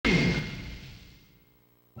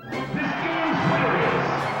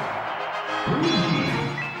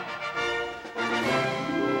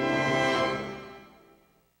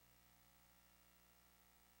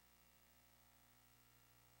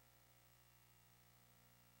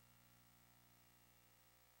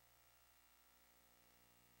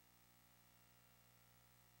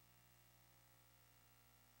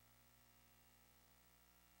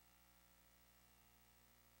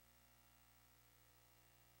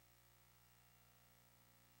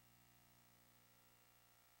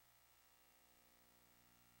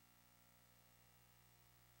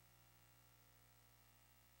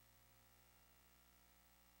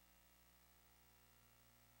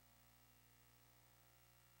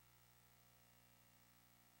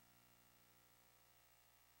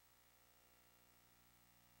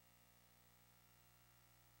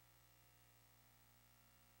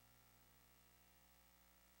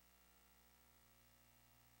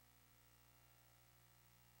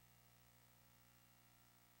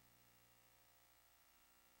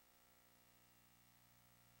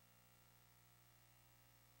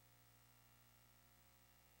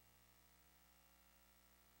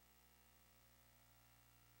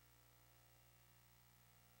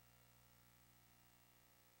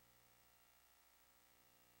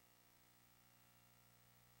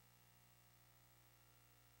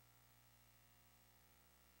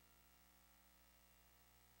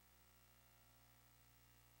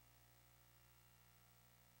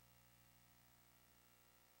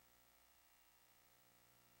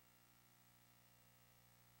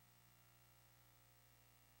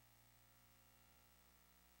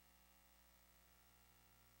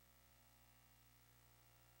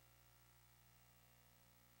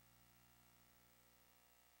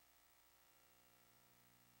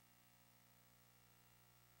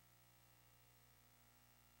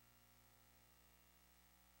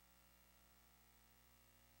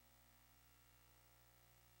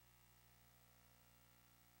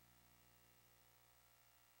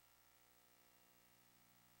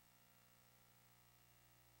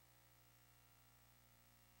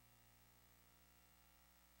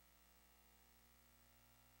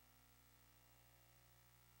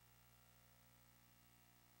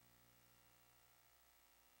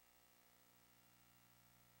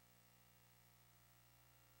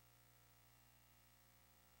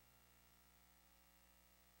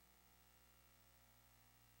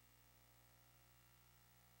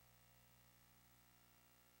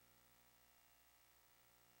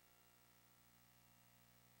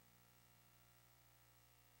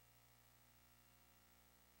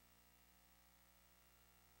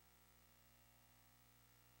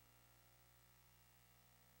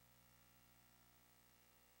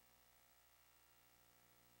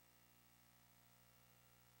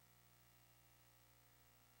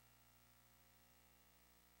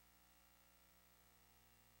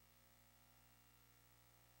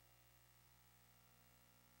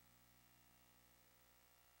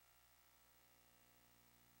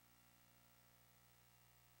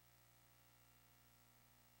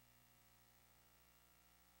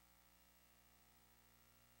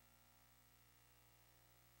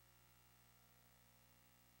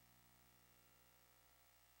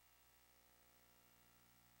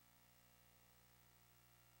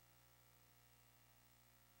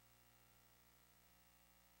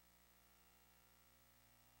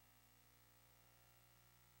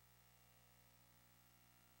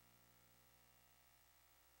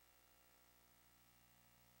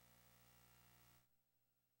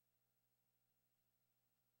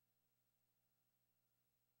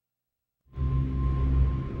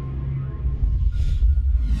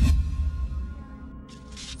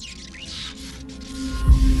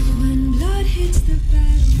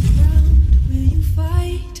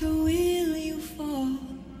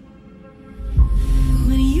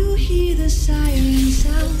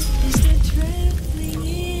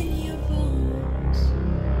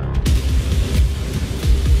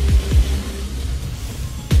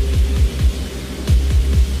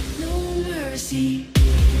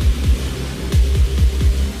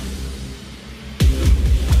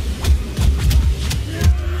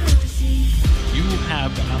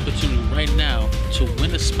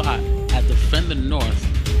win a spot at Defender North,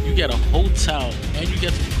 you get a hotel, and you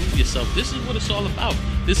get to prove yourself. This is what it's all about.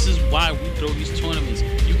 This is why we throw these tournaments.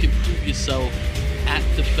 You can prove yourself at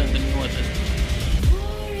Defender North.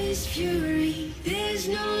 War is fury, there's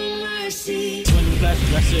no mercy. When the clash,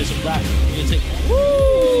 that's it, it's a wrap. You take.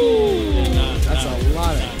 Woo! That's a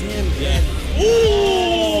lot of damage. Yeah. Ooh!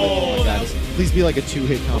 Oh my God. Please be like a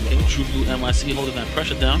 2-hit combo. Okay, True Blue MIC holding that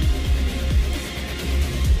pressure down.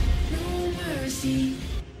 No mercy.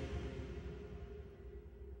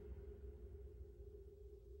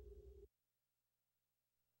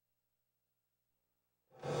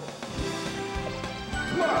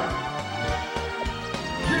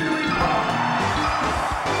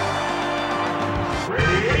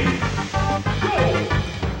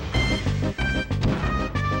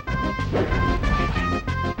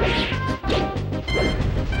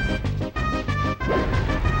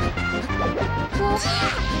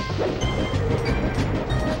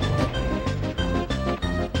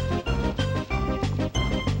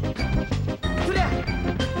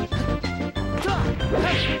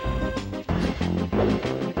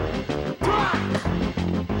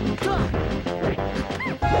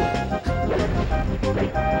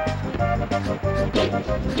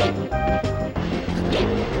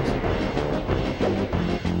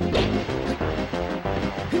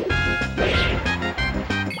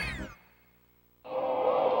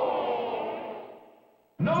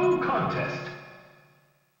 No contest.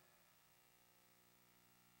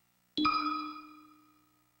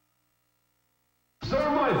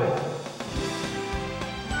 Survival.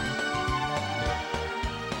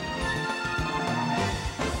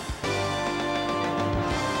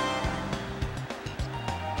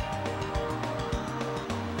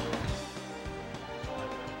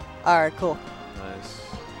 Alright, cool. Nice.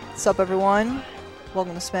 What's up, everyone?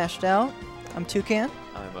 Welcome to Smashed Out. I'm Toucan.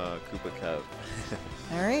 I'm Koopa Kev.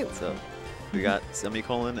 Alright. What's up? We got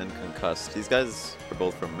Semicolon and Concussed. These guys are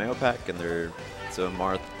both from Mayo Pack, and it's a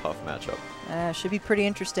Marth Puff matchup. Should be pretty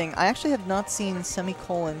interesting. I actually have not seen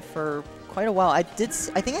Semicolon for quite a while. I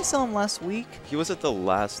think I saw him last week. He was at the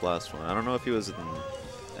last one. I don't know if he was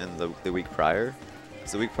in the week prior.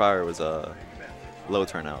 'Cause the week prior was a low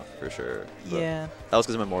turnout for sure. But Yeah. that was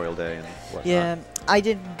because of Memorial Day and whatnot. Yeah, I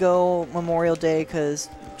didn't go Memorial Day because,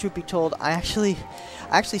 truth be told, I actually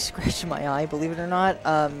scratched my eye. Believe it or not,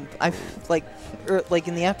 like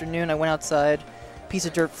in the afternoon, I went outside, piece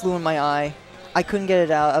of dirt flew in my eye. I couldn't get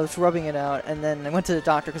it out. I was rubbing it out, and then I went to the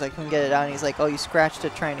doctor because I couldn't get it out. And he's like, "Oh, you scratched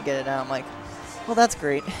it trying to get it out." I'm like, "Well, that's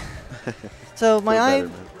great." So my Feel eye,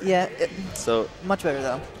 better, man. yeah, So much better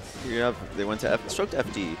though. they went to stroked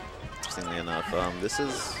FD. Interestingly enough, this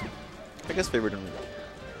is, I guess, favored in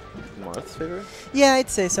Marth's favor. Yeah, I'd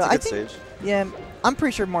say so. It's a I good think. stage. Yeah, I'm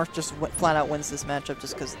pretty sure Marth just flat out wins this matchup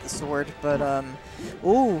just because of the sword. But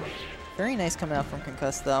ooh, very nice coming out from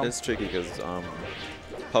Concussed though. It's tricky because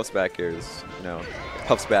Puff's back air is,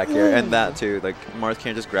 Puff's back air, and that too. Like Marth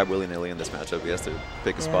can't just grab willy-nilly in this matchup. He has to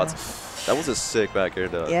pick his spots. That was a sick back air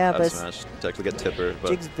to F smash to actually get tipper. But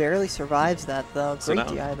Jigs barely survives that though. Great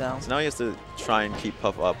DI though. So now he has to try and keep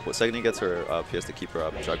Puff up. The second he gets her up, he has to keep her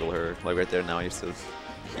up, juggle her. Like right there now, he has to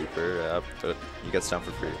keep her up, but he gets down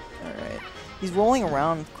for free. All right. He's rolling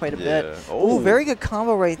around quite a bit. Oh, ooh, very good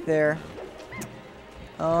combo right there.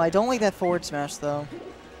 Oh, I don't like that forward smash though.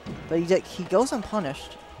 But he goes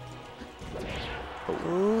unpunished.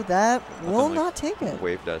 Ooh, that will not take it.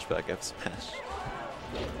 Wave dash back F smash.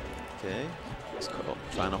 Okay, it's cool.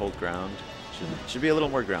 Trying to hold ground. Should be a little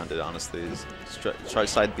more grounded, honestly. Try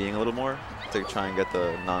side being a little more to try and get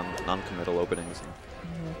the non-committal openings.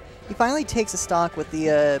 He finally takes a stock with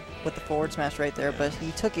the forward smash right there, but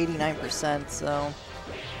he took 89%, so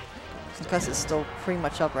Concussed is still pretty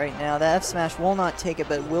much up right now. That F smash will not take it,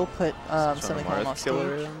 but will put Semicolon off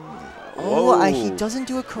stage. Oh, he doesn't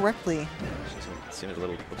do it correctly. Seems a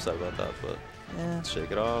little upset about that, but yeah.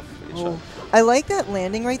 Shake it off. I like that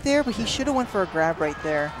landing right there, but he should have went for a grab right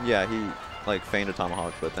there. Yeah, he like feigned a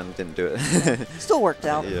tomahawk, but then didn't do it. Still worked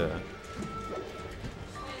out. Yeah.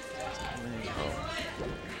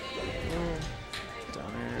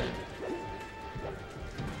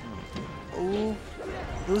 Ooh.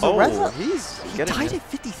 It was a he tied at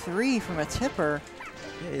 53 from a tipper.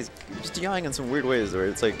 Yeah, he's just DIing in some weird ways where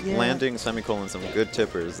it's like landing Semicolon some good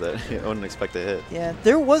tippers that you wouldn't expect to hit. Yeah,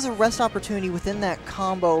 there was a rest opportunity within that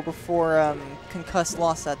combo before Concussed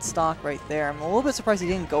lost that stock right there. I'm a little bit surprised he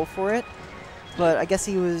didn't go for it, but I guess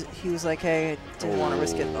he was like, hey, I didn't want to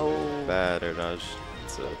risk it. Oh, bad air dodge.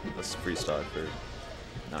 It's a free stock for.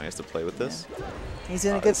 Now he has to play with this. He's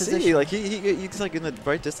in a good position. Like he's like in the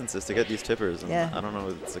right distances to get these tippers. And I don't know.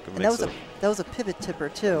 It's like a mix that was a pivot tipper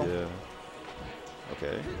too. Yeah.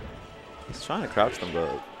 Okay. He's trying to crouch them,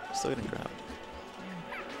 but still getting grabbed.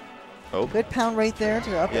 Oh. Good pound right there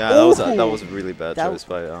to up. Yeah, Oh! that was a really bad That choice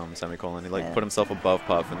by Semicolon. He like yeah. put himself above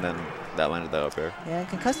Puff, and then that landed that up air. Yeah,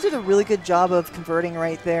 Concuss did a really good job of converting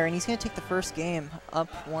right there, and he's going to take the first game up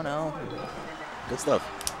 1-0. Good stuff.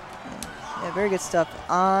 Yeah, very good stuff.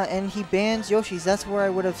 And he bans Yoshi's. That's where I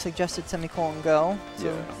would have suggested Semicolon go. So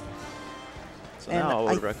Yeah. So now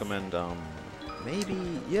I would recommend maybe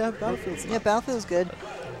Battlefield's yeah, Battlefield's good.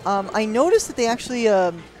 I noticed that they actually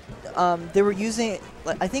they were using,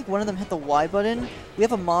 I think one of them hit the Y button. We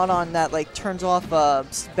have a mod on that like turns off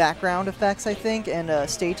background effects, I think, and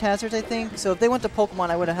stage hazards, I think. So if they went to Pokemon,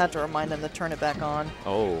 I would have had to remind them to turn it back on.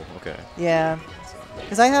 Oh, okay. Yeah,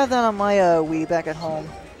 because I have that on my Wii back at home.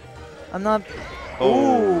 I'm not.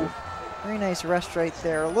 Oh. Ooh, very nice rest right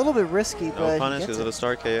there. A little bit risky, No but punish he because gets of it. a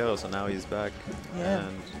star KO, so now he's back. Yeah.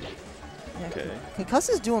 And Yeah, okay. Concuss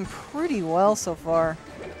is doing pretty well so far.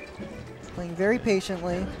 Playing very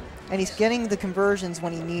patiently, and he's getting the conversions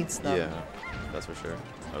when he needs them. Yeah, that's for sure.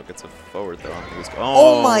 Oh, gets a forward though.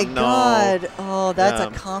 Oh my no. God! Oh, that's Yeah.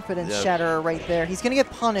 a confidence Yeah. shatterer right there. He's gonna get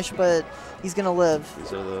punished, but he's gonna live.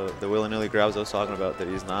 These are the willy-nilly grabs I was talking about that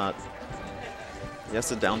he's not. He has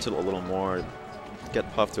to down tilt a little more, get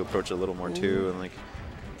Puff to approach a little more too, and like.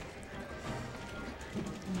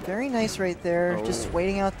 Very nice right there. Oh. Just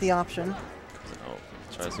waiting out the option. Oh,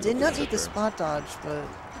 tries to Did go not for need the zipper. spot dodge, but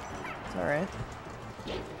it's all right.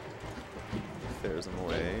 Fairs him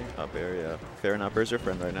away. Up air, yeah. Fair and up air's your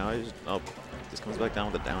friend right now. He just comes back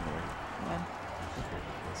down with a down air. Yeah.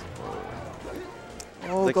 Oh.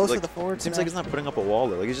 Oh, goes for the forward. Seems like he's not putting up a wall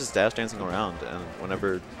though. Like he's just dash dancing around, and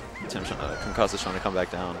whenever Concuss is trying to come back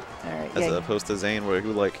down, All right, as yeah. opposed to Zane where he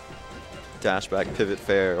would like dash back, pivot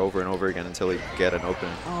fair over and over again until he get an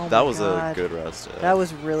opening. Oh That my was God. a good rest. Yeah. That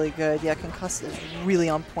was really good. Yeah, Concuss is really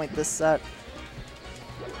on point this set.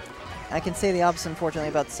 I can say the opposite, unfortunately,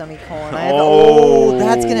 about Semicolon. Oh.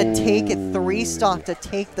 That's going to take it 3 stock to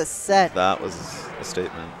take the set. That was a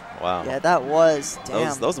statement. Wow. Yeah, that was.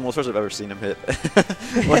 Damn. That was the most pressure I've ever seen him hit.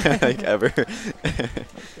 Like, ever.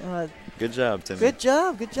 Good job, Timmy. Good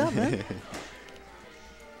job, man.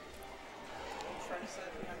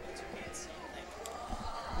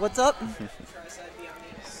 What's up?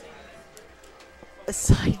 A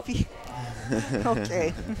side B.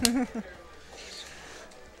 Okay.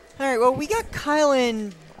 All right. Well, we got Kyle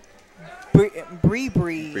and Bree.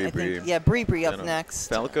 I think. Yeah, Bree up next.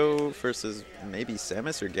 Falco versus maybe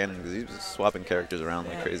Samus or Ganon because he was swapping characters around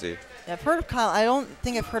like crazy. Yeah, I've heard of Kyle. I don't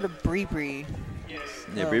think I've heard of Bree.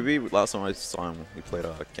 Yeah, Bree, last time I saw him, he played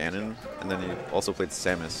Ganon, and then he also played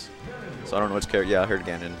Samus. So I don't know which character. Yeah, I heard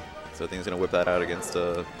Ganon. So I think he's going to whip that out against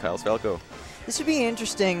Kyle's Falco. This would be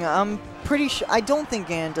interesting. I'm pretty sure. I don't think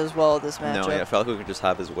Ganon does well at this matchup. No, yeah, Falco can just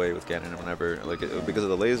have his way with Ganon whenever, like, because of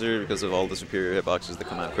the laser, because of all the superior hitboxes that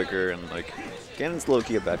come out quicker, and like, Ganon's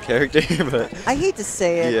low-key a bad character, but I hate to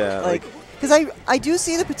say it. Yeah, like, because I do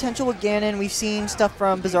see the potential with Ganon. We've seen stuff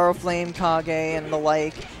from Bizarro Flame, Kage, and the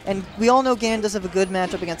like, and we all know Ganon does have a good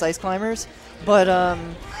matchup against Ice Climbers, but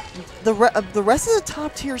the rest of the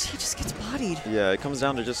top tiers, he just gets bodied. yeah, it comes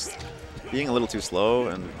down to just being a little too slow,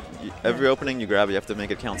 and every opening you grab, you have to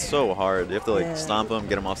make it count so hard. You have to like stomp him,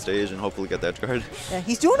 get him off stage, and hopefully get the edge guard. Yeah,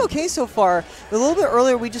 he's doing okay so far. A little bit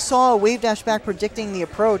earlier, we just saw a wave dash back predicting the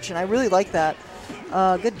approach, and I really like that.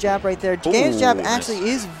 Good jab right there. Ganon's jab actually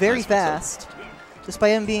is very fast.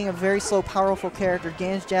 Despite him being a very slow, powerful character,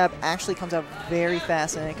 Ganon's jab actually comes out very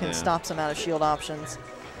fast, and it can stop some out of shield options.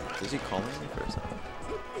 Is he calling me for a second?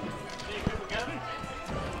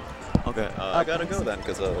 Okay, I gotta go then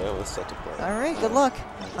because I was set to play. All right, good luck.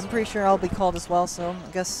 I'm pretty sure I'll be called as well, so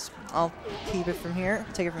I guess I'll keep it from here,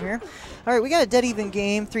 take it from here. All right, we got a dead even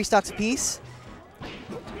game, 3 stocks apiece.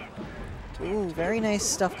 Ooh, very nice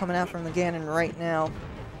stuff coming out from the Ganon right now.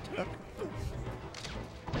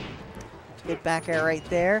 Good back air right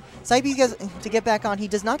there. Side B gets to get back on. He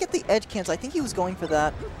does not get the edge cancel. I think he was going for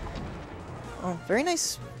that. Oh, very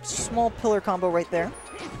nice small pillar combo right there.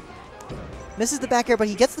 Misses the back air, but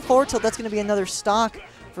he gets the forward tilt. That's going to be another stock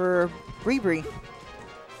for Bree.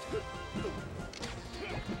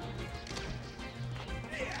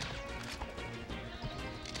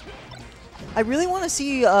 I really want to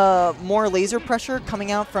see more laser pressure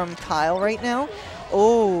coming out from Kyle right now.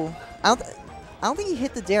 Oh, I don't think he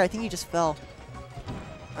hit the dare. I think he just fell.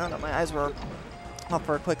 I don't know. My eyes were off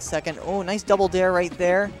for a quick second. Oh, nice double dare right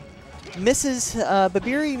there. Misses, but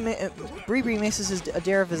Bree misses a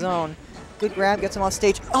dare of his own. Good grab, gets him off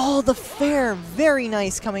stage. Oh, the fair. Very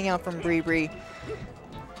nice coming out from Bree.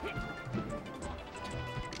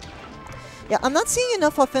 Yeah, I'm not seeing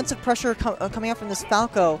enough offensive pressure coming out from this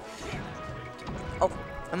Falco. Oh,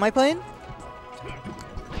 am I playing?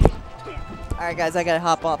 Alright guys, I gotta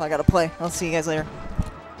hop off. I gotta play. I'll see you guys later.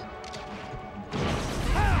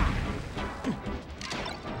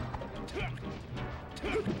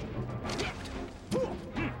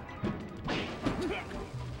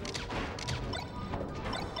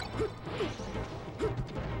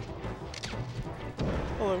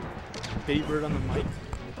 Hello. Baby Bird on the mic.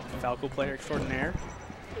 Falco player extraordinaire.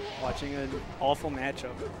 Watching an awful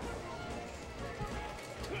matchup.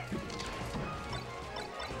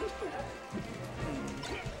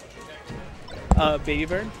 Baby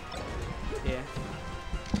Bird? Yeah.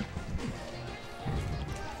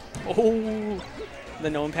 Oh! The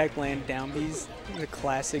no impact land down B's. The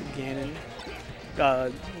classic Ganon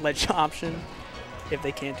ledge option if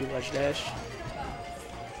they can't do ledge dash.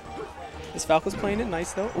 This Falco's playing it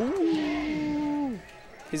nice though. Ooh!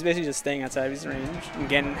 He's basically just staying outside of his range. And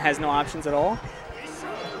Ganon has no options at all.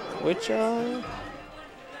 Which is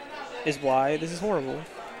why this is horrible.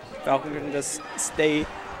 Falcon can just stay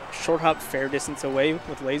short hop fair distance away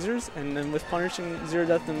with lasers, and then with punishing zero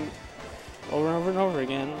death them over and over and over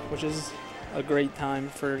again, which is a great time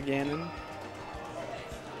for Ganon.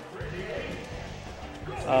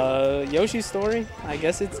 Yoshi's story, I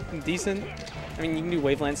guess it's decent. I mean, you can do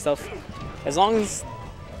waveland stuff as long as,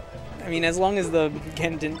 as long as the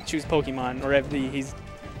Ganon didn't choose Pokemon, or he's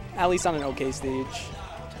at least on an okay stage.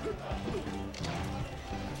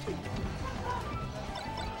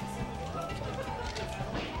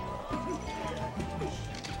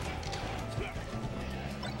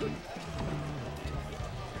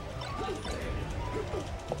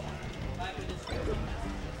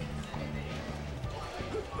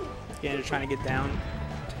 Ganon trying to get down.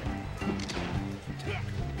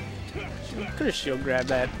 Could have shield grabbed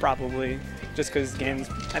that, probably. Just because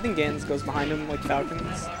I think Ganon goes behind him like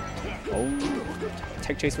Falcons. Oh,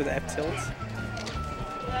 tech chase with F tilt.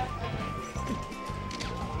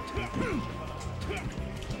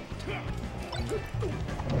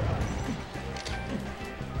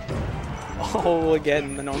 Oh,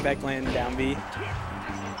 again, the known back land down B.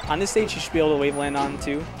 On this stage, you should be able to wave land on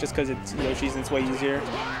too, just because it's Yoshi's and it's way easier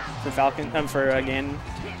for Ganon.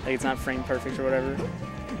 Like it's not frame perfect or whatever.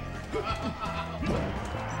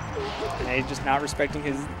 And he's just not respecting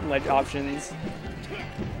his ledge options.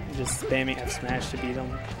 Just spamming F smash to beat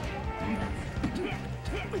him.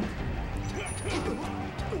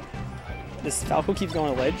 This Falco keeps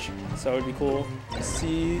going to ledge, so it'd be cool to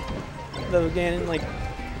see the Ganon, like,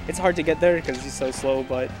 it's hard to get there because he's so slow,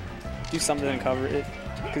 but do something to cover it.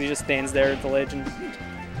 Because he just stands there at the ledge and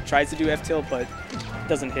tries to do F tilt, but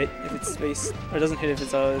doesn't hit if it's space, or doesn't hit if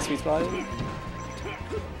it's a sweet spot.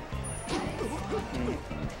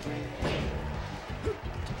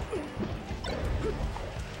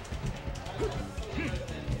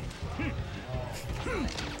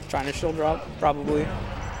 Trying to shield drop, probably.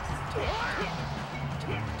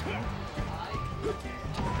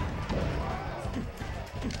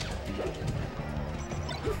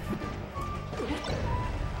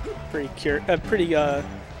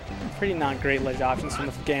 Pretty not great ledge options from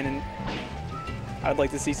the Ganon. I'd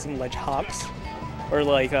like to see some ledge hops or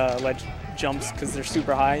like ledge jumps because they're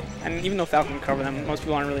super high. And even though Falcon can cover them, most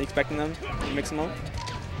people aren't really expecting them to mix them up.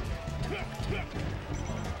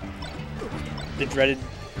 The dreaded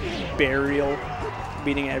burial,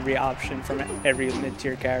 beating every option from every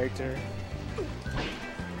mid-tier character,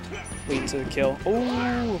 leading to the kill.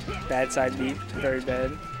 Oh, bad side beat, very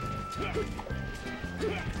bad.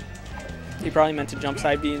 He probably meant to jump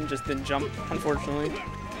side B and just didn't jump, unfortunately.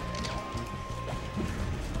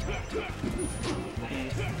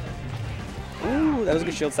 Ooh, that was a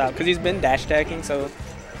good shield stop, because he's been dash attacking, so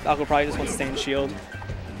Falco probably just wants to stay in shield.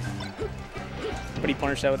 But he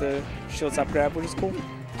punished that with a shield stop grab, which is cool.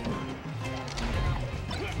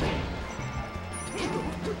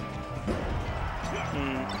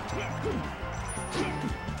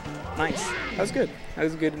 Nice. That was good. That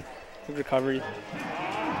was a good recovery.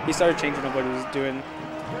 He started changing up what he was doing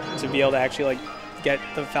to be able to actually like get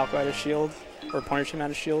the Falco out of shield or punish him out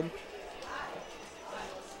of shield.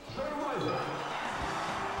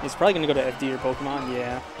 He's probably gonna go to FD or Pokemon.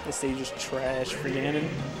 Yeah, this stage is trash for Ganon.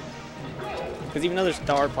 Because even though there's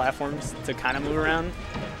hard platforms to kind of move around,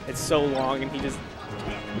 it's so long and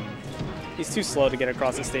he's too slow to get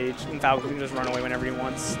across the stage. And Falco can just run away whenever he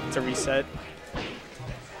wants to reset.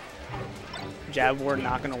 Jab ward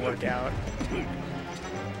not gonna work out.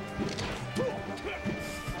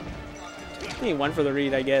 He went for the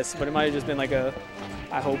read, I guess, but it might have just been like a,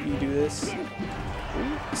 I hope you do this.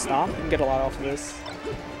 Ooh, stop, you can get a lot off of this.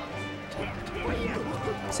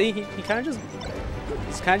 See, he's kind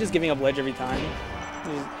of just giving up ledge every time.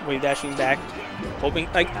 He's wave dashing back, hoping,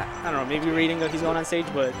 like, I don't know, maybe reading that he's going on stage,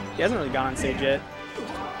 but he hasn't really gone on stage yet.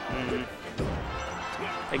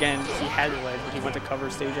 Again, he had the ledge, but he went to cover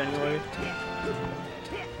stage anyway.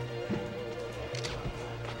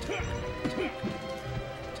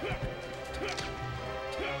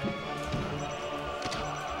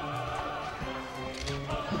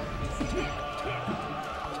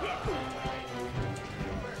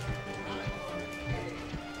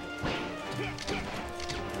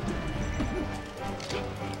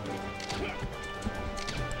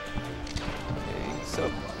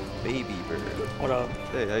 Baby bird. What up?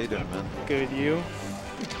 Hey, how you doing, man? Good, you?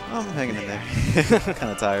 I'm hanging in there.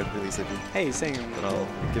 Kind of tired, really sleepy. Hey, same. But I'll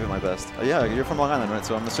give it my best. Yeah, you're from Long Island, right?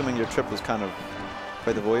 So I'm assuming your trip was kind of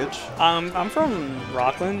quite the voyage? I'm from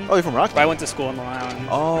Rockland. Oh, you're from Rockland? But I went to school in Long Island.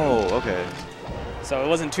 Oh, okay. So it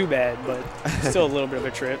wasn't too bad, but still a little bit of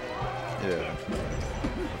a trip. Yeah.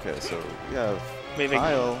 Okay, so we have Maybe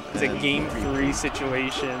Kyle. It's a game 3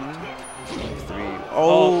 situation. Game 3.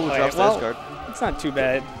 Oh, drops the S-guard. It's not too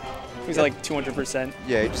bad. He's at like 200%.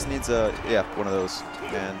 Yeah, he just needs a, one of those.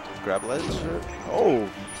 And grab ledge. Oh.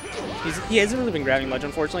 He hasn't really been grabbing ledge,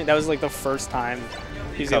 unfortunately. That was like the first time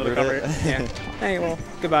he's able to cover it. Yeah. Hey, well,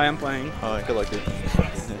 goodbye, I'm playing. All right, good luck, dude.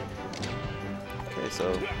 Okay,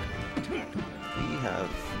 so we have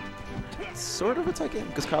sort of a tight game,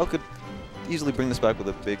 because Kyle could easily bring this back with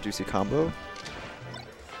a big, juicy combo.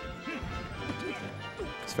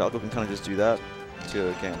 Because Falco can kind of just do that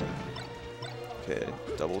to Ganon. Okay,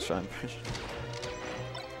 double shine push.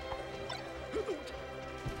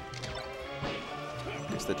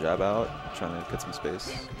 Gets the jab out, trying to get some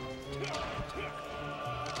space.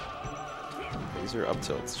 Laser up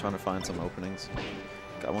tilts, trying to find some openings.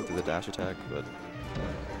 Got one through the dash attack, but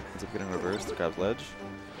ends up getting reversed. Grabs ledge.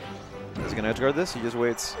 Is he gonna edge guard this? He just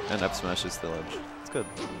waits and up smashes the ledge. It's good.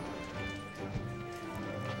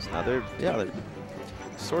 So now they're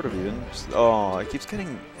sort of even. Oh, he keeps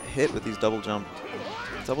getting hit with these double jump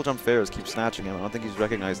fairs. Keep snatching him. I don't think he's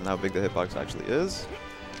recognizing how big the hitbox actually is.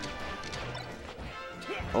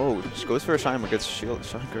 Oh, just goes for a shine, but gets shield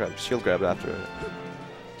grab after it.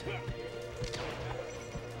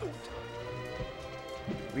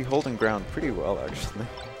 Be holding ground pretty well actually.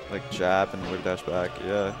 Like jab and whip dash back.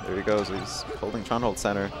 Yeah, there he goes. He's trying to hold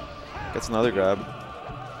center. Gets another grab.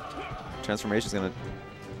 Transformation's gonna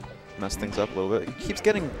mess things up a little bit. He keeps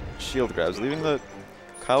getting shield grabs, leaving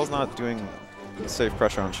Kyle's not doing safe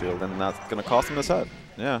pressure on shield, and that's gonna cost him the set.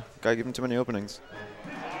 Yeah, guy gave him too many openings.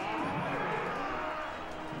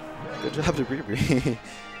 Good job to Bree.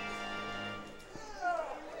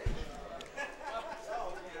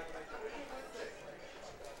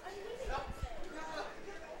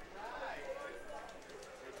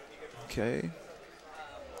 Okay.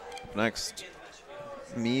 Next,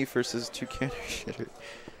 me versus two canner shitter.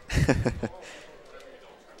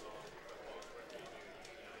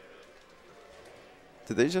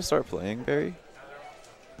 Did they just start playing, Barry?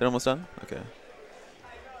 They're almost done? Okay.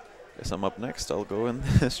 Guess I'm up next. I'll go in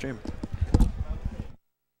the stream.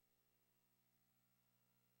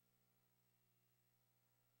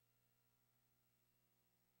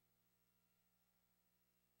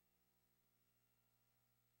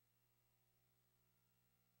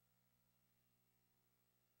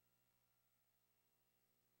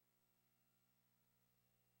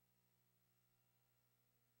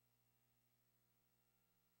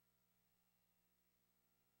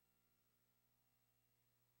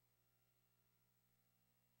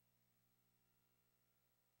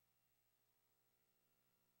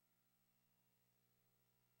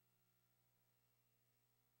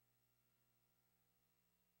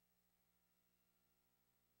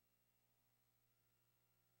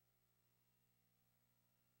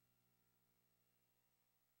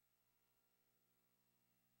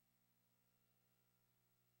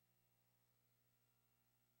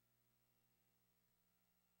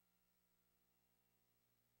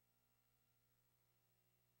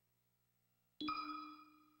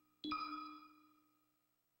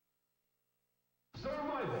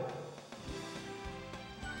 Survival.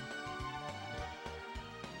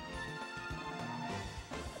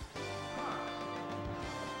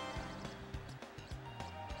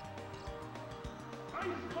 Ice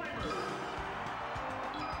Climber.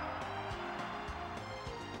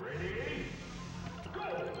 Ready? Go!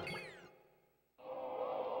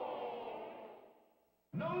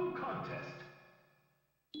 No contest.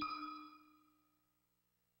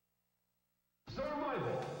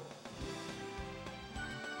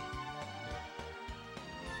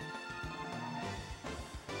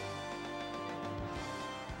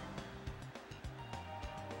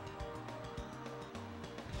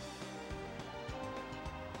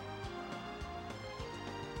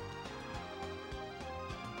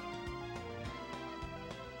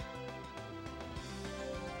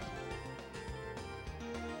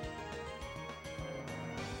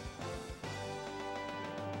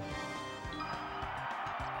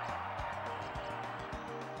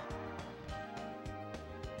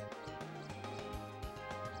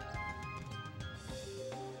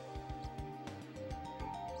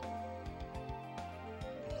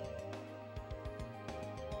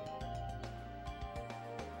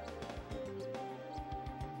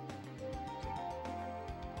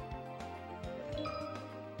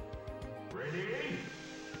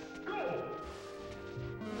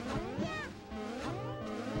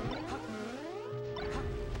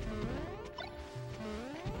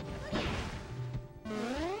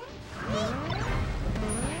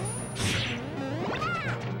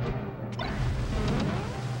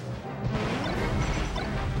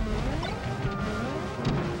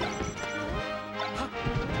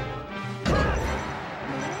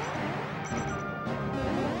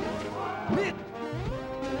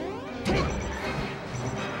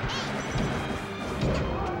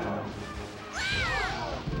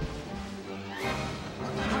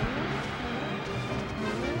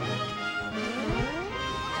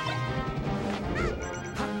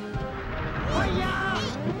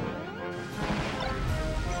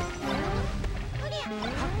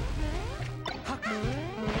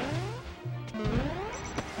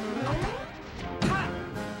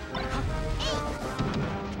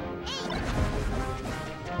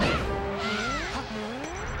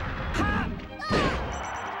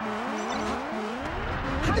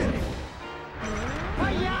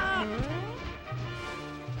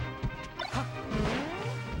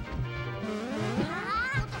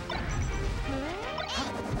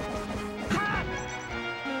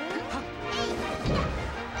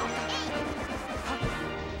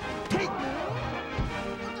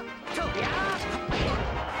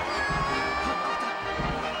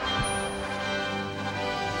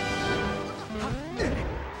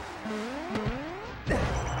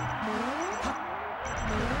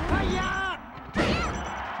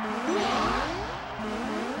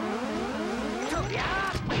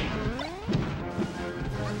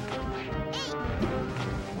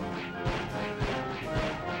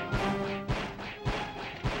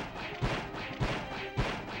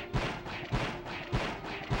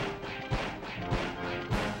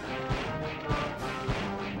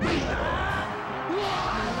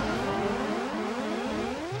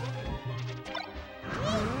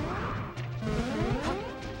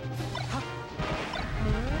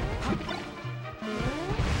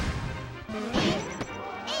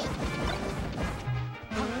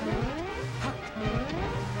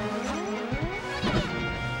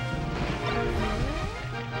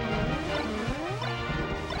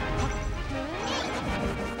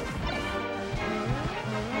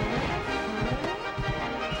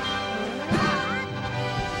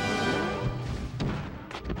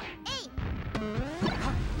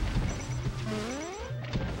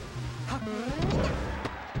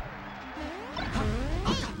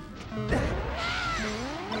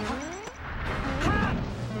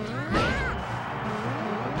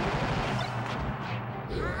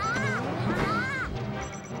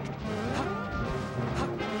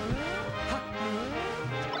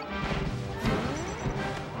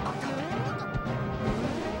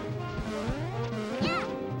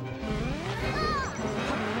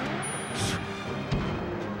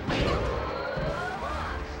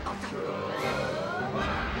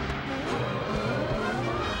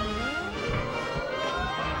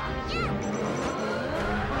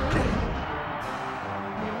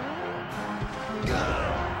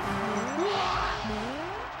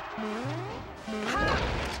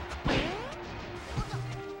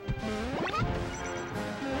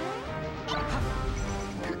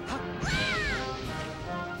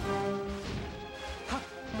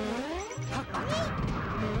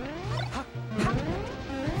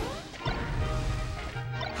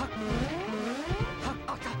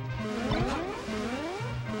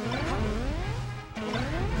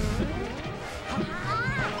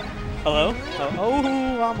 Hello?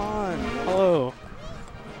 Oh, I'm on. Hello.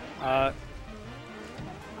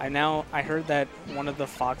 I heard that one of the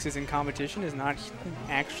foxes in competition is not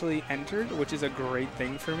actually entered, which is a great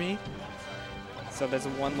thing for me. So there's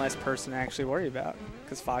one less person to actually worry about,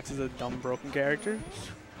 because Fox is a dumb, broken character.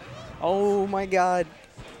 Oh my god.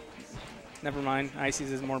 Never mind.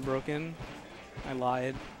 Icy's is more broken. I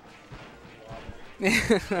lied.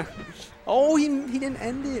 Oh, he didn't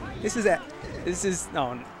end it. This is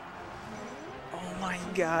no. Oh my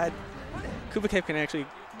god. Koopa Cap can actually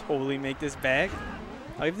totally make this back.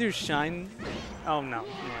 All you have to do is shine. Oh no.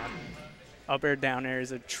 Yeah. Up air, down air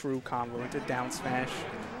is a true combo into down smash.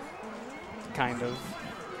 Kind of.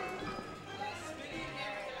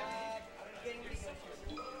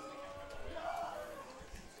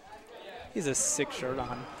 He has a sick shirt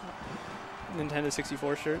on. Nintendo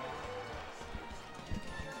 64 shirt.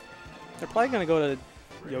 They're probably going to go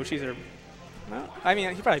to Yoshi's or... Well, I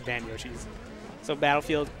mean, he probably banned Yoshi's. So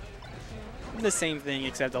Battlefield, the same thing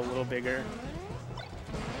except a little bigger.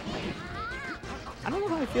 I don't know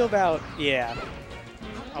how I feel about... Yeah.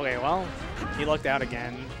 Okay, well, he lucked out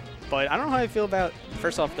again. But I don't know how I feel about,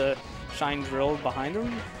 first off, the shine drill behind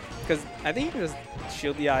him. Because I think you can just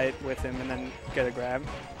shield the eye with him and then get a grab.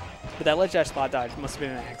 But that ledge dash spot dodge must have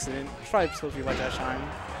been an accident. It's probably supposed to be ledge dash shine.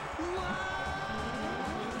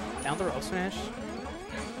 Down the row smash.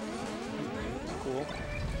 Cool.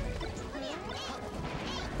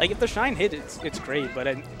 Like, if the shine hit, it's great, but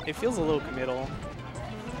it feels a little committal.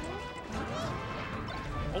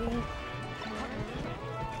 Oh.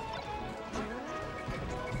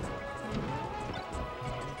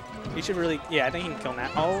 He should really... Yeah, I think he can kill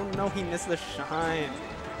Nat. Oh, no, he missed the shine.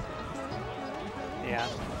 Yeah.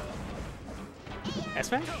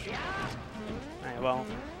 S-Smash? Alright, well.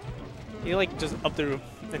 He, like, just up through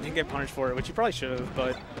and didn't get punished for it, which he probably should have,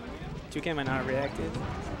 but 2K might not have reacted.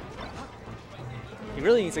 He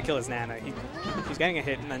really needs to kill his Nana. He's getting a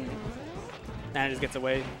hit, and then Nana just gets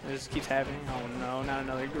away. It just keeps happening. Oh, no, not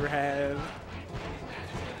another grab.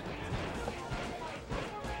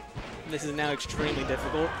 This is now extremely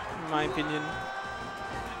difficult, in my opinion.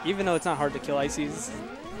 Even though it's not hard to kill Ices.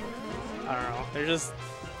 I don't know. There's just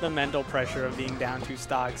the mental pressure of being down 2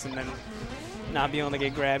 stocks and then not being able to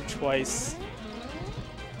get grabbed twice.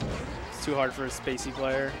 It's too hard for a spacey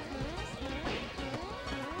player.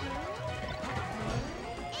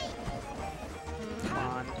 Come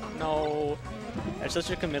on. No. That's such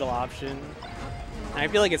a committal option. And I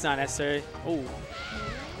feel like it's not necessary. Oh.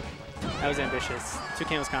 That was ambitious.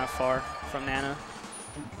 2K was kind of far from Nana.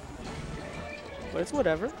 But it's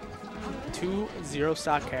whatever. 2 0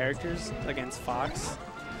 stock characters against Fox.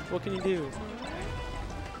 What can you do?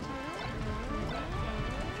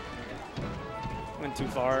 Went too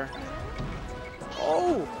far.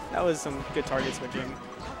 Oh! That was some good target switching.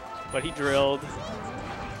 But he drilled,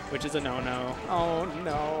 which is a no-no. Oh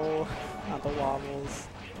no. Not the wobbles.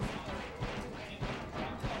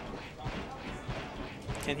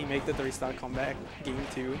 Can he make the 3-stock comeback? Game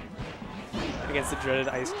 2 against the dreaded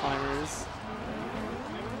Ice Climbers.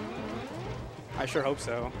 I sure hope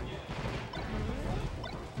so.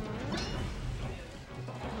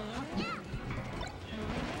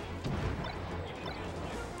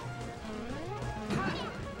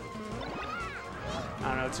 I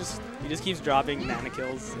don't know, it's just, he just keeps dropping Nana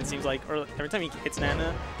kills. It seems like, or every time he hits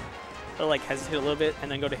Nana, he'll like hesitate a little bit and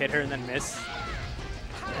then go to hit her and then miss.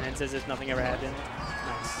 And then says if nothing ever happened.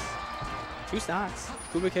 Nice. 2 stocks.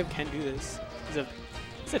 Koopa Cap can do this.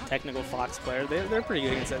 He's a technical Fox player. They're pretty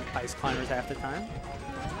good against Ice Climbers half the time.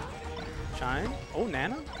 Shine. Oh,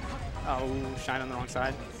 Nana? Oh, Shine on the wrong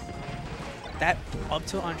side. That up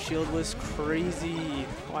tilt on shield was crazy.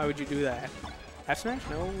 Why would you do that? F smash?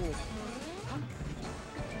 No.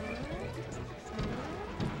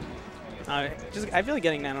 I feel like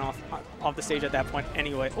getting Nana off the stage at that point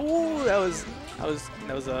anyway. Oh, that was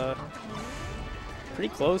pretty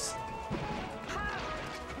close.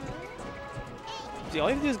 See, all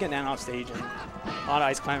you have to do is get Nana off stage, and a lot of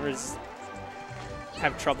Ice Climbers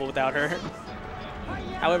have trouble without her.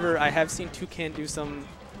 However, I have seen Toucan do some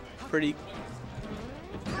pretty,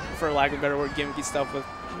 for lack of a better word, gimmicky stuff with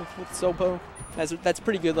Sopo. That's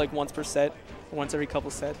pretty good, like once per set, once every couple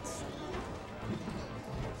sets.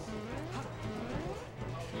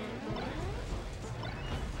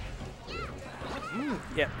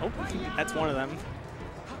 Yeah, oh, that's one of them.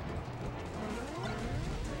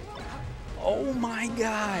 Oh my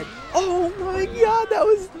god! Oh my god!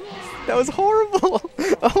 That was horrible!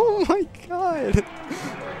 Oh my god!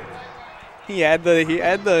 He had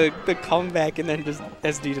the comeback and then just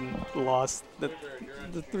SD'd and lost the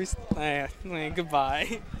 3.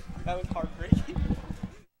 Goodbye. That was heartbreaking.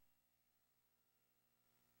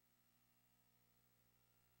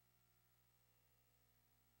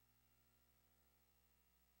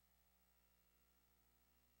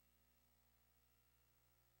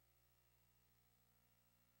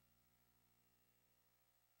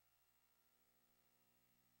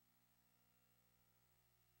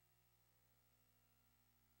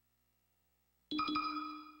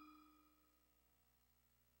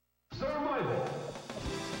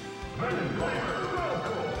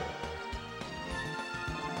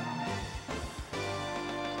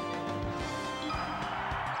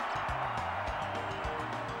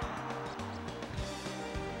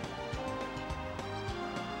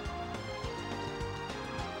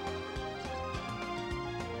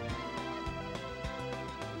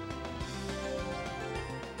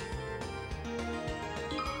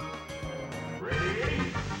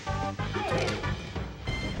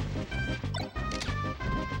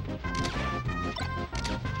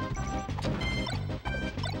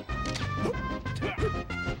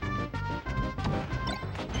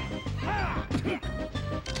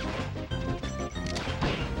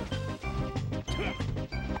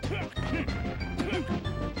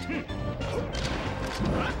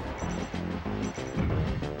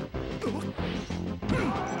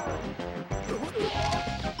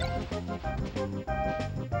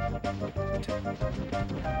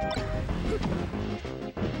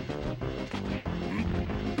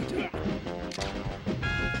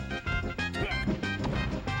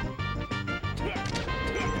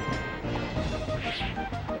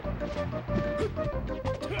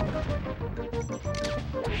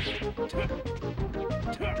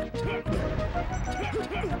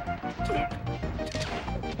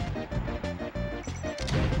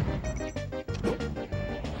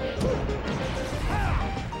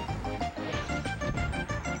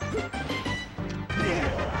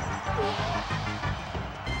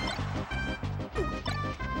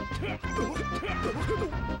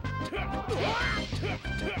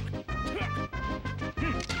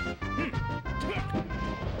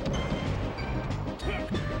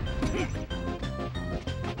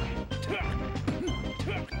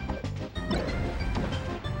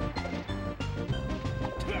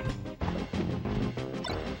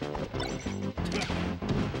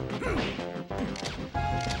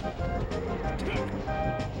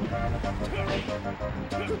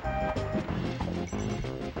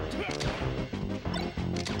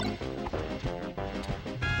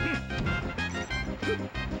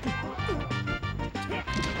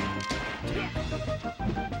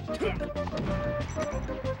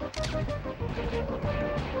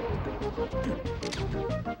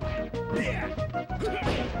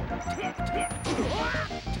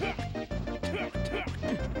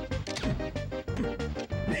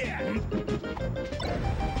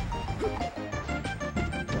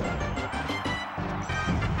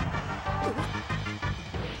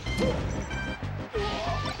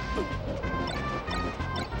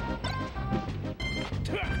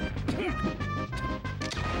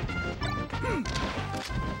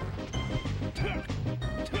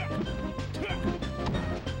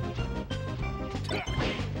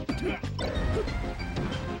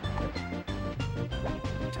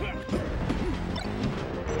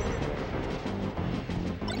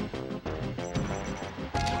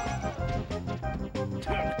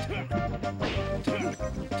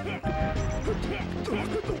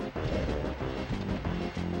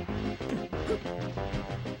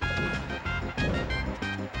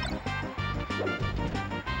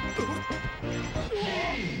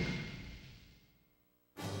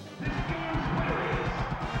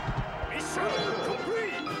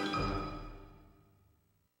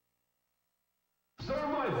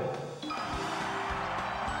 Survival.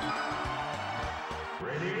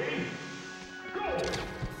 Ready? Go!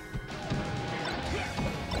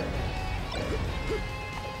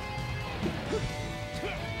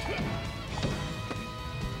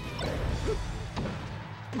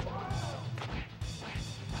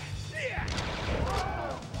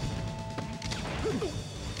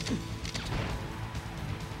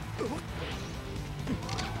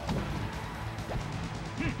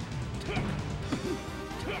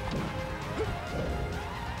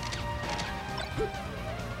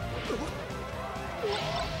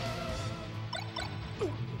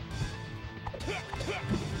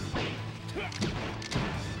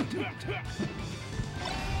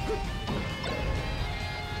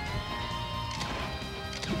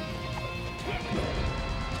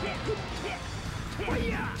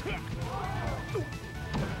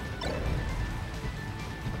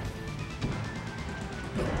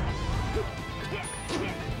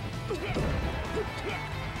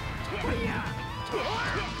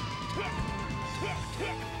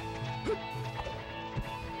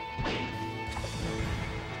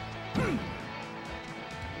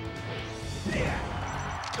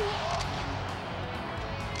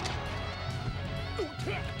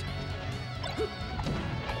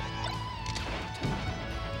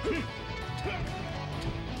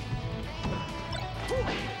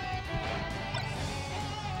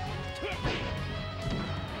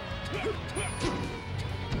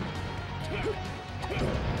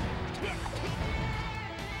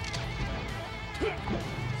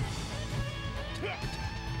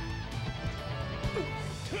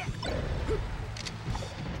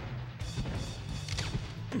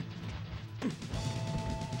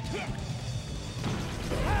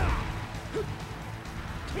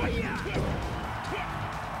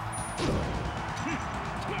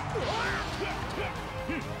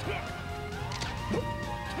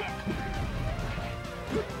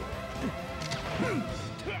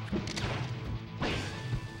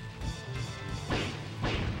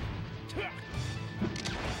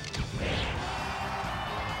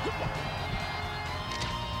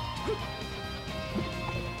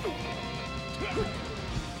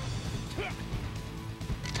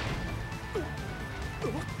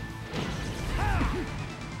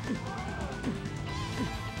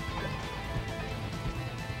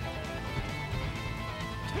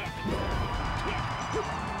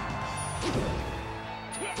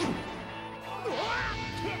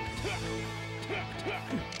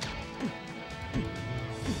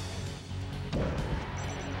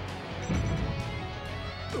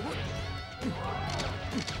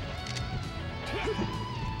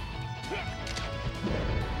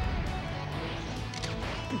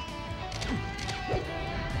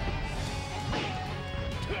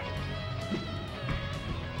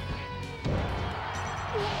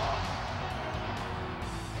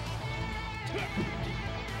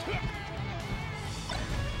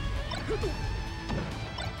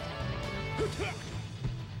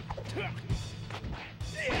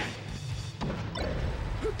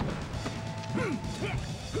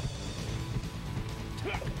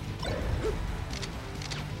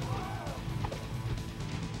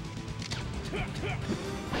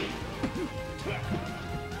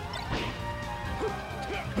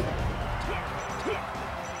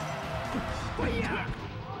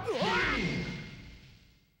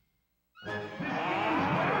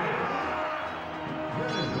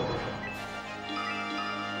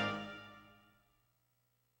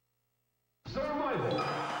 Survival.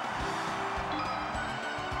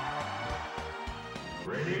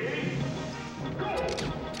 Ready?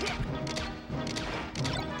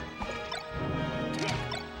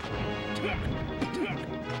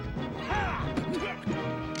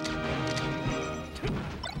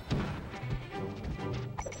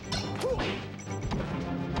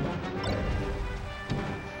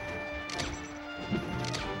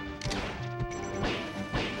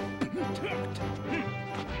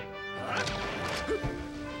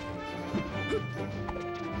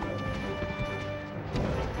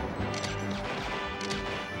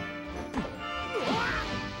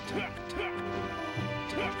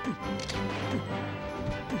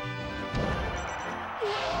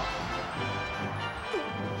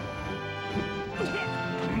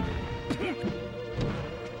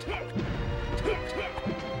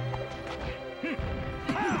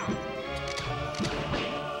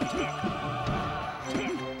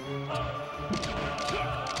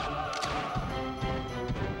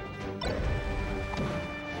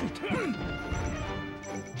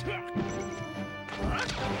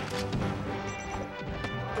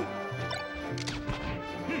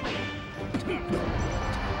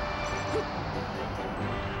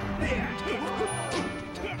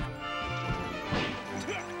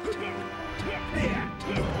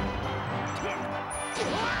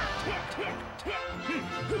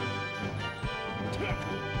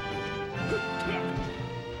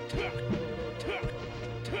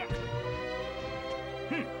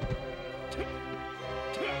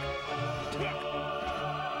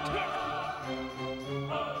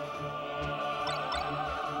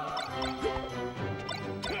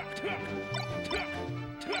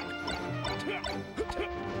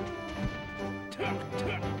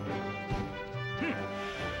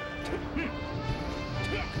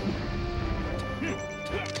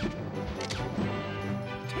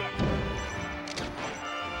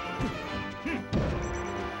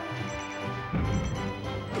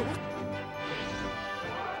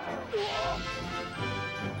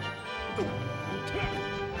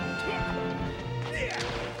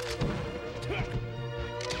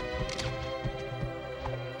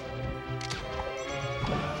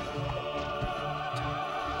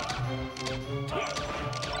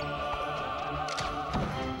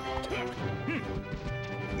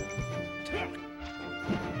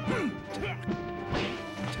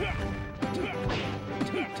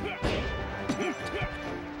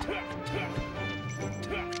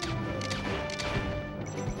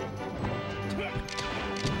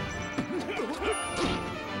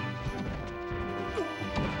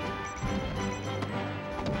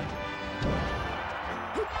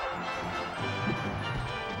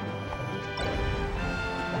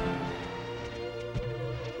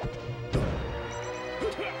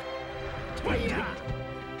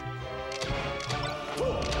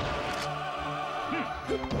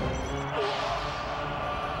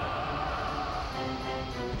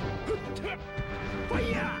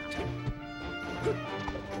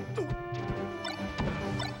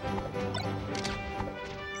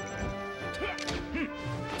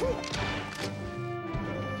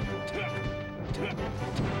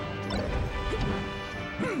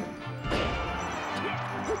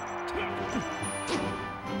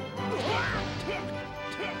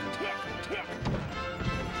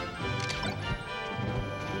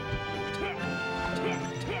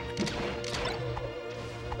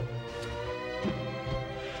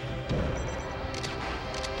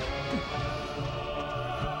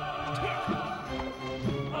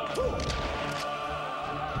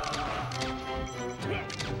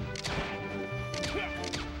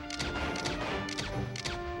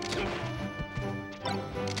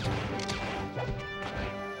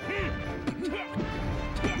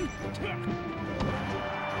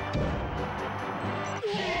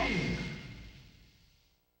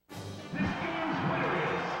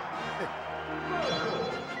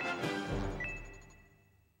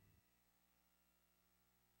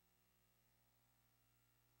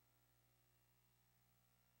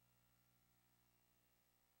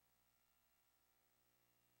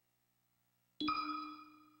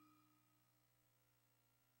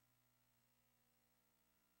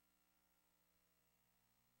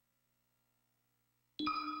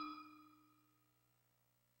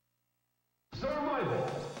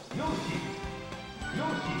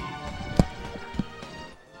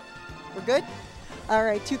 We're good?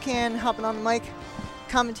 Alright, Toucan hopping on the mic,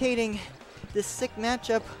 commentating this sick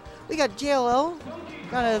matchup. We got JLO,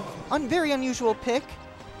 got a very unusual pick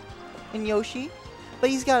in Yoshi, but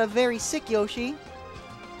he's got a very sick Yoshi.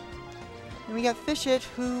 And we got Fishit,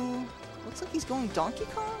 who looks like he's going Donkey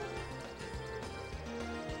Kong?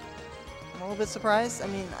 I'm a little bit surprised. I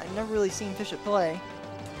mean, I've never really seen Fishit play.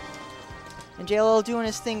 And JLO doing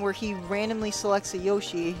his thing where he randomly selects a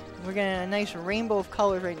Yoshi. We're getting a nice rainbow of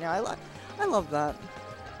colors right now. I love that.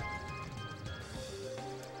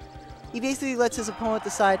 He basically lets his opponent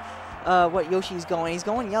decide what Yoshi's going. He's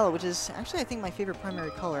going yellow, which is actually, I think, my favorite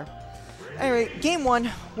primary color. Anyway, game one,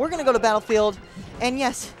 we're going to go to Battlefield. And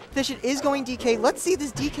yes, Fishit is going DK. Let's see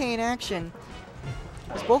this DK in action.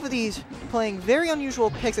 Because both of these playing very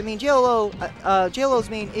unusual picks. I mean, JLO's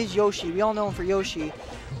main is Yoshi. We all know him for Yoshi.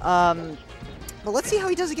 But let's see how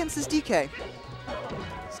he does against this DK.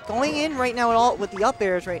 He's going in right now with the up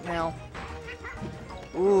airs right now.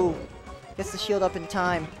 Ooh, gets the shield up in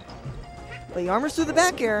time. But he armors through the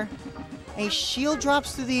back air, and he shield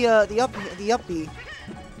drops through the up B.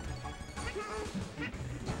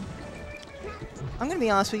 I'm gonna be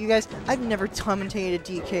honest with you guys. I've never commentated a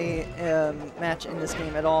DK match in this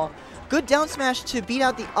game at all. Good down smash to beat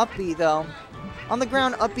out the up B though. On the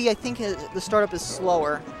ground, up B I think the startup is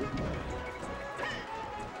slower.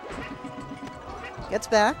 Gets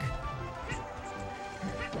back.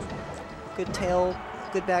 Good tail,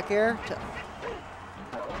 good back air.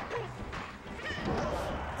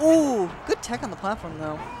 Ooh, good tech on the platform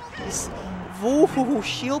though. Ooh,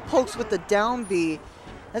 shield pokes with the down B.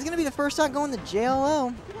 That's gonna be the first shot going to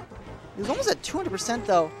JLO. He was almost at 200%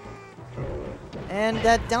 though. And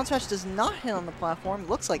that down smash does not hit on the platform.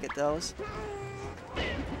 Looks like it does.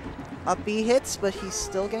 Up B hits, but he's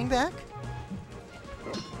still getting back.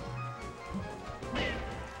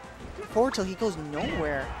 Forward till he goes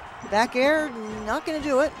nowhere. Back air, not gonna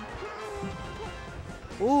do it.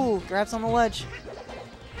 Ooh, grabs on the ledge.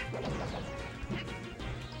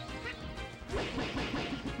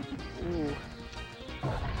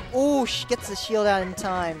 Ooh, she gets the shield out in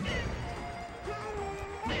time.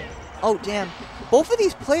 Oh, damn. Both of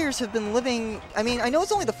these players have been living... I mean, I know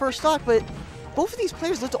it's only the first stock, but both of these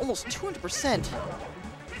players lived to almost 200%.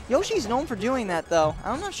 Yoshi's known for doing that, though.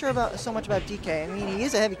 I'm not sure so much about DK. I mean, he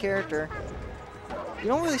is a heavy character. You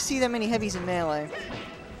don't really see that many heavies in Melee.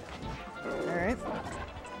 Alright.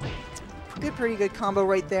 Pretty good combo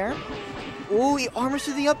right there. Ooh, he armors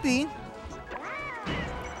through the up B.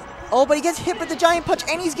 Oh, but he gets hit with the giant punch,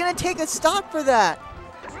 and he's going to take a stock for that.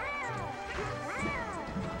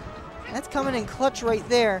 That's coming in clutch right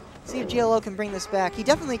there. See if JLO can bring this back. He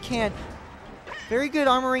definitely can. Very good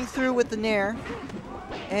armoring through with the Nair.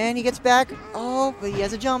 And he gets back. Oh, but he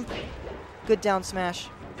has a jump. Good down smash.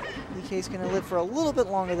 DK's going to live for a little bit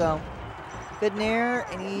longer, though. Good Nair,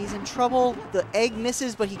 and he's in trouble. The egg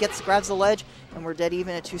misses, but he grabs the ledge, and we're dead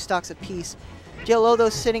even at 2 stocks apiece. JLO, though,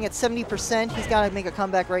 sitting at 70%. He's got to make a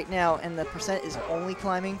comeback right now, and the percent is only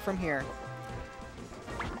climbing from here.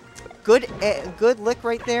 Good lick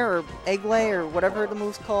right there, or egg lay, or whatever the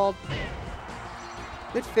move's called.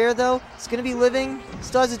 Good fair, though. He's going to be living.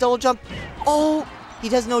 Still has a double jump. Oh, he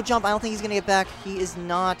does no jump. I don't think he's going to get back. He is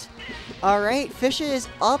not. All right, Fishit is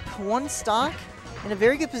up 1 stock. In a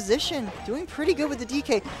very good position, doing pretty good with the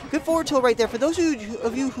DK. Good forward tilt right there. For those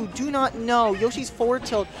of you who do not know, Yoshi's forward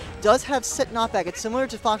tilt does have set knockback. It's similar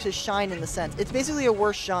to Fox's Shine in the sense. It's basically a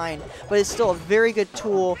worse Shine, but it's still a very good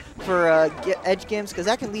tool for edge games because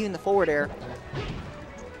that can leave in the forward air.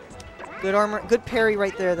 Good armor, good parry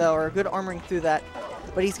right there though, or good armoring through that.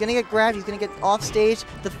 But he's gonna get grabbed. He's gonna get off stage.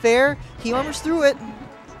 The fair, he armors through it,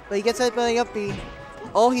 but he gets hit by the up B.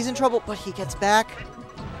 Oh, he's in trouble, but he gets back.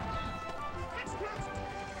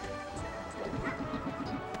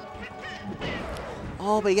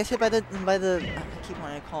 Oh, but he gets hit by the I keep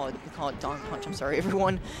wanting to call it Dong Punch. I'm sorry,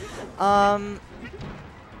 everyone.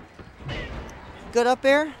 Good up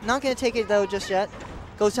air. Not gonna take it though just yet.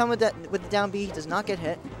 Goes down with the down B. He does not get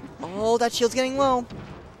hit. Oh, that shield's getting low.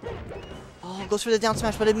 Oh, goes for the down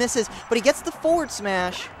smash, but it misses. But he gets the forward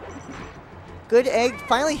smash. Good egg.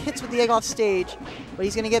 Finally hits with the egg off stage, but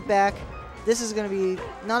he's gonna get back. This is gonna be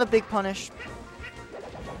not a big punish.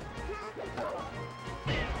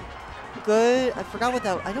 Good. I forgot what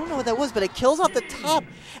that... I don't know what that was, but it kills off the top.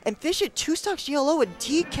 And Fishit 2 stocks JLO with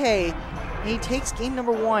DK. And he takes game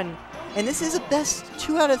number 1. And this is a best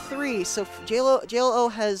 2 out of 3. So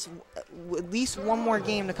JLO has at least 1 more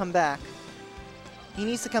game to come back. He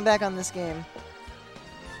needs to come back on this game.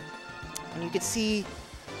 And you can see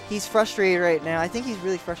he's frustrated right now. I think he's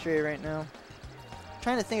really frustrated right now.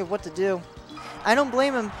 trying to think of what to do. I don't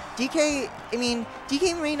blame him. DK, I mean,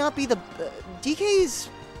 DK may not be the... DK's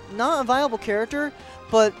not a viable character,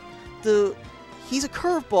 but he's a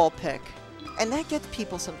curveball pick. And that gets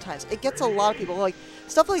people sometimes. It gets a lot of people. Like,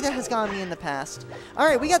 stuff like that has gotten me in the past.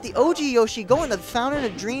 Alright, we got the OG Yoshi going to Fountain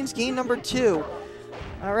of Dreams game number 2.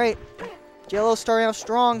 Alright, JLo starting out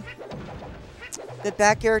strong. That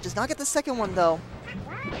back air does not get the second one, though.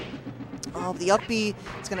 Oh, the up B,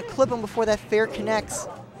 it's going to clip him before that fair connects.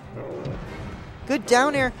 Good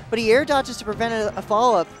down air, but he air dodges to prevent a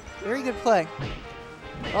follow-up. Very good play.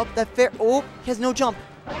 Oh, that fair, oh, he has no jump.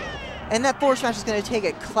 And that forward smash is going to take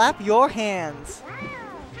it. Clap your hands.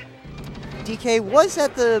 DK was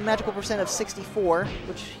at the magical percent of 64,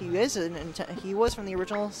 which he is. He was from the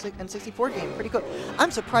original N64 game. Pretty good.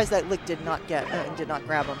 I'm surprised that lick did not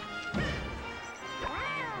grab him.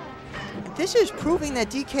 This is proving that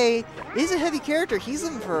DK is a heavy character. He's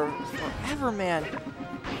in for forever, man.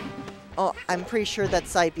 Oh, I'm pretty sure that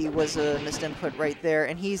side B was a missed input right there,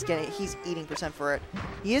 and he's eating percent for it.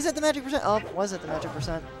 He is at the magic percent. Oh, was at the magic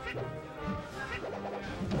percent.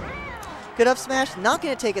 Good up smash. Not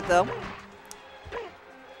going to take it, though.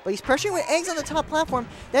 But he's pressuring with eggs on the top platform.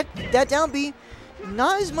 That down B,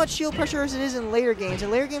 not as much shield pressure as it is in later games.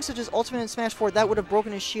 In later games such as Ultimate and Smash 4, that would have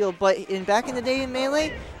broken his shield. But back in the day in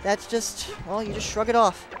Melee, that's just, well, you just shrug it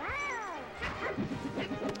off.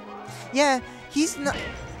 Yeah, he's not...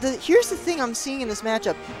 Here's the thing I'm seeing in this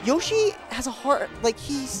matchup. Yoshi has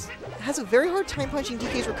has a very hard time punching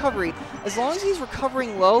DK's recovery. As long as he's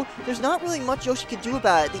recovering low, there's not really much Yoshi could do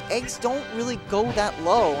about it. The eggs don't really go that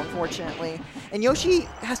low, unfortunately. And Yoshi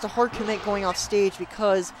has to hard commit going off stage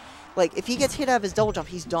because, like, if he gets hit out of his double jump,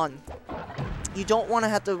 he's done. You don't want to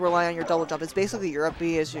have to rely on your double jump. It's basically your up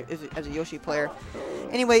B as a Yoshi player.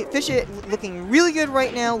 Anyway, Fishy looking really good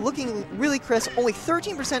right now, looking really crisp. Only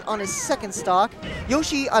 13% on his second stock.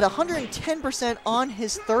 Yoshi at 110% on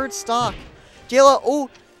his third stock. JLo,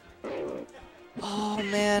 oh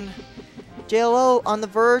man. JLo on the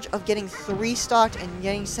verge of getting 3 stocked and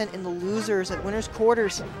getting sent in the losers at winners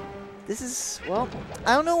quarters. This is, well,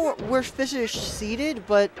 I don't know where Fishy is seated,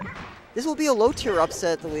 but this will be a low tier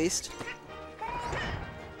upset at the least.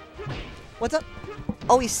 What's up?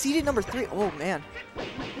 Oh, he's seeded number 3. Oh, man.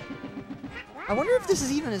 I wonder if this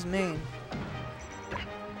is even his main.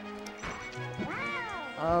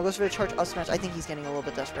 Goes for the charge up smash. I think he's getting a little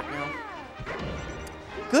bit desperate now.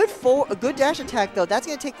 A good dash attack, though. That's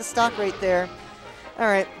going to take the stock right there. All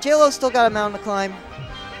right. JLo's still got a mountain to climb.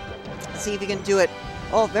 Let's see if he can do it.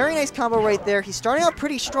 Oh, very nice combo right there. He's starting out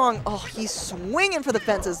pretty strong. Oh, he's swinging for the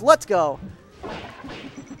fences. Let's go.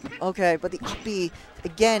 Okay, but the up B,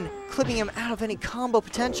 again, clipping him out of any combo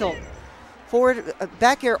potential. Forward,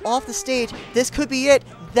 back air off the stage. This could be it.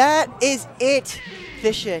 That is it.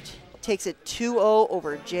 Fishit takes it 2-0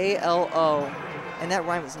 over JLo. And that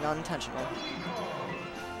rhyme was not intentional.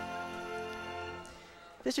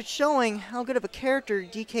 Fishit showing how good of a character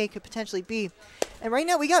DK could potentially be. And right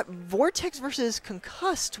now we got Vortex versus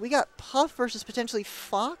Concussed. We got Puff versus potentially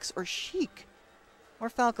Fox or Sheik. Or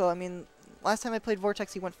Falco. I mean, last time I played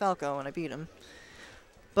Vortex, he went Falco, and I beat him.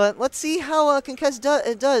 But let's see how Concussed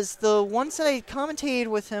does. The ones that I commentated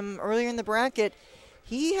with him earlier in the bracket,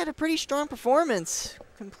 he had a pretty strong performance.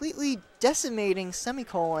 Completely decimating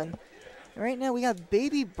Semicolon. And right now we got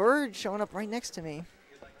Baby Bird showing up right next to me.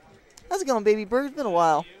 How's it going, Baby Bird? It's been a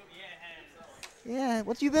while. Yeah,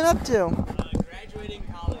 what you been up to? Graduating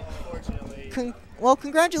college, unfortunately. Well,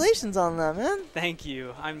 congratulations on that, man. Thank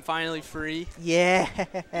you. I'm finally free. Yeah.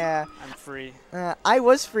 I'm free. I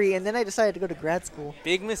was free, and then I decided to go to grad school.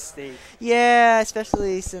 Big mistake. Yeah,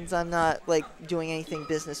 especially since I'm not, like, doing anything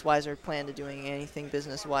business-wise or plan to doing anything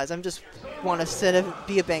business-wise. I'm just want to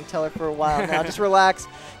be a bank teller for a while now. Just relax,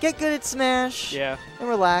 get good at Smash, yeah, and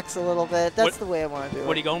relax a little bit. That's the way I want to do it.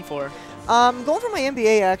 What are you going for? I'm going for my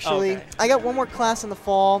MBA, actually. Okay. I got one more class in the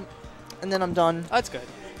fall, and then I'm done. Oh, that's good.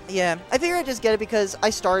 Yeah, I figured I'd just get it because I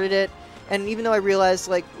started it, and even though I realized,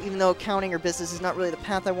 like, even though accounting or business is not really the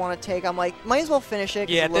path I want to take, I'm like, might as well finish it.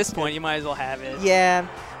 Yeah, at this point, you might as well have it. Yeah.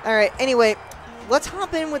 All right, anyway, let's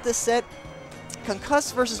hop in with this set.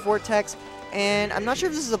 Concussed versus Vortex, and I'm not sure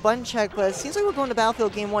if this is a button check, but it seems like we're going to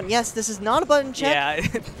Battlefield Game 1. Yes, this is not a button check.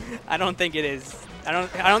 Yeah, I don't think it is. I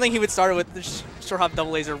don't think he would start it with the short hop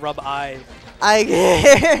double laser rub I.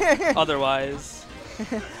 Otherwise.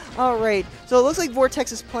 All right, so it looks like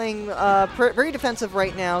Vortex is playing very defensive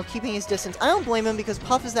right now, keeping his distance. I don't blame him because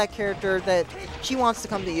Puff is that character that she wants to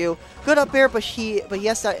come to you. Good up air, but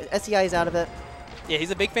yes, SEI is out of it. Yeah,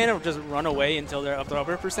 he's a big fan of just run away until they're up to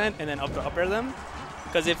upper percent and then up to upper them.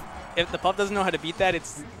 Because if the Puff doesn't know how to beat that,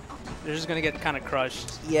 they're just gonna get kind of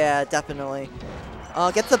crushed. Yeah, definitely.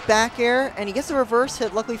 Gets the back air, and he gets the reverse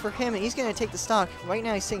hit, luckily for him, and he's going to take the stock. Right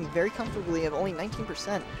now he's sitting very comfortably at only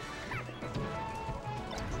 19%.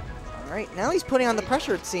 Alright, now he's putting on the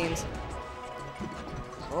pressure, it seems.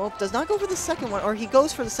 Oh, does not go for the second one, or he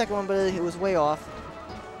goes for the second one, but it was way off.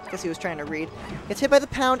 Guess he was trying to read. Gets hit by the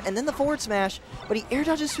pound, and then the forward smash, but he air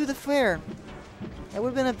dodges through the flare. That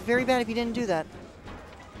would have been very bad if he didn't do that.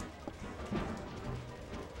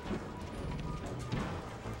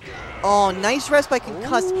 Oh, nice rest by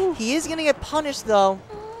Concussed. Ooh. He is going to get punished, though.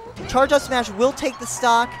 Charge up smash will take the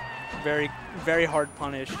stock. Very, very hard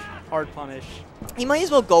punish. Hard punish. He might as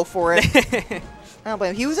well go for it. I don't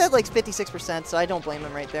blame him. He was at like 56%, so I don't blame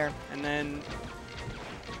him right there. And then,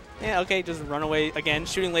 yeah, okay, just run away again.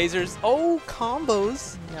 Shooting lasers. Oh,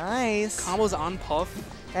 combos. Nice. Combos on Puff.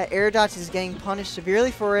 That air dodge is getting punished severely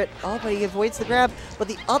for it. Oh, but he avoids the grab. But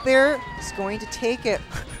the up air is going to take it.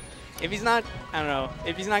 If he's not, I don't know,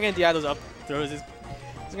 if he's not going to DI those up throws, it's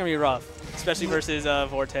going to be rough. Especially versus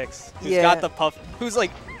Vortex, who's got the Puff, who's like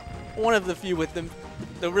one of the few with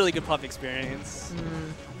the really good Puff experience.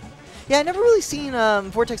 Mm. Yeah, I never really seen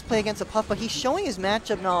Vortex play against a Puff, but he's showing his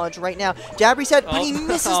matchup knowledge right now. Jab reset, but he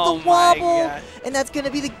misses the wobble, and that's going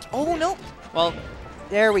to be the, oh no. Well,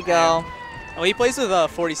 there we go. Well, he plays with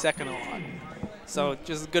 42nd a lot, so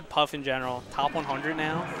just good Puff in general. Top 100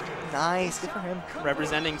 now. Nice, good for him.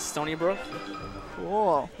 Representing Stony Brook.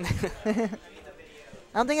 Cool. I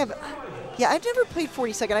don't think I've never played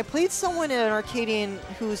 42nd. I played someone in an Arcadian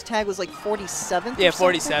whose tag was like 47th. Yeah,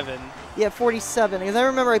 47. Yeah, 47. Because I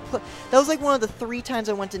remember that was like one of the 3 times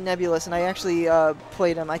I went to Nebulous, and I actually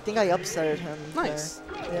played him. I think I upsetted him. Nice.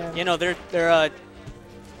 There. Yeah. You know,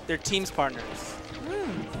 they're teams partners.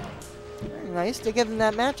 Very nice. They give them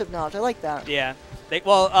that matchup knowledge. I like that. Yeah.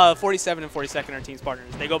 47 and 42nd are teams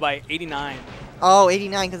partners. They go by 89. Oh,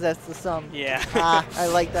 89 because that's the sum. Yeah. I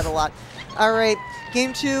like that a lot. All right,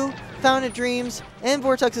 game 2, Fountain of Dreams, and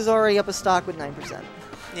Vortex is already up a stock with 9%.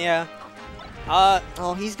 Yeah.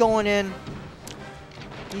 Oh, he's going in.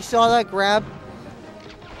 You saw that grab?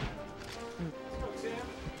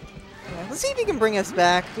 Yeah, let's see if he can bring us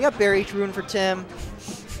back. We got Barry rooting for Tim.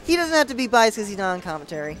 He doesn't have to be biased because he's not on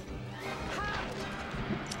commentary.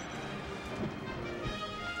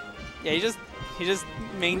 Yeah, he's just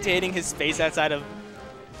maintaining his space outside of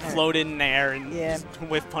float in air and just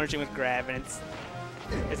with punishing with grab, and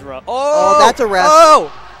it's rough. Oh, that's a rest.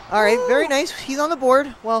 Oh! All right, very nice. He's on the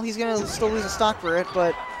board. Well, he's going to still lose a stock for it,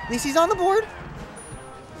 but at least he's on the board.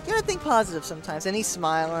 You got to think positive sometimes, and he's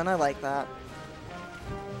smiling. I like that.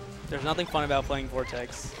 There's nothing fun about playing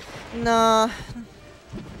Vortex. Nah.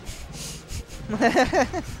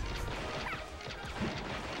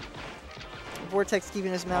 Vortex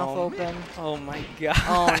keeping his mouth open. Oh my god.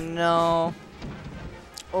 Oh no.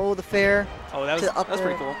 Oh, the fair. Oh, that was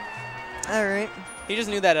pretty cool. All right. He just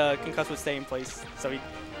knew that Concuss would stay in place, so he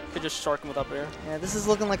could just shark him with up air. Yeah, this is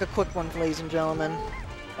looking like a quick one, ladies and gentlemen.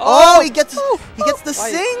 Oh, he gets the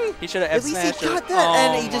sing. He should have At least he got that,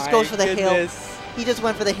 and he just goes for the hail. He just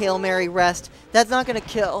went for the Hail Mary rest. That's not gonna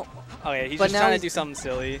kill. Oh yeah, he's just trying to do something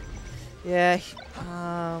silly. Yeah.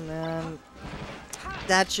 Oh man.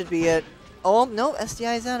 That should be it. Oh no,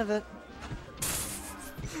 SDI is out of it.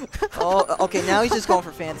 Oh, okay. Now he's just going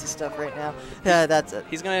for fancy stuff right now. Yeah, that's it.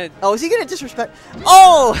 He's gonna. Oh, is he gonna disrespect?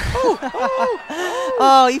 Oh!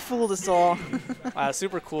 Oh, he fooled us all. Wow,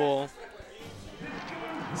 super cool.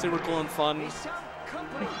 Super cool and fun.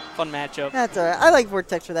 Fun matchup. That's alright. I like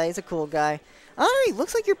Vortex for that. He's a cool guy. Alright,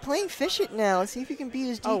 looks like you're playing Fish It now. Let's see if you can beat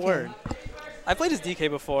his DK. Oh, word. I played his DK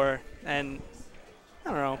before, and I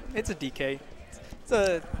don't know. It's a DK. It's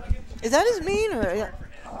a. Is that his main or? Yeah.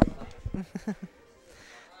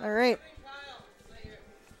 All right.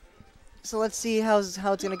 So let's see how it's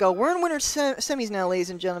gonna go. We're in winner semis now, ladies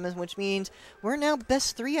and gentlemen, which means we're now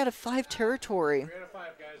best 3 out of 5 territory. 3 out of 5,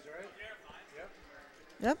 guys. All right?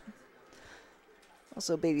 Yep.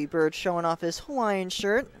 Also, Baby Bird showing off his Hawaiian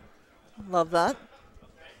shirt. Love that.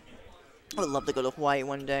 I would love to go to Hawaii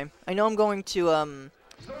one day. I know I'm going to. I'm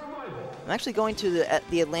actually going to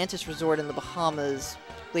the Atlantis Resort in the Bahamas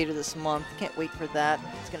later this month. Can't wait for that.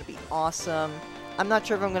 It's gonna be awesome. I'm not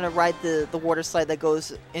sure if I'm gonna ride the water slide that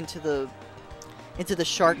goes into the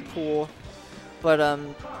shark pool, but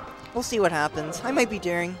we'll see what happens. I might be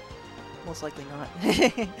daring. Most likely not.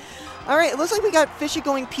 All right, it looks like we got Fishy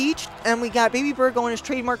going Peach, and we got Baby Bird going as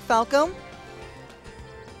trademark Falco.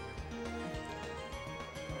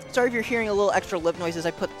 Sorry if you're hearing a little extra lip noises.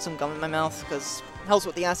 I put some gum in my mouth because it helps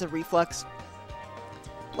with the acid reflux.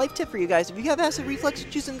 Life tip for you guys: if you have acid reflux,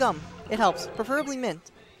 chew some gum. It helps, preferably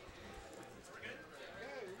mint.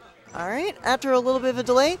 Alright, after a little bit of a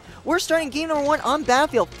delay, we're starting game number 1 on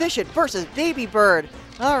Battlefield. Fish It versus Baby Bird.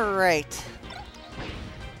 Alright.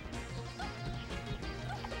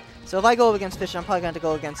 So if I go up against Fish It, I'm probably going to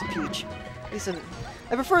go against Peach. At least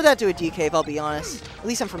I prefer that to a DK, if I'll be honest. At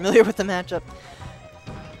least I'm familiar with the matchup.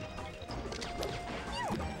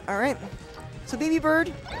 Alright. So Baby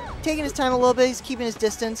Bird, taking his time a little bit. He's keeping his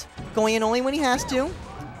distance. Going in only when he has to.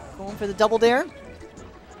 Going for the double dare.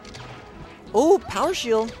 Oh, power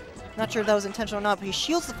shield. Not sure if that was intentional or not, but he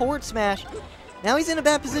shields the forward smash. Now he's in a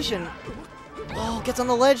bad position. Oh, gets on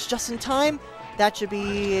the ledge just in time. That should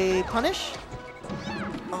be a punish.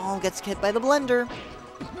 Oh, gets hit by the blender.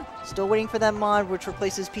 Still waiting for that mod, which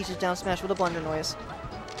replaces Peach's down smash with a blender noise.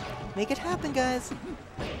 Make it happen, guys.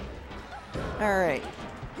 Alright.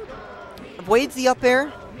 Avoids the up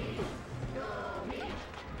air.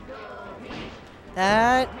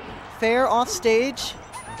 That fair off stage.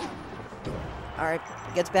 Alright,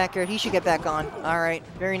 gets back air. He should get back on. Alright,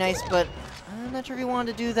 very nice, but I'm not sure if he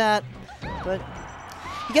wanted to do that. But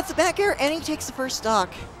he gets the back air and he takes the first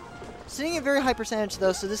stock. Sitting at a very high percentage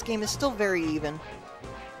though, so this game is still very even.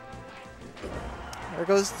 There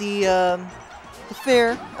goes the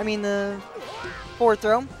forward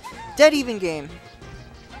throw. Dead even game.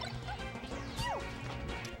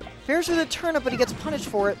 Fair's with a turnip, but he gets punished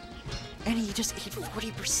for it. And he just ate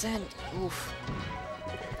 40%. Oof.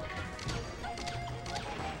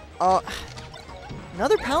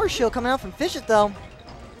 Another power shield coming out from Fish It though.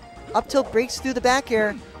 Up tilt breaks through the back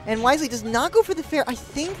air. And Wisely does not go for the fair. I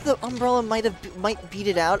think the umbrella might beat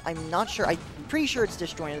it out. I'm not sure. I'm pretty sure it's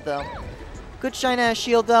disjointed though. Good shine ass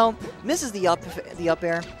shield though. Misses the up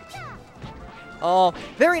air. Oh,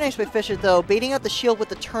 very nice by Fish It though. Baiting out the shield with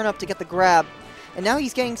the turn up to get the grab. And now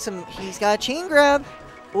he's getting he's got a chain grab.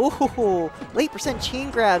 Ooh, late percent chain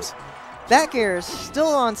grabs. Back airs still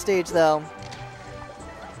on stage though.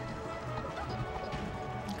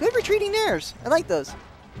 Good retreating airs. I like those.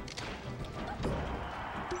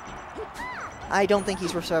 I don't think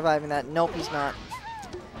he's surviving that. Nope, he's not.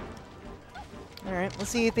 Alright, let's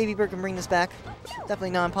see if Baby Bird can bring this back.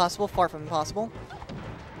 Definitely not impossible. Far from impossible.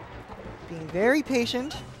 Being very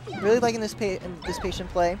patient. Really liking this patient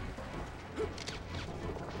play.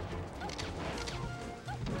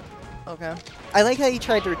 Okay. I like how he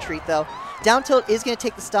tried to retreat, though. Down tilt is going to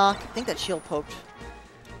take the stock. I think that shield poked.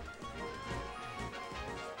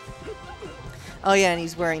 Oh, yeah, and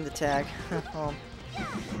he's wearing the tag. Oh.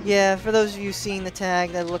 Yeah, for those of you seeing the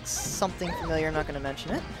tag, that looks something familiar. I'm not going to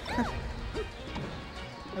mention it.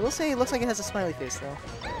 I will say it looks like it has a smiley face, though.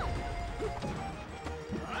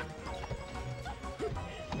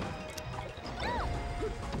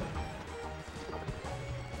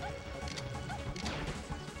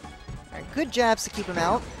 Alright, good jabs to keep him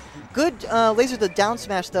out. Good laser the down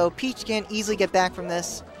smash, though. Peach can't easily get back from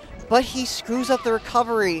this. But he screws up the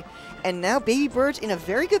recovery. And now Baby Bird's in a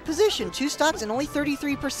very good position. 2 stocks and only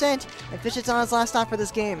 33%. And Fish It's on his last stock for this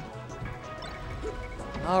game.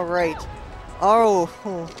 Alright. Oh,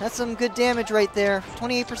 that's some good damage right there.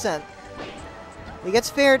 28%. He gets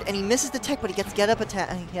fared and he misses the tech, but he gets get up attack.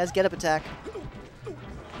 He has get up attack.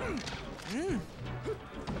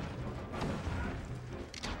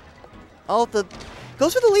 Oh,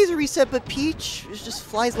 goes for the laser reset, but Peach just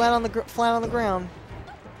flies flat on the ground.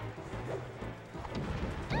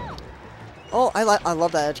 Oh, I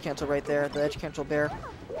love that edge cancel right there. The edge cancel bear.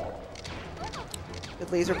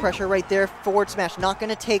 Good laser pressure right there. Forward smash. Not going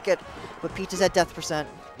to take it. But Peach is at death percent.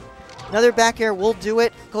 Another back air will do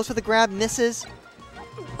it. Goes for the grab. Misses.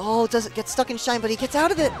 Oh, doesn't get stuck in shine, but he gets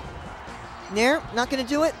out of it. Nair. Not going to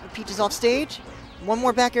do it. Peach is off stage. One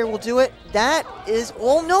more back air will do it. That is...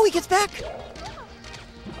 Oh, no. He gets back.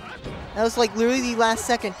 That was like literally the last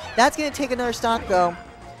second. That's going to take another stock, though.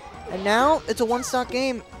 And now it's a 1-stock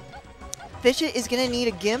game. Fish It is going to need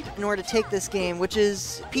a Gimp in order to take this game, which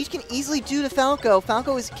is Peach can easily do to Falco.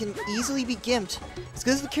 Falco can easily be gimped. As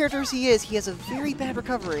good as the character as he has a very bad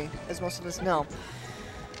recovery, as most of us know.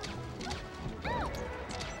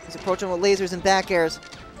 He's approaching with lasers and back airs.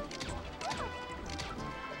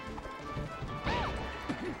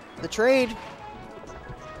 The trade.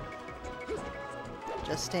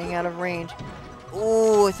 Just staying out of range.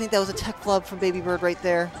 Oh, I think that was a tech flub from Baby Bird right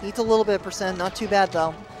there. He needs a little bit of percent, not too bad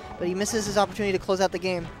though. But he misses his opportunity to close out the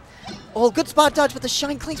game. Oh, good spot dodge, but the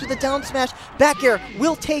shine clinks with the down smash. Back air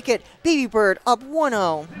will take it. Baby Bird up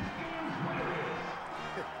 1-0.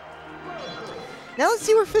 Now let's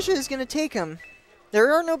see where Fish It is going to take him.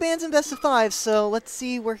 There are no bans in best of 5, so let's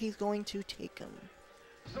see where he's going to take him.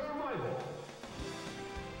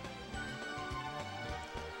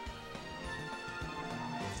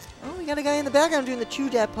 Oh, we got a guy in the background doing the chew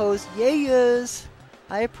dab pose. Yes.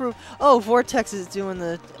 I approve. Oh, Vortex is doing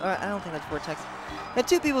the... I don't think that's Vortex. Got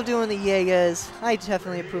two people doing the Yegas. I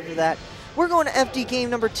definitely approve of that. We're going to FD game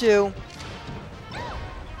number 2. You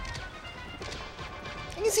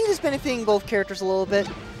can see this benefiting both characters a little bit.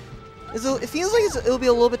 It feels like it'll be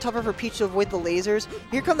a little bit tougher for Peach to avoid the lasers.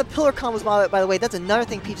 Here come the pillar combos, by the way. That's another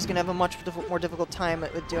thing Peach is going to have a much more difficult time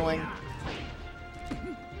with doing.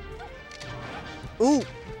 Ooh.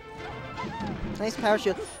 Nice power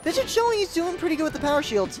shield. Vicious showing he's doing pretty good with the power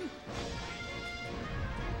shields.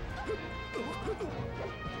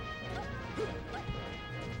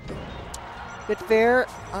 Good fair.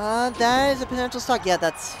 That is a potential stock.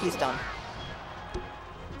 Yeah, he's done.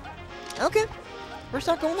 Okay. First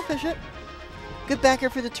stock going to fish it. Good back air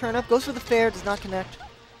for the turnip. Goes for the fair. Does not connect.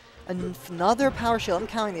 Another power shield. I'm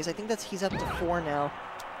counting these. I think he's up to 4 now.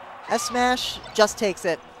 S smash just takes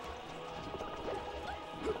it.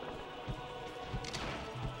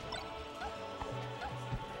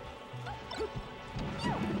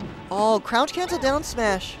 Oh, crouch cancel down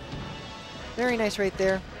smash. Very nice right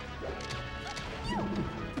there.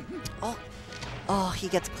 Oh, he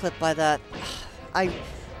gets clipped by that. I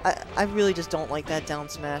really just don't like that down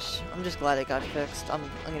smash. I'm just glad it got fixed. I'm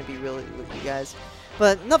gonna be really with you guys.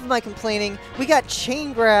 But enough of my complaining. We got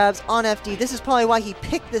chain grabs on FD. This is probably why he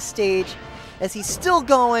picked this stage, as he's still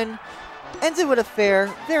going. Ends it with a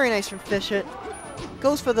fair. Very nice from Fishit.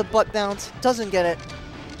 Goes for the butt bounce. Doesn't get it.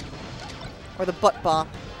 Or the butt bop.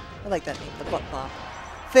 I like that name, the butt bop.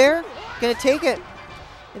 Fair. Gonna take it.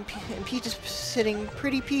 And Peach is sitting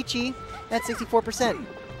pretty peachy at 64%.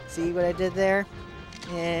 See what I did there?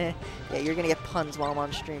 Yeah, you're gonna get puns while I'm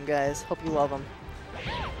on stream, guys. Hope you love them.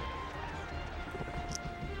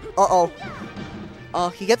 Uh-oh. Oh,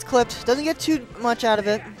 he gets clipped. Doesn't get too much out of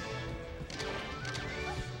it.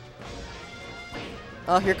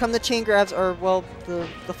 Oh, here come the chain grabs, or, well, the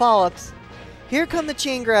follow-ups. Here come the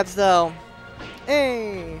chain grabs, though.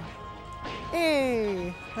 Hey!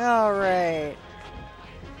 Hey! Alright.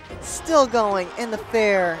 Still going in the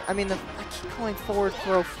fair. I mean, I keep going forward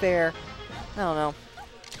throw fair. I don't know.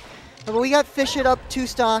 But we got Fishit up 2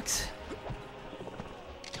 stocks.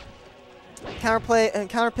 Counterplay and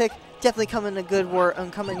counter pick definitely coming to good work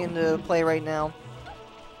and coming into play right now.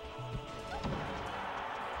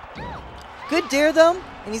 Good dare though,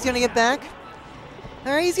 and he's gonna get back.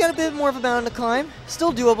 All right, he's got a bit more of a mountain to climb.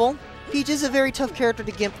 Still doable. Peach is a very tough character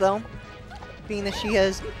to gimp though, being that she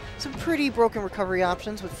has some pretty broken recovery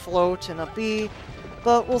options with float and up B,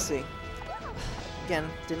 but we'll see. Again,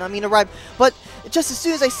 did not mean to rhyme, but just as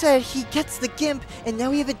soon as I said, he gets the gimp, and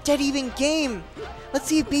now we have a dead even game. Let's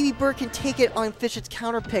see if Baby Bird can take it on Fishit's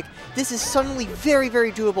counter pick. This is suddenly very,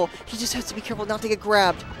 very doable. He just has to be careful not to get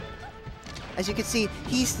grabbed. As you can see,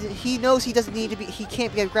 he knows he doesn't need to be, he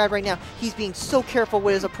can't get grabbed right now. He's being so careful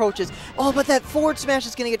with his approaches. Oh, but that forward smash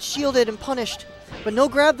is going to get shielded and punished. But no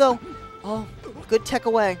grab though. Oh, good tech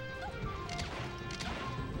away.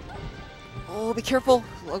 Oh, be careful.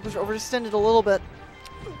 Overextended a little bit.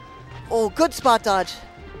 Oh, good spot dodge.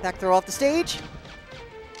 Back throw off the stage.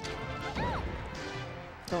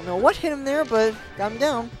 Don't know what hit him there, but got him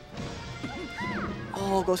down.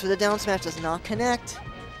 Oh, goes for the down smash. Does not connect.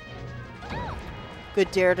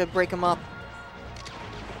 Good dare to break him up.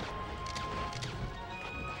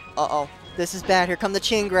 Uh-oh. This is bad. Here come the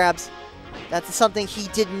chain grabs. That's something he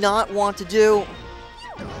did not want to do.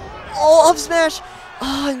 Oh, up smash!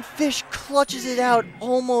 Oh, and Fish clutches it out,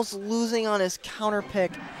 almost losing on his counter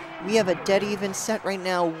pick. We have a dead even set right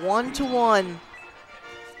now, 1-1.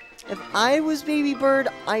 If I was Baby Bird,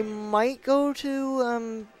 I might go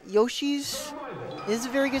to Yoshi's. It is a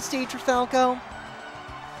very good stage for Falco.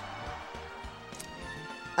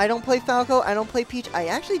 I don't play Falco, I don't play Peach. I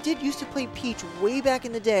actually did used to play Peach way back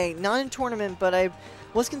in the day. Not in tournament, but I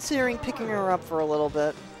was considering picking her up for a little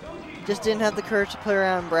bit. Just didn't have the courage to put her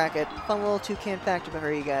out in bracket. Fun little toucan fact about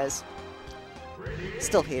her, you guys.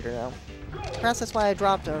 Still hate her, though. Perhaps that's why I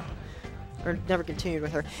dropped her. Or never continued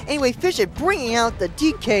with her. Anyway, Fishit bringing out the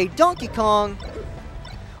DK Donkey Kong.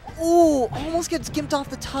 Ooh, almost gets gimped off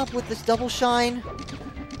the top with this double shine.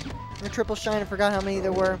 Or triple shine, I forgot how many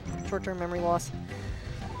there were. Short-term memory loss.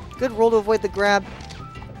 Good roll to avoid the grab.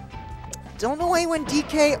 Don't know why he went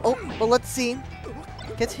DK. Oh, but let's see.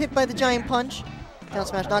 Gets hit by the giant punch. Down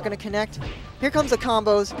smash not going to connect. Here comes the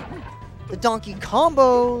combos. The donkey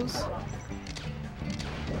combos.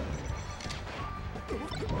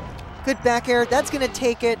 Good back air. That's going to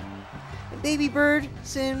take it. Baby Bird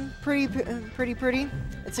sitting pretty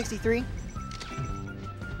at 63.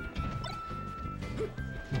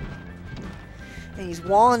 And he's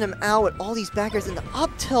walling him out with all these back airs in the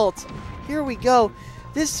up tilt. Here we go.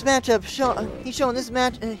 This matchup, he's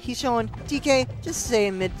showing DK, just stay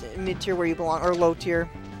in mid tier where you belong, or low tier,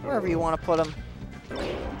 wherever you want to put him.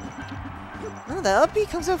 Oh, that up B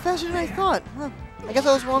comes out faster than I thought. Huh. I guess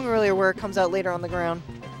I was wrong earlier where it comes out later on the ground.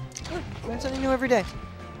 Huh, learn something new every day.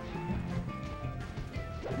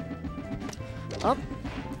 Up.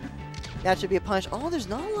 That should be a punish. Oh, there's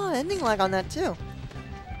not a lot of ending lag on that too.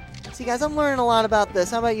 See, guys, I'm learning a lot about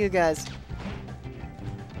this. How about you guys?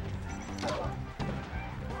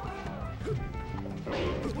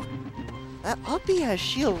 That up B has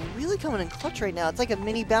shield really coming in clutch right now. It's like a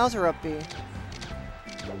mini Bowser up B.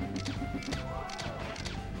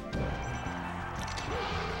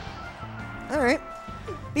 Alright.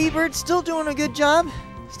 B-Bird still doing a good job.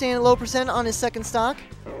 Staying at low percent on his second stock.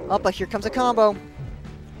 Oh, but here comes a combo.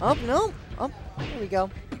 Oh, no. Oh, there we go.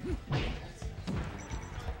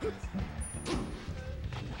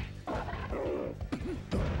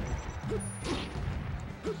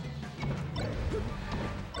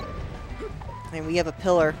 And we have a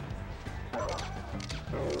pillar.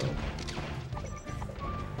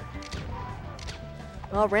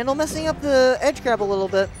 Oh, Randall messing up the edge grab a little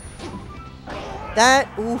bit. That,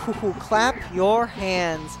 ooh, clap your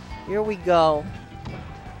hands. Here we go.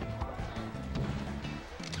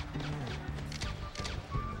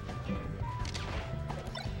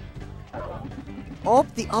 Oh,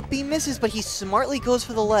 the up B misses, but he smartly goes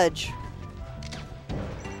for the ledge.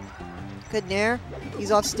 Good nair.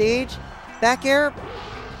 He's off stage. Back air.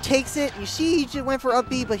 Takes it. You see he just went for up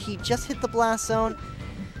B, but he just hit the blast zone.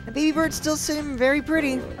 And Baby Bird's still sitting very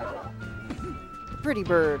pretty. Pretty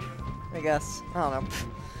bird, I guess. I don't know.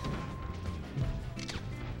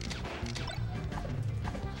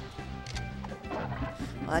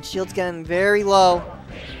 That shield's getting very low.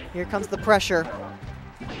 Here comes the pressure.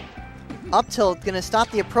 Up tilt, gonna stop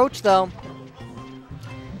the approach though.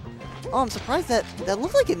 Oh, I'm surprised that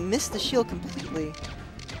looked like it missed the shield completely.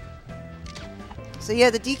 So yeah,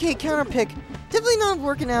 the DK counter pick definitely not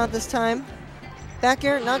working out this time. Back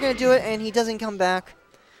air, not gonna do it, and he doesn't come back.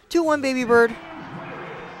 2-1 Baby Bird.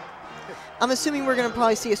 I'm assuming we're gonna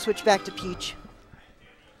probably see a switch back to Peach.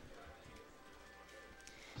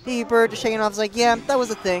 Baby Bird just shaking off, is like, yeah, that was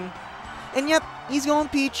a thing. And yep, he's going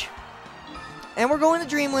Peach. And we're going to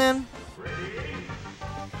Dreamland.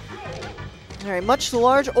 Alright, much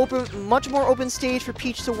more open stage for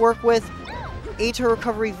Peach to work with. Aids her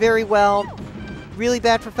recovery very well. Really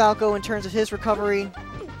bad for Falco in terms of his recovery.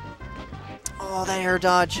 Oh, that air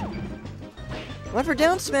dodge. Went for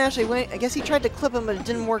down smash. I guess he tried to clip him, but it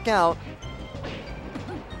didn't work out.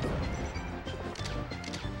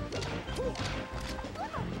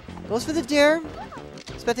 Goes for the dare.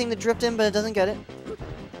 Expecting the drift in, but it doesn't get it.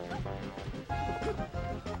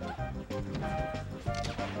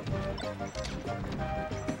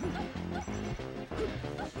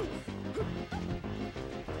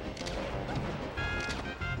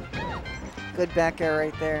 Good back air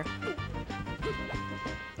right there.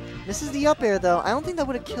 This is the up air, though. I don't think that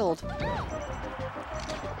would have killed.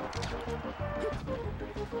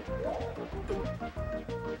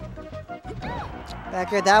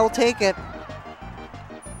 Back air, that will take it.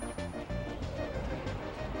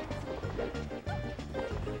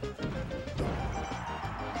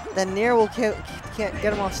 That nair will can't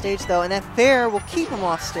get him off stage, though, and that fair will keep him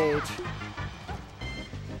off stage.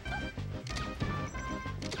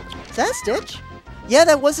 Is that a stitch? Yeah,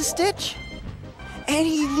 that was a stitch. And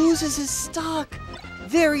he loses his stock.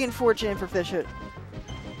 Very unfortunate for Fishit.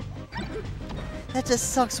 That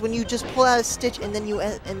just sucks when you just pull out a stitch and then you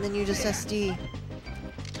just SD.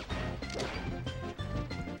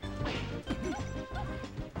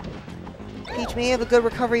 Peach may have a good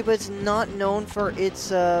recovery, but it's not known for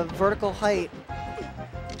its vertical height.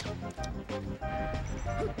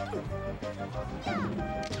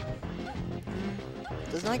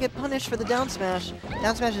 Does not get punished for the down smash.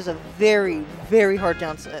 Down smash is a very, very hard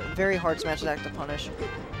smash attack to punish.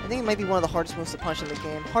 I think it might be one of the hardest moves to punish in the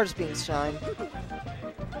game. Hardest being Shine.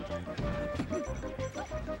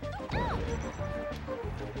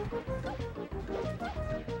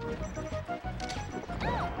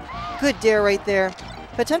 Good dare right there.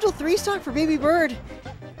 Potential 3-stock for Baby Bird.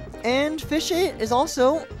 And Fishit is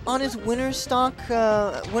also on his winner's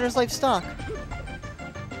life stock.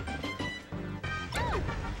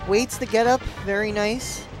 Waits the get up, very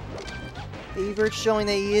nice. Baby Bird showing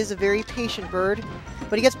that he is a very patient bird.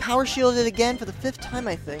 But he gets power shielded again for the 5th time,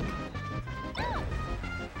 I think.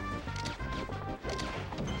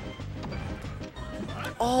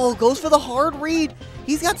 Oh, goes for the hard read.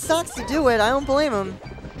 He's got stocks to do it, I don't blame him.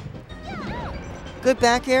 Good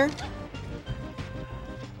back air.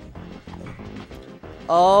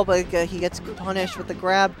 Oh, but he gets punished with the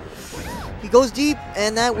grab. He goes deep,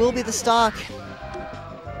 and that will be the stock.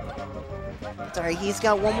 Sorry, he's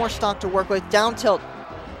got one more stock to work with. Down tilt.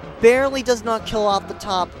 Barely does not kill off the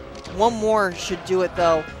top. One more should do it,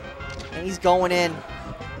 though. And he's going in.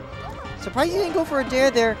 Surprised he didn't go for a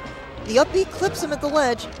dare there. The up B clips him at the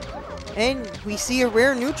ledge. And we see a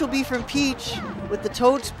rare neutral B from Peach with the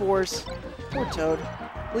Toad Spores. Poor Toad.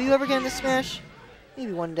 Will you ever get in the Smash?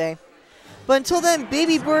 Maybe one day. But until then,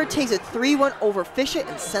 Baby Bird takes a 3-1 over Fishit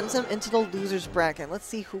and sends him into the loser's bracket. Let's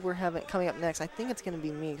see who we're having coming up next. I think it's going to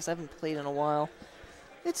be me because I haven't played in a while.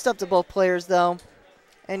 It's up to both players, though.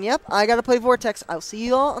 And yep, I got to play Vortex. I'll see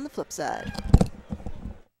you all on the flip side.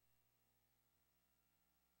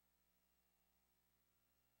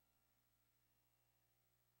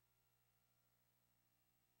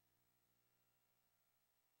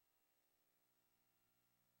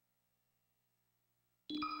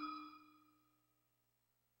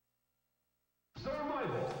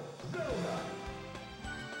 Survival.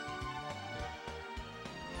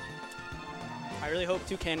 I really hope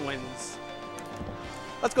Toucan wins.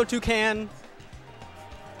 Let's go Toucan.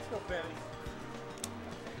 Let's go Freddy.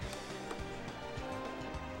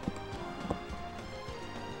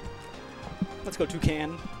 Let's go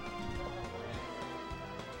Toucan.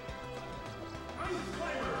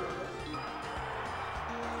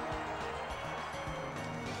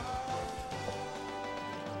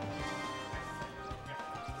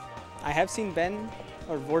 I have seen Ben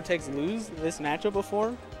or Vortex lose this matchup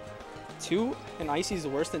before. 2 and Icy's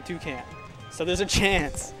worse than Toucan. So there's a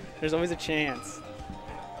chance. There's always a chance.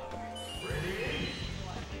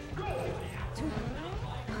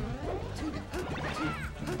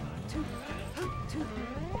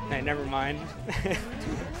 Hey, never mind.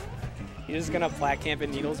 You're just gonna flat camp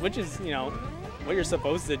in needles, which is, you know, what you're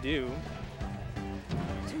supposed to do.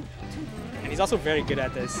 And he's also very good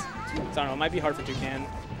at this. So I don't know, it might be hard for Toucan.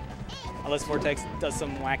 Unless Vortex does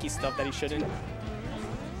some wacky stuff that he shouldn't.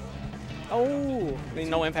 Oh, I mean,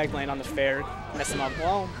 no impact land on the fair. Mess him up.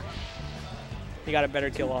 Well, he got a better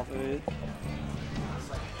kill off of it.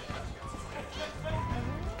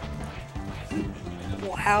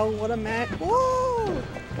 Wow, what a match. Whoa,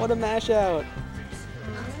 what a mash out.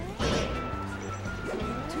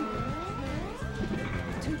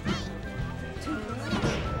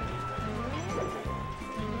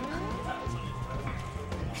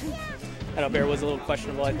 That up air was a little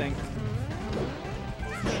questionable, I think.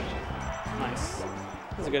 Nice.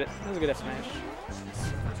 That was a good F smash.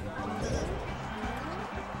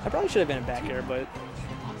 I probably should have been a back air, but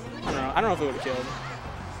I don't know. I don't know if it would have killed.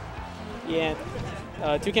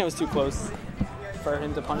 Yeah, Toucan was too close for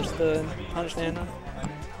him to punish the Nana.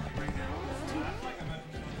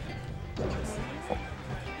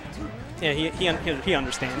 Yeah, he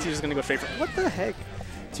understands. He's just gonna go straight for. What the heck?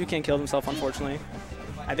 Toucan killed himself, unfortunately.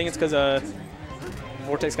 I think it's because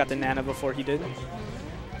Vortex got the Nana before he did.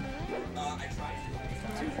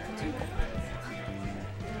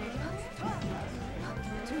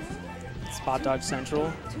 Spot dodge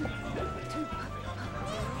central.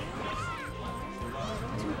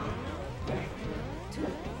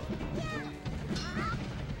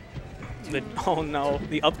 Oh no,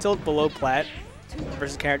 the up tilt below plat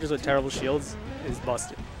versus characters with terrible shields is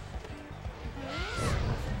busted.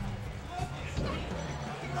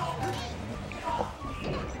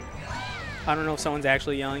 I don't know if someone's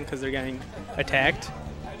actually yelling because they're getting attacked.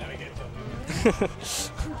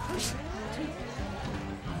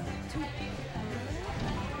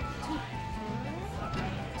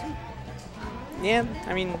 Yeah,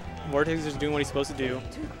 I mean, Vortex is doing what he's supposed to do.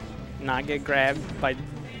 Not get grabbed by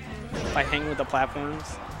hanging with the platforms.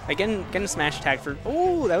 Like getting smash attacked for.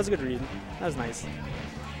 Oh, that was a good read. That was nice.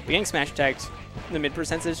 But getting smash attacked in the mid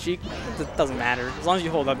percentage cheek, it doesn't matter. As long as you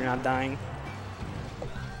hold up, you're not dying.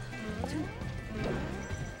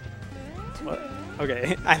 What?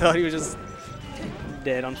 Okay, I thought he was just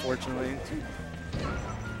dead, unfortunately.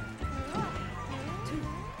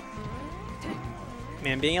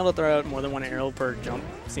 Man, being able to throw out more than one arrow per jump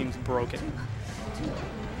seems broken.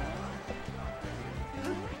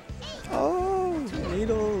 Oh,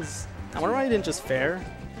 needles. I wonder why he didn't just fair.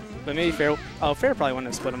 But maybe fair. Oh, fair probably wouldn't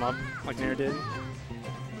have split him up like Nair did.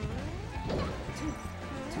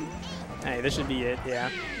 Hey, this should be it, yeah.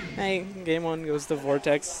 Hey, game 1 goes to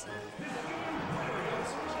Vortex.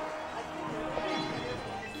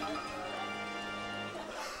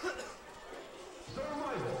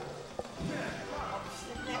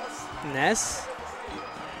 Ness?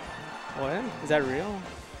 What? Is that real?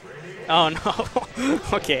 Oh no.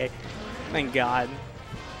 Okay. Thank God.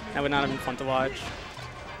 That would not have been fun to watch.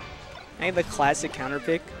 I think the classic counter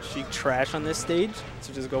pick, she trash on this stage,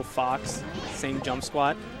 so just go Fox, same jump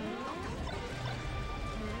squat.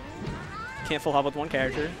 Can't full hop with one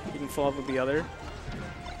character, you can full hop with the other.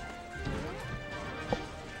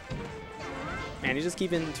 Man, he's just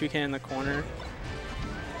keeping Toucan in the corner.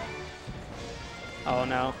 Oh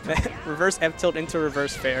no. Reverse F tilt into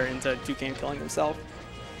reverse fair into Toucan killing himself.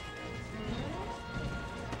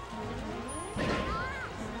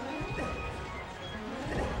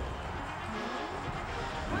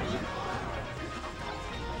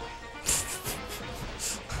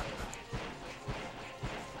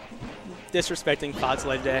 Disrespecting Fox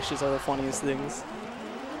ledge dashes are the funniest things.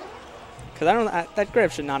 Because that grab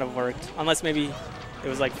should not have worked. Unless maybe it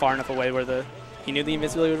was like far enough away where he knew the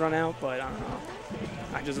invincibility would run out, but I don't know.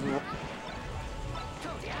 I just...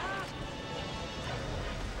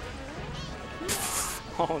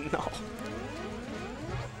 Oh no.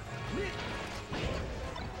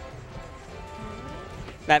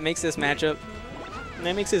 That makes this matchup,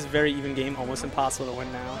 that makes this very even game almost impossible to win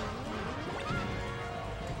now.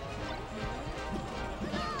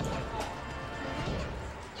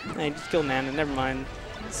 Hey, just killed Nana, never mind.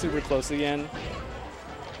 Super close again.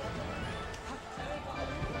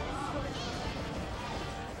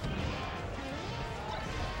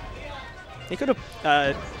 He could have,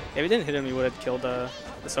 if it didn't hit him, he would have killed the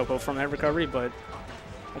Soko from that recovery, but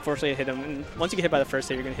unfortunately it hit him. And once you get hit by the first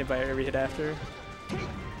hit, you're going to hit by every hit after.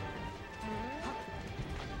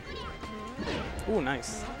 Ooh,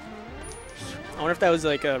 nice. I wonder if that was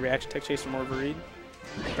like a reaction tech chase from more of a read.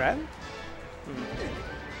 Grab?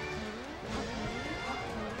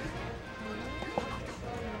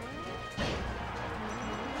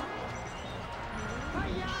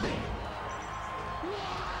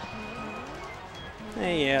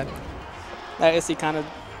 Hey, yeah. I guess he kind of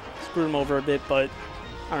screwed him over a bit, but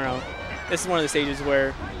I don't know. This is one of the stages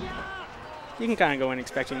where you can kind of go in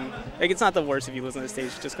expecting, like, it's not the worst if you lose on the stage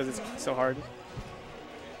just because it's so hard.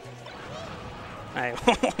 Oh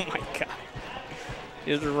my god.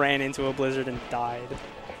 He just ran into a blizzard and died.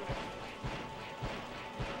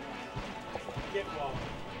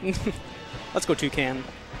 Let's go Toucan.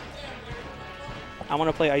 I want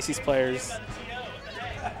to play Icy's players.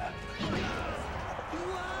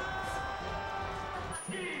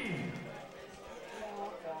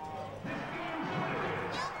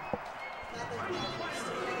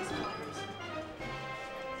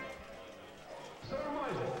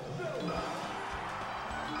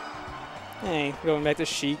 Hey, going back to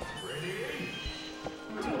Sheik.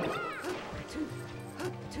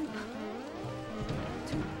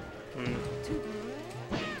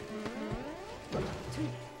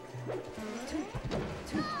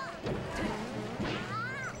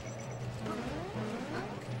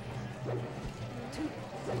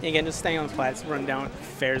 Again, just staying on the plats, run down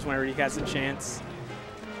fairs whenever he has a chance.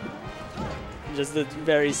 Just a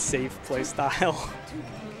very safe play style.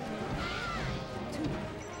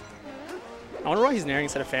 I wonder why he's naring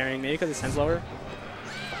instead of fairing. Maybe because his hand's lower.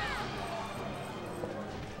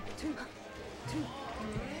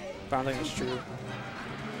 But I don't think that's true.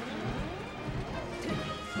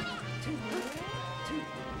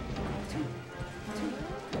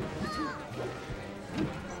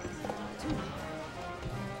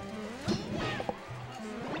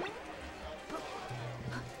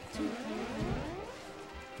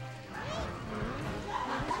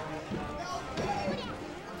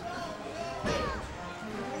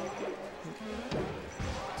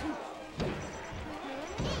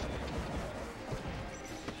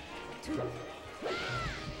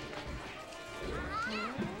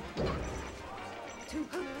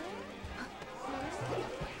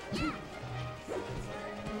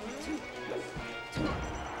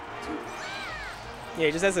 Yeah,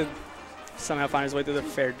 he just has to somehow find his way through the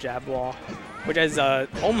fair jab wall, which has,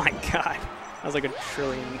 oh my god, that was like a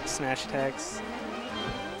trillion smash attacks.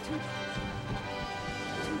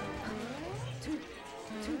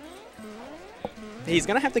 He's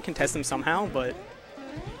gonna have to contest him somehow, but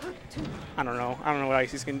I don't know. I don't know what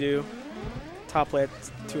Icy's can do. Top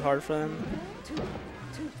plat's too hard for them,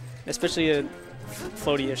 especially a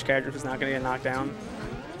floaty-ish character who's not gonna get knocked down.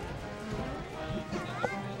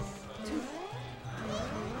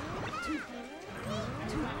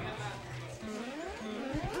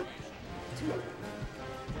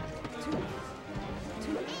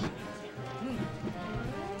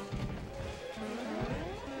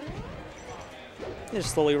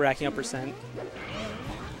 Just slowly racking up percent.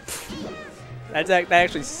 That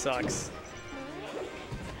actually sucks.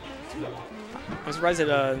 I'm surprised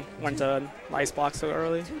it went to ice block so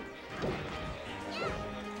early.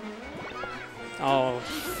 Oh,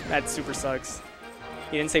 that super sucks.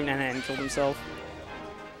 He didn't save Nana and killed himself.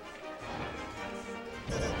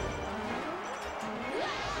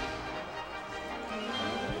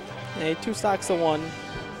 Hey, 2 stocks to 1. You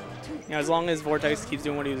know, as long as Vortex keeps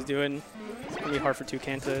doing what he was doing, it's gonna be hard for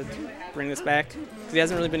Toucan to bring this back because he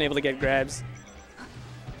hasn't really been able to get grabs.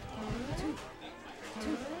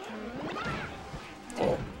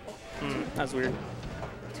 Oh, that was weird.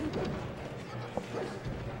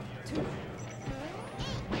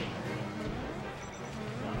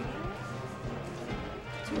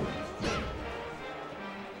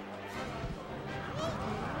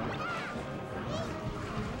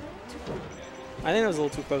 I think that was a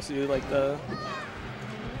little too close to do like the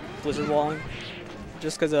blizzard walling,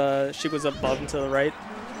 just because Sheik was above and to the right,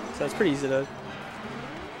 so it's pretty easy to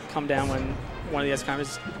come down when one of the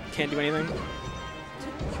S-climbers can't do anything.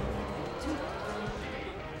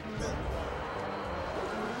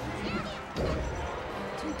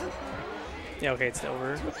 Yeah, okay, it's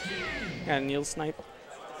over. Got a Neil snipe.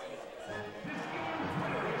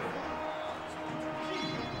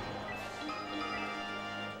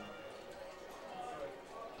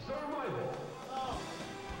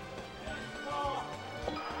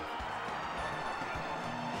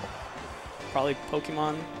 Probably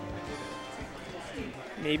Pokemon.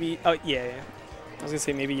 Maybe. Oh, yeah. I was gonna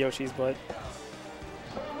say maybe Yoshi's, but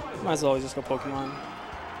might as well just go Pokemon.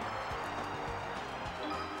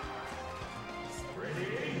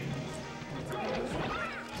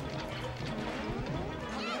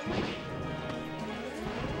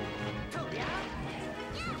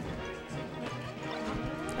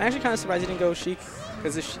 I'm actually kind of surprised he didn't go Sheik,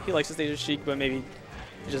 because he likes to stage as Sheik, but maybe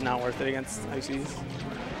it's just not worth it against ICs.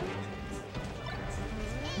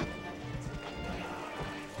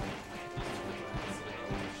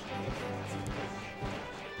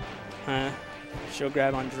 Shield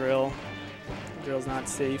grab on Drill. Drill's not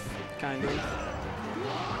safe, kind of.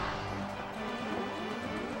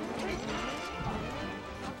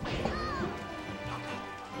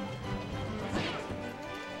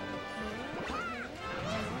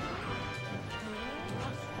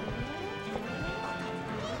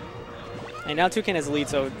 And now Toucan has lead,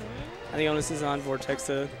 so I think onus is on Vortex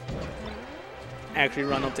to actually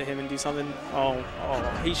run up to him and do something.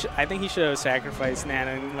 I think he should have sacrificed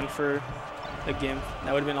Nana and went for the Gimp.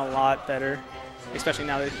 That would have been a lot better, especially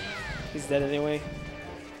now that he's dead anyway.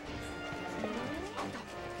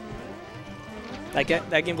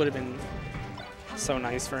 That game would have been so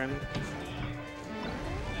nice for him.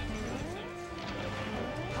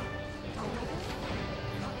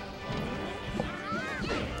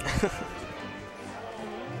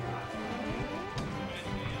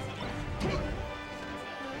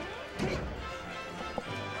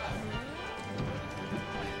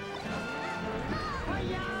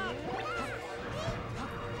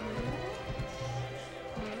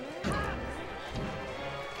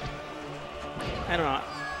 I don't know.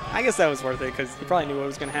 I guess that was worth it because he probably knew what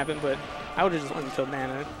was going to happen, but I would have just wanted to kill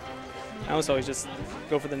Nana. I almost always just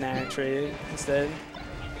go for the Nana trade instead.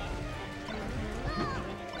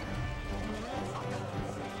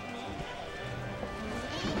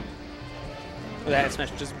 That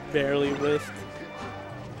smash just barely whiffed.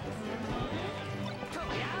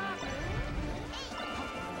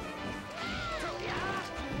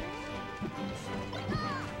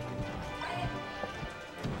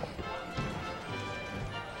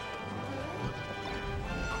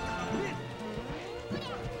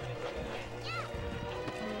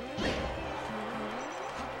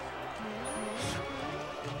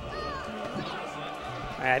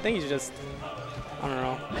 I think he's just, I don't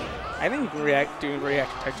know. I think doing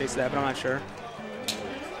react tech chase to that, but I'm not sure.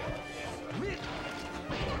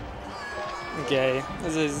 Okay,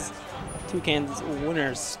 this is Toucan's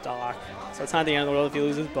winner's stock. So it's not the end of the world if he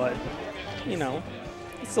loses, but, you know,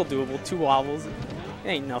 it's still doable. 2 wobbles, it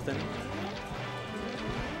ain't nothing.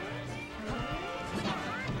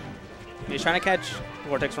 He's trying to catch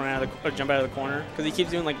Vortex run out of the, or jump out of the corner, because he keeps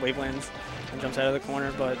doing like wavelands and jumps out of the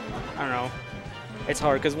corner, but I don't know. It's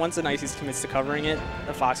hard because once the Nicey's commits to covering it,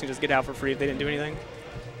 the Fox can just get out for free if they didn't do anything.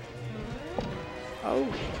 Oh.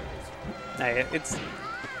 Hey, it's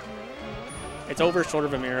over short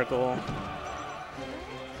of a miracle.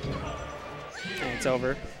 And it's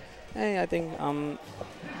over. Hey, I think I'm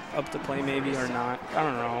up to play maybe or not. I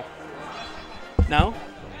don't know. No?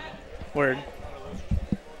 Word.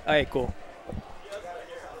 Alright, cool.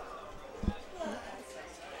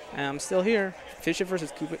 And I'm still here. Fisher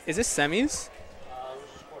versus Koopa. Is this semis?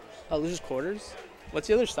 Oh, losers quarters? What's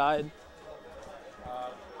the other side?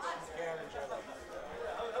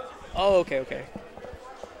 Oh, okay, okay.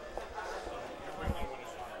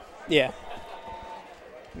 Yeah.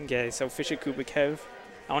 Okay, so Fisher, Koopa, Kev.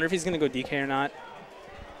 I wonder if he's going to go DK or not.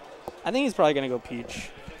 I think he's probably going to go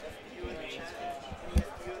Peach.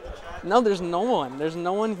 No, there's no one. There's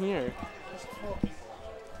no one here.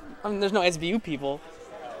 I mean, there's no SBU people.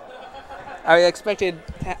 I expected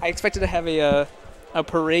to have a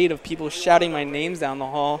parade of people shouting my names down the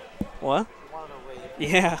hall. What?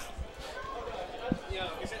 Yeah.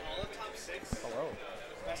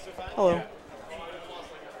 Hello.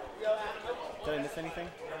 Did I miss anything?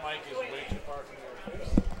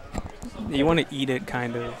 You want to eat it,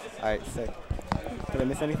 kind of. All right, sick. Did I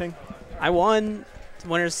miss anything? I won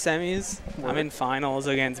winners semis. I'm in finals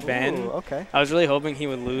against Ben. Ooh, okay. I was really hoping he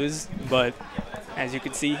would lose, but as you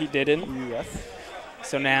can see, he didn't. Yes.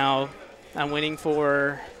 So now I'm waiting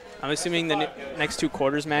for, I'm assuming the next 2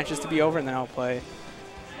 quarters matches to be over, and then I'll play.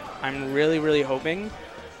 I'm really, really hoping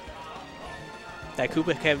that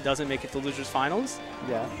Koopa Kev doesn't make it to losers finals.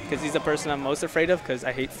 Yeah. Because he's the person I'm most afraid of, because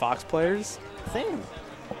I hate Fox players. Same.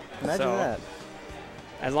 Imagine So, that.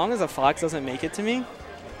 As long as a Fox doesn't make it to me,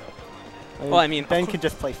 Well, well, I mean, Ben could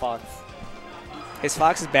just play Fox. his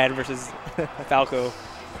Fox is bad versus Falco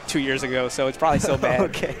 2 years ago, so it's probably so bad.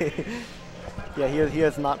 Okay. Yeah, he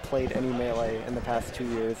has not played any Melee in the past 2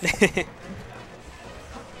 years.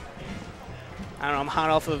 I don't know, I'm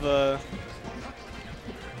hot off of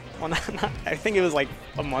well, I think it was like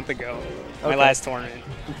a month ago, my Okay. last tournament.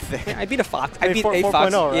 I beat a Fox. I beat a 4.0,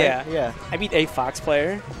 Fox. right? Yeah. Yeah. I beat a Fox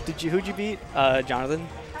player, Who'd you beat? Jonathan.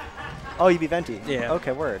 Oh, you beat Venti. Yeah.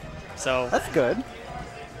 Okay, word. So That's good.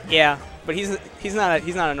 yeah, but he's not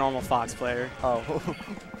a normal Fox player. Oh.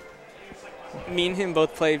 Me and him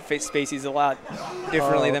both played Spaceys a lot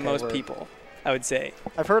differently than okay, most word. people, I would say.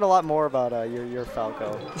 I've heard a lot more about your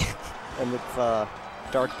Falco and its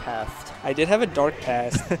dark past. I did have a dark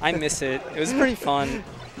past. I miss it. It was pretty fun.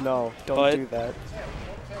 No, don't But- do that.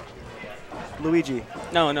 Luigi.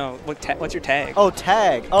 No. What's your tag? Oh,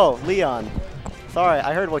 tag. Oh, Leon. Sorry,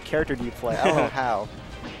 I heard what character do you play. I don't know how.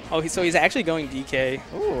 Oh, so he's actually going DK.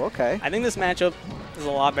 Ooh, okay. I think this matchup is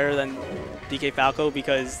a lot better than DK Falco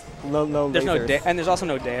because No there's lasers. no and there's also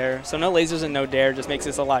no dare. So no lasers and no dare just makes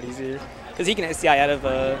this a lot easier. Because he can SDI out of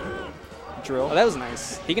drill. Oh, that was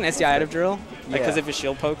nice. He can SDI out of drill, like because Yeah. if his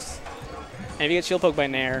shield pokes. And if you get shield poked by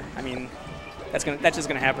Nair, I mean, that's just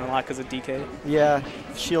gonna happen a lot because of DK. Yeah,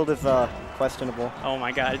 shield is questionable. Oh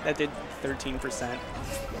my God, that did 13%.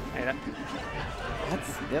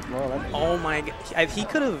 Yeah. Oh my God, he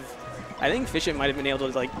could have. I think Fishit might have been able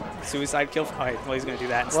to like suicide kill. All right, well he's gonna do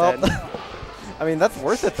that instead. Well, I mean that's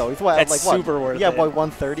worth it though. He's what, That's like what? super worth yeah, it. boy,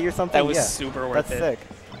 130 or something. That was yeah. super worth That's it.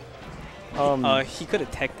 sick. He could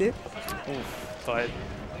have teched it, but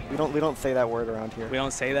we don't say that word around here. we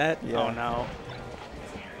don't say that. Yeah. Oh no.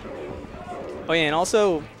 Oh yeah, and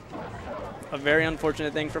also a very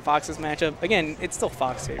unfortunate thing for Fox's matchup. Again, it's still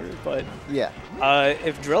Fox favorite, but Yeah.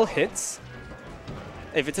 if Drill hits,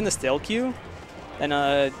 if it's in the stale queue,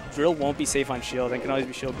 then Drill won't be safe on shield and can always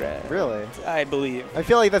be shield grab. Really? I believe. I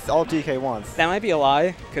feel like that's all DK wants. That might be a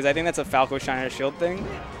lie, because I think that's a Falco Shiner shield thing.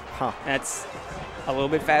 Huh. That's a little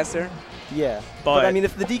bit faster. Yeah. But I mean,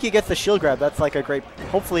 if the DK gets the shield grab, that's like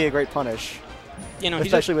hopefully a great punish. You know,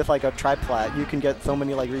 Especially with like a tri-plat, you can get so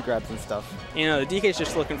many like regrabs and stuff. You know, the DK's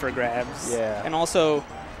just looking for grabs. Yeah. And also,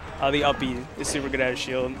 the up B is super good at a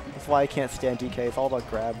shield. That's why I can't stand DK. It's all about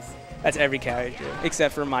grabs. That's every character,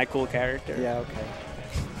 except for my cool character. Yeah, okay.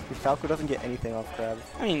 Falco doesn't get anything off grabs.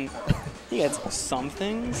 I mean, he gets some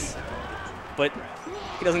things, but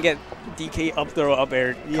he doesn't get DK up throw up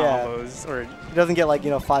air combos. Or he doesn't get like,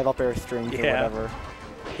 5 up air strings or whatever.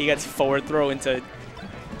 He gets forward throw into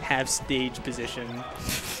half stage position.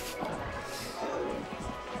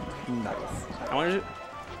 Nice. I wonder.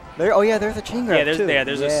 There's a chain grab Yeah, there's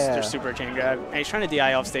too. there's super chain grab. And he's trying to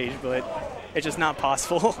DI off stage, but it's just not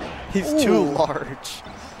possible. He's too large.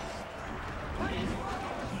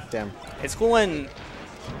 Damn. It's cool when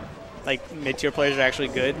like mid-tier players are actually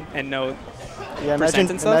good and know Yeah, percents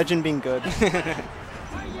and stuff. imagine being good.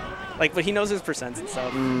 Like, but he knows his percents and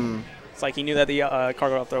stuff. It's like he knew that the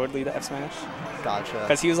cargo up throw would lead to F smash. Gotcha.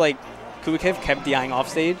 Because he was like, Kubakev kept DIing off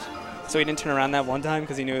stage, so he didn't turn around that one time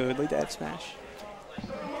because he knew it would lead to F smash.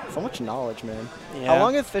 So much knowledge, man. Yeah. How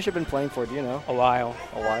long has Fisher been playing for? Do you know? A while.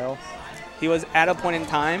 A while. He was at a point in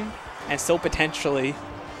time, and still potentially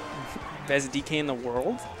best DK in the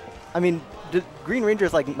world. I mean, Green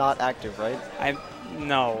Ranger's like not active, right?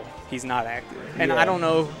 No, he's not active, and Yeah. I don't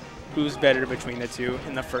know who's better between the two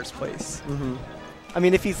in the first place. Mm-hmm. I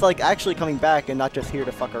mean, if he's like actually coming back and not just here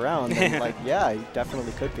to fuck around, then like yeah, he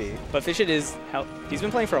definitely could be. But Fishit he's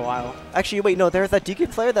been playing for a while. Actually, wait, no, there's that DK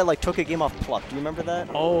player that like took a game off Pluck. Do you remember that?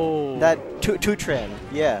 Oh. That Tutran,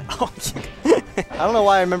 yeah. Oh, I don't know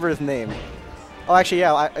why I remember his name. Oh, actually,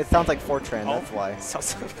 yeah, it sounds like Fortran, that's why.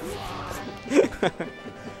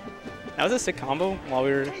 That was a sick combo while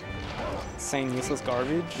we were saying useless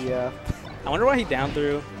garbage. Yeah. I wonder why he down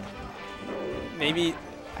threw. Maybe,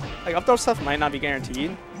 like, up throw stuff might not be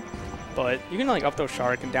guaranteed, but you can, like, up throw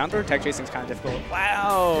Shark, and down throw tech chasing is kind of difficult.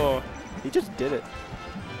 Wow! He just did it.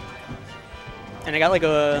 And I got, like,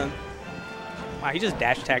 a... Wow, he just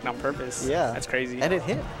dash attacked on purpose. Yeah. That's crazy. And it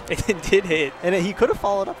hit. It did hit. And he could have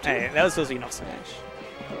followed up, too. Hey, that was supposed to be enough smash.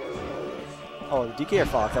 Oh, DK or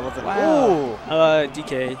Fox? That wasn't... Wow. Ooh!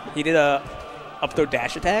 DK. He did a up throw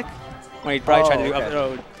dash attack. When he probably tried to do okay. up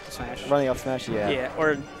throw smash. Running up smash, yeah. Yeah,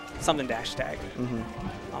 or something dash attack.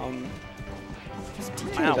 Mm-hmm. Just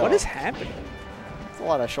DK, Wow, though. what is happening? It's a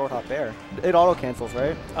lot of short hop air. It auto cancels,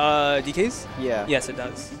 right? DK's? Yeah. Yes, it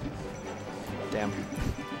does. Damn.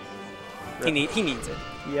 He needs it.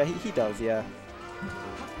 Yeah, he does, yeah.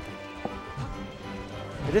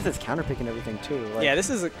 It is his counter pick and everything, too. Like, Yeah, this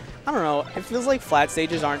is, I don't know, it feels like flat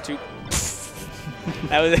stages aren't too...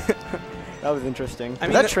 That was... That was interesting. I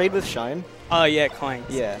Did mean, that trade with Shine? Yeah, it clanked.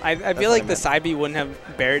 Yeah, I that's feel what like I the meant. side B wouldn't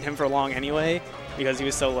have buried him for long anyway because he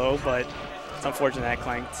was so low, but it's unfortunate that it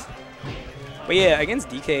clanked. But yeah, against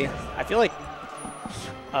DK, I feel like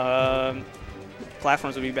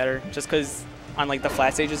platforms would be better just because on like the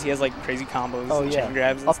flat stages he has like crazy combos Oh, and yeah. chain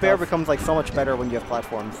grabs and Up air stuff. becomes like so much better when you have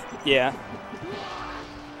platforms. Yeah.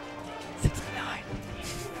 69.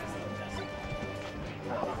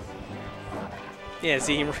 Yeah,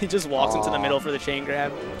 see, he just walks into the middle for the chain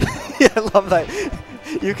grab. Yeah, I love that.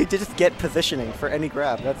 You could just get positioning for any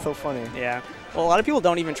grab. That's so funny. Yeah. Well, a lot of people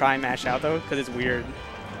don't even try and mash out, though, because it's weird.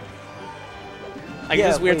 Like, Yeah,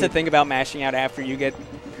 it's just weird when to think about mashing out after you get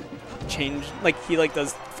changed. Like, he, like,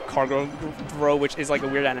 does cargo throw, which is, like, a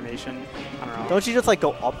weird animation. I don't know. Don't you just like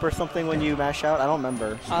go up or something when you mash out? I don't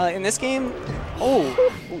remember. In this game,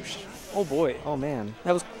 oh boy, Oh, man.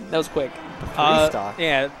 that was quick. Three stock.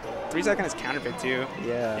 Yeah, 3 second is counter pick too.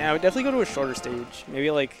 Yeah. Yeah, I would definitely go to a shorter stage. Maybe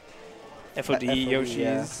like FOD, FOD, Yoshi's.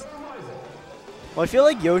 yeah. Well, I feel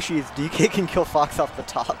like Yoshi's DK can kill Fox off the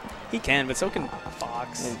top. He can, but so can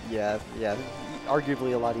Fox. And yeah.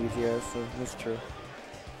 Arguably a lot easier, so that's true.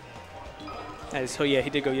 So yeah, he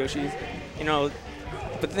did go Yoshi's. You know,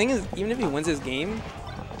 but the thing is, even if he wins his game,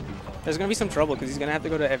 there's gonna be some trouble because he's gonna have to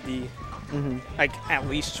go to FD. Like at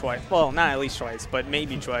least twice. Well, not at least twice, but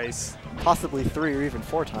maybe twice. Possibly 3 or even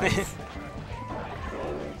 4 times.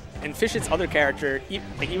 And Fish's other character,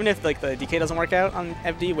 like even if like the DK doesn't work out on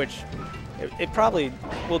FD, which it probably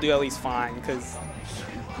will do at least fine because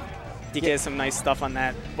DK has some nice stuff on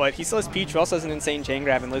that. But he still has Peach, who also has an insane chain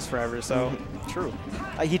grab and lives forever. So True.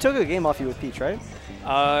 He took a game off you with Peach, right?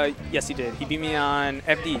 yes, he did. He beat me on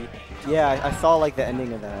FD. Yeah, I saw like the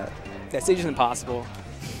ending of that. That stage is impossible.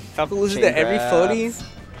 Falco loses Chain to every grabs. floaty.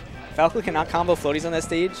 Falco cannot combo floaties on that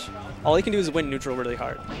stage. All he can do is win neutral really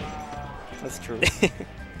hard. That's true.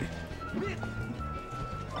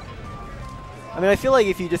 I mean, I feel like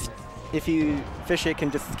if you Fish It can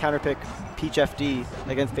just counterpick Peach FD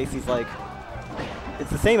against Basie's, like, it's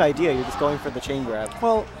the same idea. You're just going for the chain grab.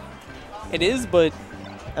 Well, it is, but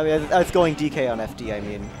I mean, I was going DK on FD. I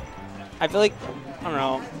mean, I feel like, I don't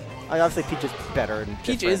know. obviously Peach is better. And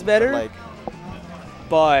Peach different, is better, but, like,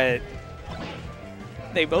 but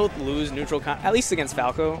they both lose neutral, at least against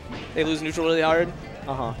Falco. They lose neutral really hard.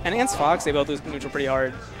 And against Fox, they both lose neutral pretty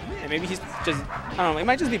hard. And maybe he's just, I don't know, it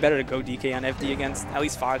might just be better to go DK on FD against at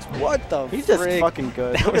least Fox. What the He's just frick? fucking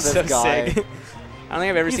good. That Look was at this so guy. sick. I don't think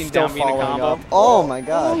I've ever He's seen still down being a following combo. up. Oh my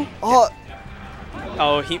god. Oh.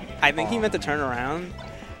 Oh, I think he meant to turn around.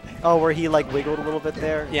 Oh, where he like wiggled a little bit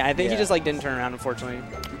there? Yeah, I think he just like didn't turn around, unfortunately.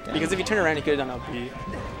 Damn. Because if he turned around, he could have done LP.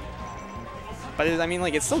 But I mean,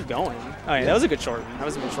 like, it's still going. Oh yeah, that was a good short one. That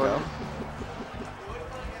was a good short one.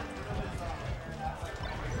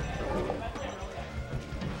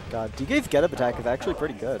 God, DK's get-up attack is actually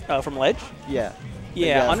pretty good. From ledge? Yeah.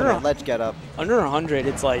 Yeah, from under a ledge get-up. Under 100,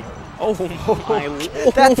 it's like, oh my.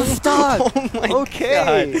 That's a stock. Oh my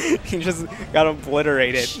Okay. God. He just got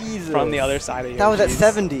obliterated Jesus. from the other side of That was at Yoshi's.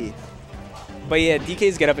 70. But yeah,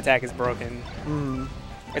 DK's get-up attack is broken.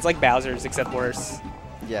 It's like Bowser's, except worse.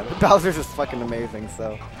 Yeah, but Bowser's is fucking amazing,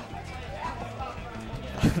 so.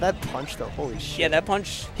 That punch, though, holy shit. Yeah, that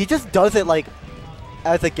punch. He just does it, like,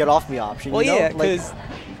 as a get-off-me option, Well, you know? yeah, Like, because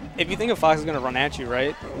if you think a Fox is going to run at you,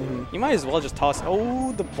 right? You might as well just toss.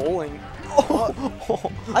 Oh, the bowling.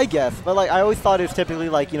 I guess, but, like, I always thought it was typically,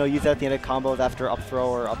 like, you know, use that at the end of combos after up throw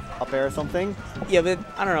or up air or something. Yeah, but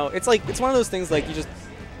I don't know. It's like, it's one of those things, like, you just,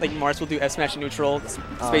 like, Mars will do F smash and neutral,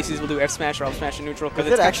 Spaces will do F smash or up smash and neutral. Is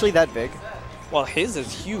it actually that big? Well, his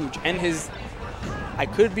is huge, and his, I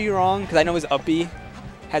could be wrong, because I know his up B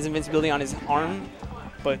has invincibility on his arm,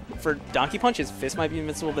 but for Donkey Punch, his fist might be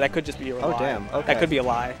invincible, but that could just be a lie. Oh, damn. Okay. That could be a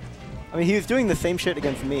lie. I mean, he was doing the same shit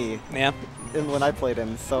against me Yeah. when I played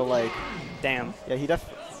him, so, like, Damn. yeah, he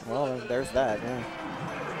well, there's that, yeah.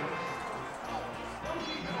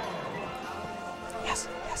 Yes.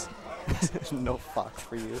 No Fox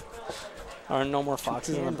for you. Or no more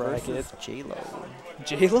Foxes in the bracket. J-Lo.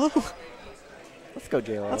 J-Lo? Let's go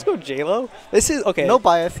J-Lo. Let's go J-Lo. This is, okay. No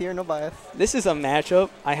bias here, no bias. This is a matchup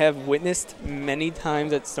I have witnessed many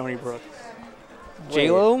times at Stony Brook.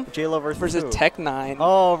 J-Lo J-Lo versus who? Tech 9.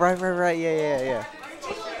 Oh, right. Yeah.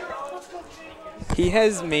 He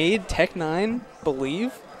has made Tech 9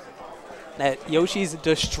 believe that Yoshi's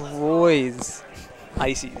destroys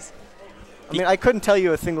Icy's. I mean, I couldn't tell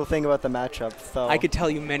you a single thing about the matchup, so... I could tell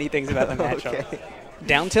you many things about the matchup. Okay.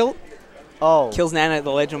 Down tilt kills Nana at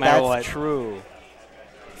the ledge no matter what. That's true.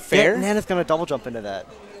 Fair? Yeah, Nana's going to double jump into that.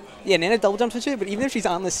 Yeah, Nana double jumps into it, but even if she's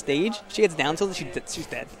on the stage, she gets down tilt, she's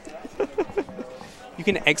dead. You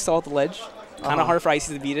can X-stall at the ledge. Kind of hard for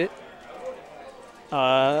Icy to beat it.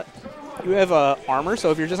 You have armor,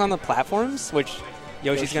 so if you're just on the platforms, which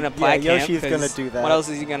Yoshi's going to plat camp, Yoshi's going to do that. What else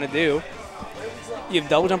is he going to do? You have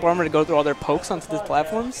double jump armor to go through all their pokes onto the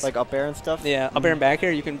platforms. Like up air and stuff? Yeah, up air and back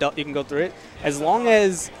air, you can go through it. As long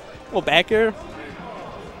as, well, back air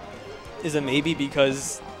is a maybe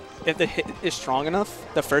because if the hit is strong enough,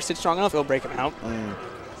 the first hit's strong enough, it'll break him out.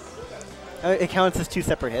 It counts as 2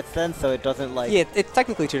 separate hits then, so it doesn't like... Yeah, it's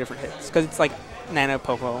technically 2 different hits because it's like Nana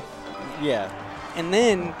Popo. Yeah. And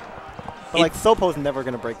then... But like Sopo's never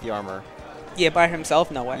going to break the armor. Yeah, by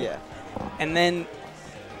himself, no way. Yeah. And then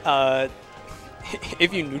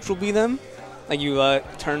if you neutral B them, like you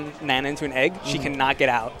turn Nana into an egg, she cannot get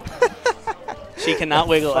out. She cannot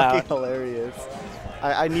wiggle out. Fucking hilarious.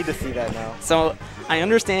 I need to see that now. So I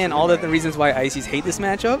understand all the reasons why Icy's hate this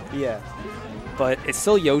matchup. Yeah. But it's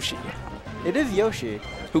still Yoshi. It is Yoshi.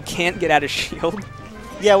 Who can't get out of shield.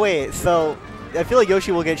 Yeah, wait, so I feel like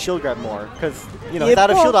Yoshi will get shield grab more because, you know, his out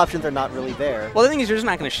of shield options are not really there. Well, the thing is, you're just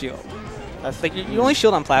not going to shield. That's like, you only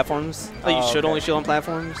shield on platforms. Like, you should only shield on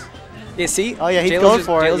platforms. Yeah, see? Oh, yeah, he's going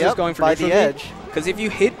for it. Just going for by the edge. Because if you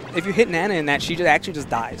hit Nana in that, she just actually just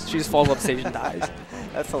dies. She just falls off stage and dies.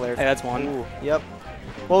 That's hilarious. Hey, that's one. Ooh, yep.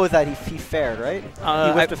 What was that? He fared, right?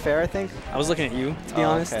 He whipped a fair, I think? I was looking at you, to be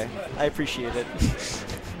honest. Okay. I appreciate it.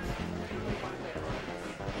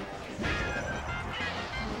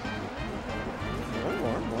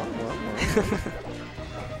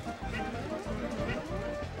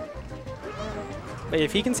 But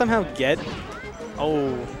if he can somehow get...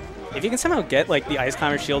 if he can somehow get, like, the Ice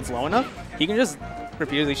Climber shields low enough, he can just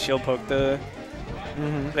repeatedly shield poke the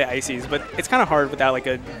Icies. But it's kind of hard without, like,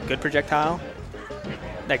 a good projectile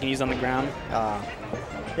that can use on the ground.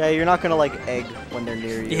 Yeah, you're not going to, like, egg when they're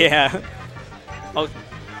near you. Yeah. Oh,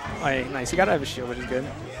 right, nice. You got to have a shield, which is good.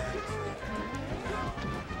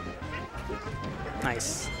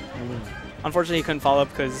 Nice. Unfortunately, he couldn't follow up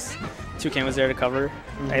because Toucan was there to cover.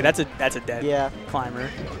 Hey, that's a dead climber.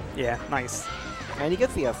 Yeah, nice. And he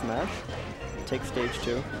gets the F smash. Takes stage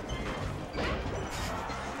 2.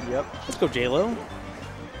 Yep. Let's go J-Lo.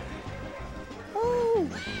 Oh.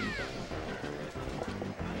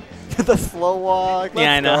 The slow walk.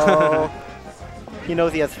 Yeah, I know. Go. He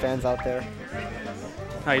knows he has fans out there.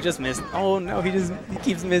 Oh, he just missed. Oh no, he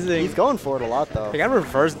keeps missing. He's going for it a lot though. They got a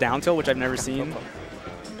reverse down tilt, which I've never seen.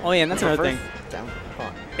 Oh yeah, and that's another thing. Down.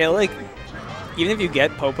 Huh. It, like, even if you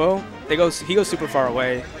get Popo, he goes super far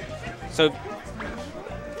away. So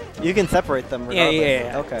you can separate them regardless.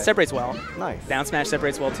 Yeah. Okay. Separates well. Nice. Down smash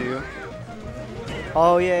separates well too.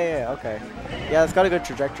 Oh yeah. Okay. Yeah, it's got a good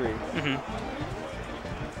trajectory.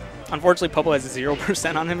 Unfortunately, Popo has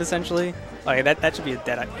 0% on him essentially. Okay, that should be a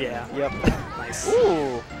dead. Yeah. Yep. Nice.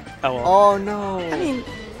 Ooh. Oh well. Oh no. I mean,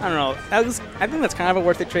 I don't know. I think that's kind of a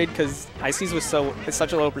worth it trade because Icy's was it's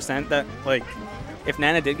such a low percent that, like, if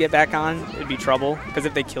Nana did get back on, it'd be trouble. Because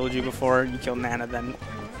if they killed you before you killed Nana, then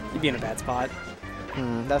you'd be in a bad spot.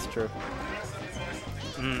 That's true.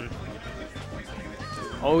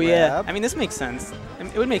 Oh yeah. I mean, this makes sense.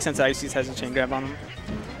 It would make sense that Icy's has a chain grab on him.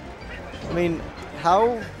 I mean,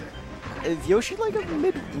 how is Yoshi like a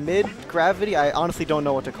mid gravity? I honestly don't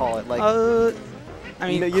know what to call it. Like, I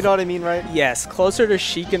mean, you know what I mean, right? Yes, closer to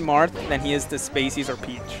Sheik and Marth than he is to Spaceys or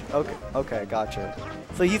Peach. Okay, gotcha.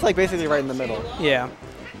 So he's like basically right in the middle. Yeah.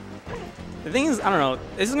 The thing is, I don't know.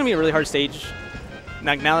 This is gonna be a really hard stage.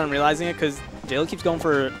 Now that I'm realizing it, because J-Lo keeps going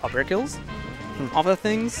for up air kills off of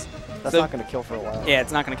things. That's not gonna kill for a while. Yeah,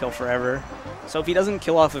 it's not gonna kill forever. So if he doesn't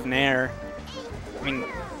kill off of Nair, I mean,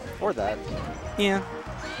 or that. Yeah.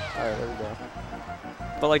 All right, there we go.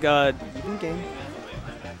 But like even game.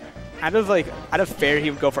 out of fair, he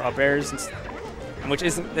would go for up airs, which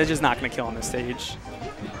isn't. They're just not gonna kill on this stage.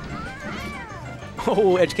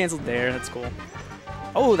 Oh, edge canceled there. That's cool.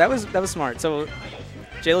 Oh, that was smart. So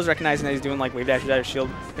JLo's recognizing that he's doing like wave dash out of shield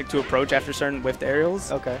like, to approach after certain whiffed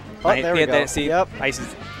aerials. Okay. Oh, there we go. See, yep. Ice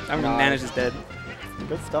is. I mean, Nana's is dead.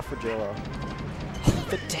 Good stuff for JLo.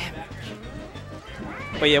 The damage.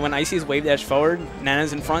 But yeah, when Icy's wave dash forward,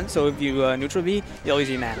 Nana's in front. So if you neutral B, you always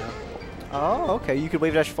use Nana. Oh, okay. You could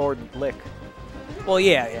wave dash forward lick. Well,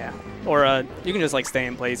 yeah. Or you can just like stay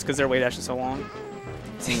in place because their wave dash is so long.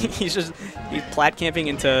 he's plat camping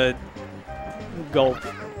into gulp.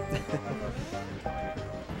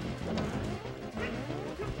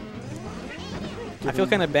 I feel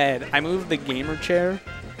kind of bad. I moved the gamer chair,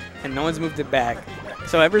 and no one's moved it back.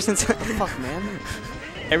 So ever since fuck, man.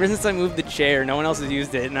 Ever since I moved the chair, no one else has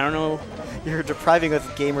used it, and I don't know. You're depriving us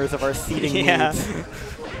gamers of our seating needs. I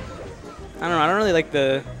don't know. I don't really like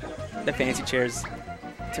the fancy chairs.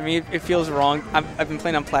 To me, it feels wrong. I've been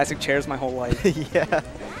playing on plastic chairs my whole life. Yeah.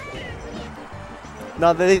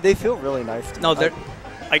 No, they feel really nice. To no, they're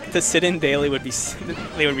like to sit in daily would be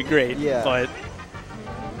great. Yeah. But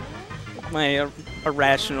my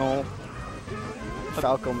irrational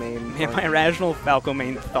Falco main. Yeah, my irrational Falco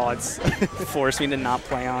main thoughts force me to not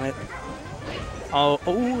play on it. Oh,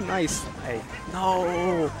 nice. Hey,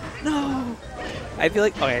 no. I feel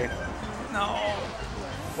like okay. No.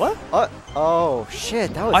 What? Oh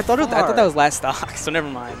shit, that was. I thought that was last stock, so never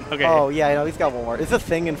mind. Okay. Oh yeah, I know he's got one more. Is the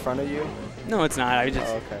thing in front of you? No, it's not. I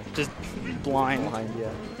just okay. Just blind. Yeah.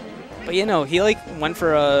 But you know, he like went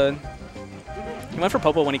for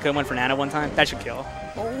Popo when he could have went for Nana one time. That should kill.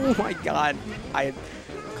 Oh my god, I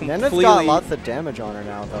completely. Nana's got lots of damage on her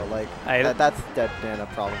now though. Like that's dead Nana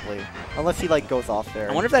probably, unless he like goes off there.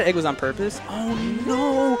 I wonder if that egg was on purpose. Oh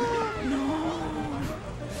no.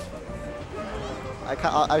 I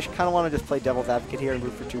kind of want to just play devil's advocate here and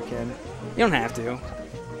root for Toucan. You don't have to.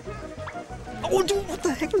 Oh, dude, what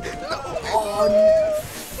the heck? No. Oh,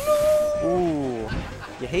 no. Ooh,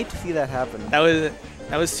 you hate to see that happen. That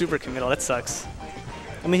was super committal. That sucks.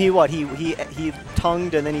 I mean, he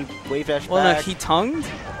tongued and then he wave dashed back. Well, no, he tongued,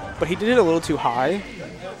 but he did it a little too high,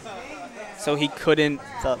 so he couldn't.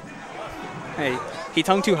 What's up? Hey, he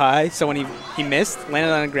tongued too high, so when he missed,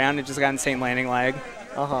 landed on the ground, and just got insane landing lag.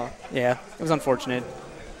 Yeah, it was unfortunate.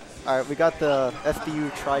 All right, we got the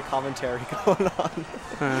SBU try commentary going on.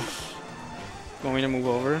 Want me to move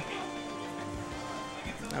over?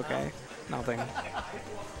 Okay, nothing.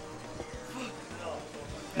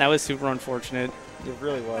 That was super unfortunate. It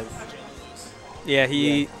really was. Yeah,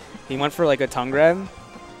 he went for like a tongue grab,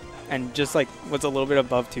 and just like was a little bit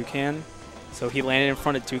above Toucan, so he landed in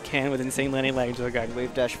front of Toucan with insane landing lag. Just got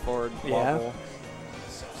wave dash forward. Yeah. Wobble.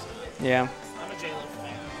 Yeah.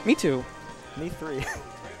 Me too. Me 3.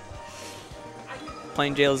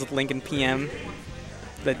 Playing JLo's with Lincoln PM.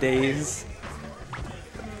 The days.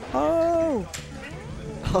 Oh,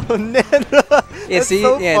 Nana. Yeah, see?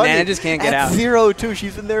 So yeah, funny. Nana just can't get out. 0-2.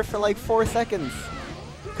 She's in there for like 4 seconds.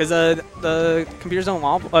 Because the computers don't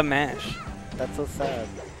mash. That's so sad.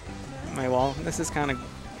 My well, this is kind of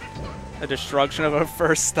a destruction of our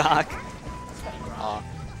first stock.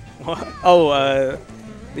 Oh,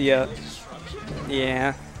 yeah.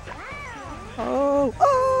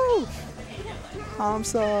 Oh! I'm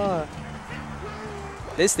sorry.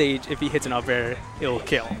 This stage, if he hits an up air, it'll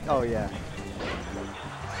kill. Oh yeah.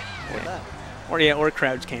 Or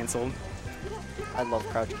crouch canceled. I love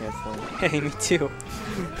crouch canceling. Hey, me too.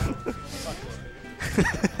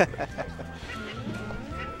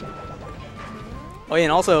 Oh yeah,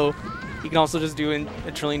 and also, you can also just do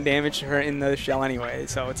a trillion damage to her in the shell anyway,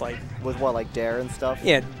 so it's like... With what, like dare and stuff?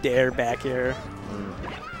 Yeah, dare, back air.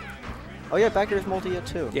 Oh yeah, back air is multi-hit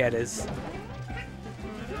too. Yeah, it is.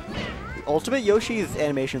 Ultimate Yoshi's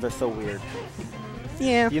animations are so weird.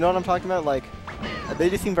 Yeah. You know what I'm talking about? Like, they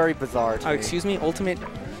just seem very bizarre to me. Excuse me, Ultimate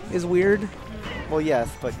is weird? Well, yes,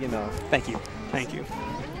 but you know. Thank you. Thank you.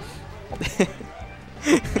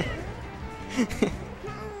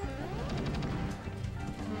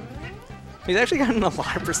 He's actually gotten a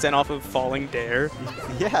lot of % off of falling dare.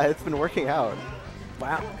 Yeah, it's been working out.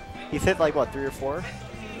 Wow. He's hit like, what, 3 or 4?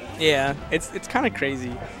 Yeah, it's kind of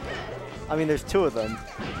crazy. I mean, there's 2 of them.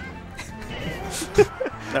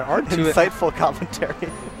 There are 2. Insightful commentary.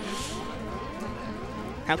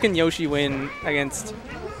 How can Yoshi win against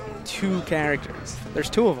 2 characters? There's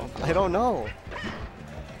 2 of them. I don't know.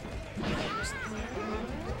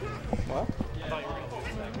 What?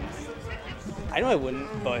 I know I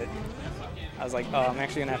wouldn't, but I was like, oh, I'm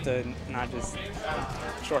actually going to have to not just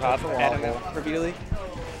short hop at him repeatedly.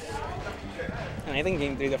 And I think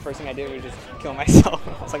game 3, the first thing I did was just kill myself.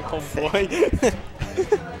 I was like, oh boy.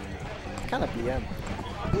 Kind of BM.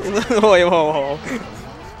 Wait, whoa.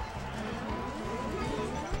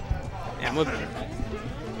 Yeah, I'm a...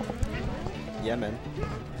 Yeah, man.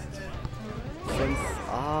 Since,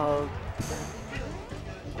 about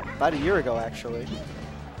a year ago, actually.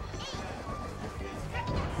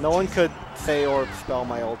 No one could say or spell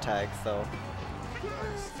my old tag, so.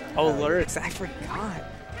 Oh, Lurks, I forgot.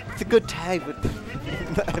 It's a good tag, but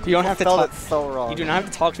you don't have to spell talk. it so wrong. You do not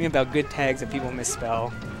have to talk to me about good tags that people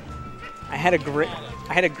misspell.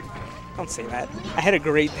 Don't say that. I had a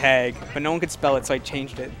great tag, but no one could spell it, so I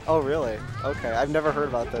changed it. Oh, really? Okay, I've never heard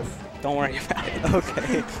about this. Don't worry about it.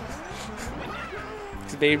 Okay.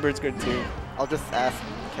 Because Babybird's good too. I'll just ask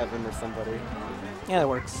Kevin or somebody. Yeah, that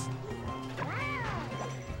works.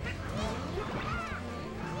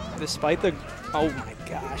 Despite the... Oh my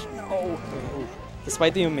gosh, no.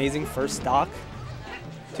 Despite the amazing first stock,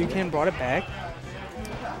 Toucan brought it back.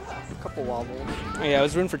 A couple wobbles. Oh yeah, I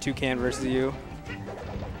was rooting for Toucan versus you.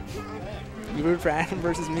 You rooted for Adam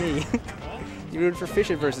versus me. You rooted for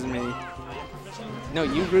Fishit versus me. No,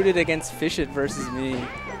 you rooted against Fishit versus me.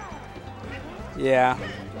 Yeah.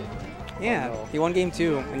 Yeah, Oh, no. he won game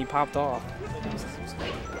 2 and he popped off.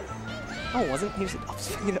 No, it wasn't. He was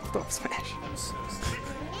up smash.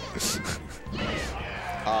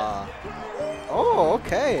 Oh,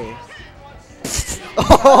 okay.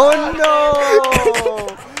 Oh no!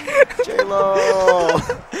 J-Lo!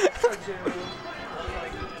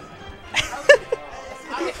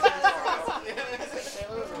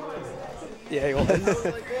 Yeah, he won.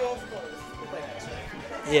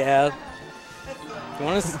 Yeah. You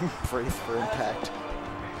want to Brace for impact.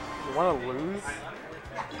 You want to lose?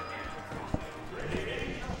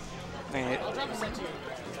 Wait.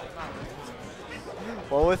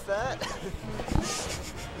 What was that?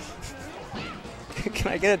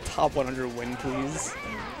 Can I get a top 100 win, please?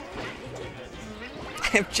 I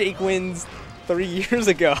have Jake wins 3 years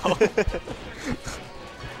ago.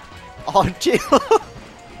 Oh, J-Lo!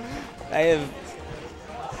 I have...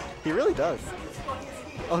 He really does.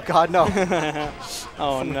 Oh god, no.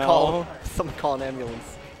 Oh Someone no. Someone call an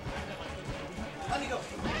ambulance.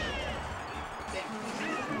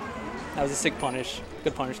 That was a sick punish.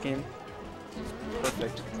 Good punish game.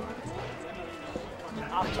 Perfect.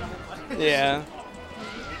 Yeah.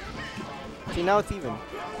 See, now it's even.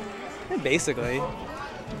 Basically.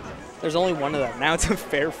 There's only one of them. Now it's a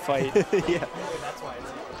fair fight. Yeah.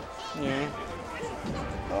 Yeah.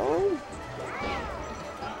 Oh.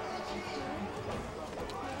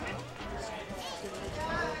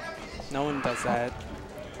 No one does that.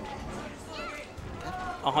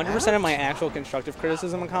 100% of my actual constructive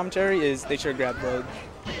criticism and commentary is they should have grabbed ledge.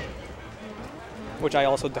 Which I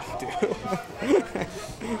also don't do.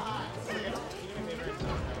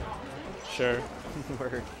 Sure.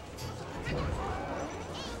 Word.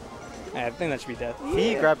 Yeah, I think that should be death.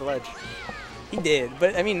 He grabbed ledge. He did,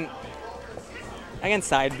 but I mean, against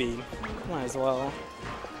side B, might as well.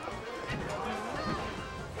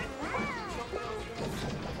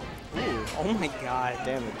 Ooh, Oh my god.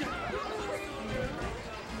 damage.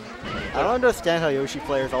 I don't understand how Yoshi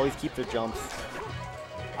players always keep their jumps.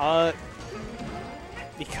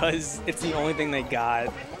 Because it's the only thing they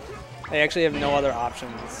got. They actually have no other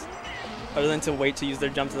options other than to wait to use their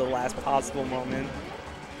jump to the last possible moment.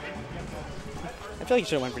 I feel like you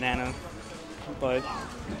should have went banana, but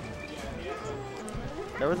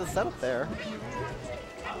There was a setup there.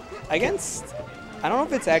 against, I don't know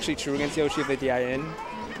if it's actually true against Yoshi if they DI in.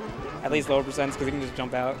 At least lower percents because he can just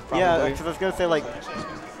jump out. Probably. Yeah, because I was gonna say like,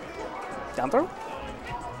 Down throw?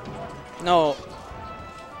 No.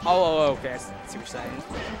 Oh, okay. I see what you're saying.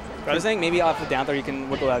 But I was saying maybe off the down throw you can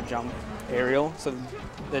wiggle out jump aerial, so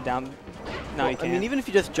the down. No, you I can't. mean, even if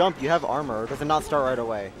you just jump, you have armor. Does it not start right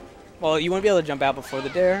away? Well, you want to be able to jump out before the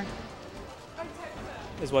dare,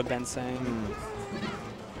 is what Ben's saying.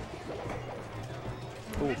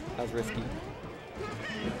 Ooh, that was risky.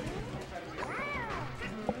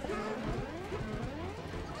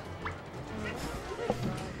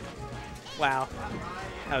 Wow,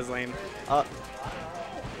 that was lame.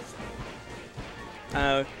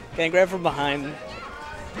 Getting grabbed from behind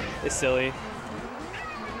is silly.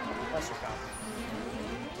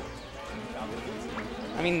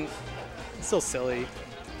 I mean, it's still silly.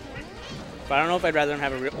 But I don't know if I'd rather him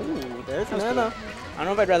have a real. Ooh, There's that was Nana. cool. I don't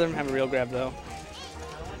know if I'd rather him have a real grab though.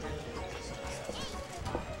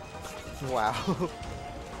 Wow.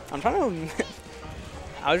 I'm trying to.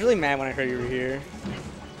 I was really mad when I heard you were here.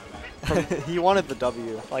 He wanted the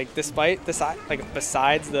W. Like, despite the side, like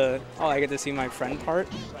besides the I get to see my friend part,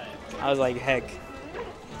 I was like, heck,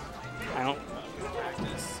 I don't.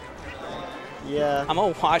 Yeah. I'm a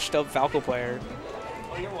washed up Falco player.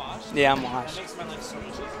 Oh, you're washed? Yeah, I'm washed. That makes my life so much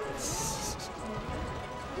easier.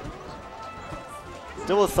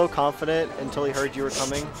 Dill was so confident until he heard you were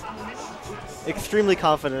coming. Extremely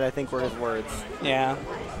confident, I think, were his words. Yeah.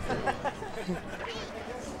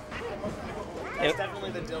 That's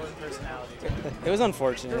definitely the Dylan personality. It was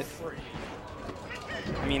unfortunate.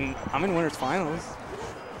 I mean, I'm in winners finals.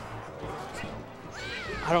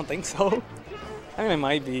 I don't think so. I mean, I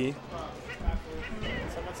might be.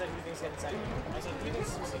 Someone said who thinks getting second. I said who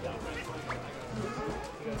thinks Susie got right.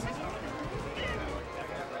 He goes,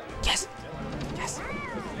 Yes. Yes.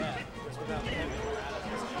 yeah, because without him, we're out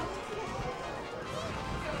of this.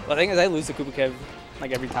 Well, the thing is, I lose to Koopa Kev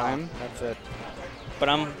like every time. That's it. But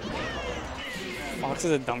Fox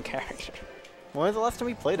is a dumb character. When was the last time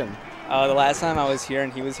we played him? The last time I was here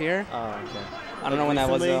and he was here. Oh, okay. I don't know when that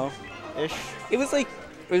was though. Ish. It was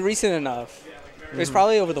recent enough. It was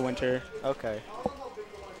probably over the winter. Okay.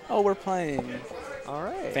 Oh, we're playing. All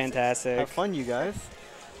right. Fantastic. Have fun, you guys.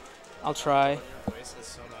 I'll try. Voice has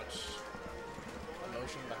so much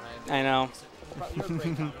emotion behind it. I know. You're a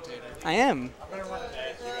great commentator. I am.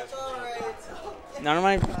 None of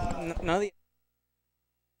the.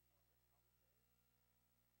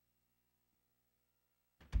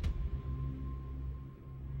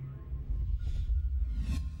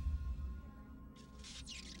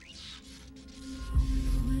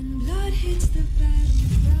 When blood hits the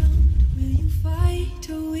battleground, will you fight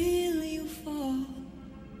or will you fall?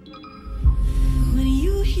 When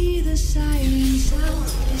you hear the siren sound,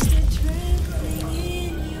 is there trembling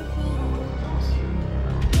in your bones?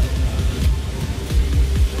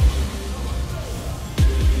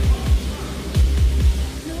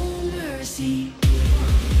 No mercy.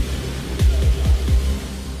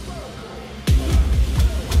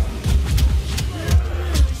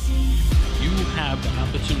 You have the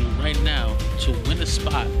opportunity right now to win a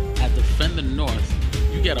spot at Defend the North.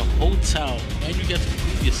 You get a hotel and you get to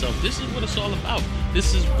prove yourself. This is what it's all about.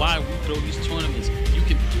 This is why we throw these tournaments. You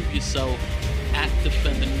can prove yourself at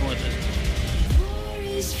Defend the North. War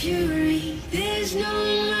is fury, there's no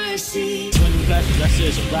mercy. Winning clashes, that's it.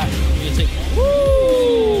 It's a wrap. You're gonna take.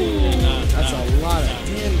 That's a lot of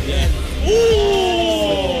damn.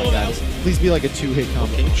 Ooh! Please be like a two-hit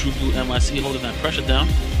combo. Okay, True Blue MIC holding that pressure down.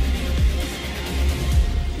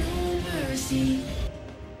 No mercy.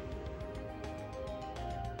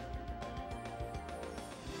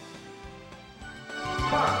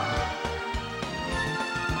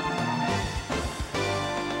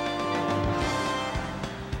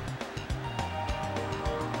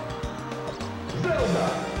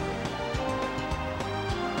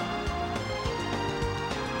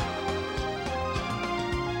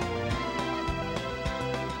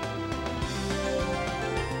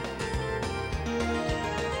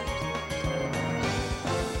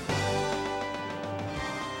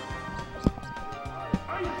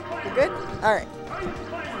 You're good? Alright.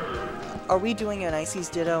 Are we doing an Icy's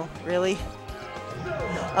Ditto? Really?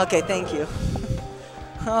 Okay, thank you.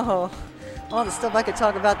 Oh, all the stuff I could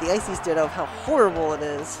talk about the Icy's Ditto, how horrible it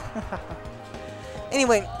is.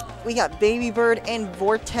 Anyway, we got Baby Bird and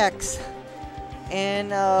Vortex.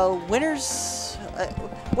 And winners...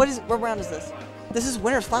 what round is this? This is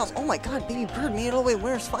winners finals. Oh my god, Baby Bird made it all the way to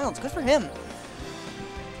winners finals. Good for him.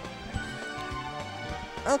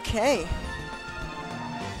 Okay.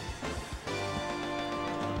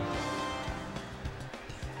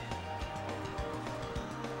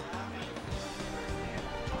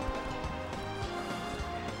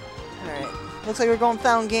 Alright. Looks like we're going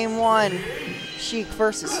Fountain Game 1. Sheik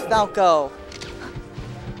versus Falco.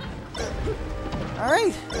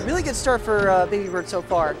 Alright. Really good start for Baby Bird so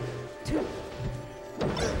far.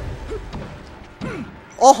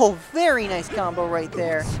 Oh, very nice combo right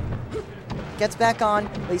there. Gets back on.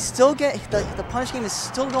 They still get... The punish game is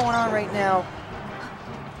still going on right now.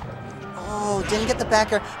 Oh, didn't get the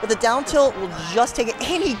back air. But the down tilt will just take it.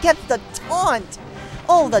 And he gets the taunt.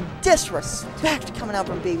 Oh, the disrespect coming out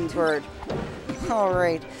from Baby Bird.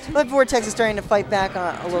 Alright. But Vortex is starting to fight back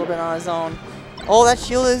on, a little bit on his own. Oh, that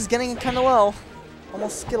shield is getting kind of low.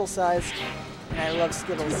 Almost Skittle sized. And I love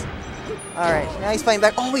Skittles. Alright, now he's fighting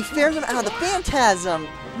back. Oh, he fares him out of the Phantasm.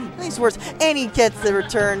 Nice words. And he gets the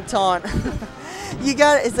return taunt. You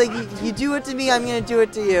got it. It's like, you do it to me, I'm going to do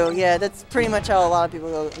it to you. Yeah, that's pretty much how a lot of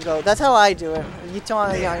people go. That's how I do it. You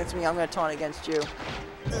taunt against me, I'm going to taunt against you.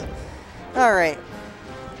 Alright.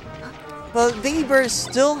 But Baby Bird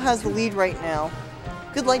still has the lead right now.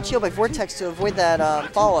 Good light shield by Vortex to avoid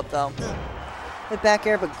that follow-up, though. Good back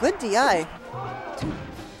air, but good DI.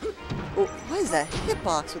 Oh, what is that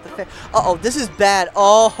hitbox with the fair? Uh-oh, this is bad.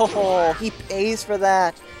 Oh, he pays for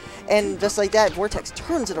that. And just like that, Vortex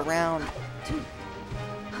turns it around.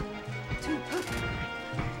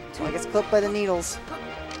 Oh, gets clipped by the needles.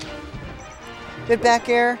 Good back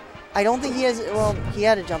air. I don't think he has, well, he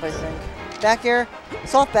had a jump, I think. Back air.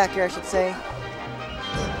 Soft back air, I should say.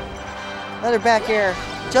 Another back air.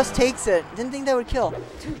 Just takes it. Didn't think that would kill.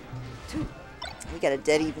 We got a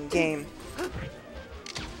dead even game.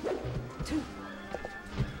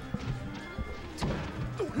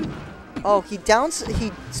 Oh, he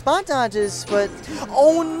spot dodges, but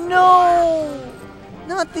oh no!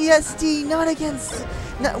 Not the SD, not against.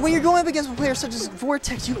 When you're going up against a player such as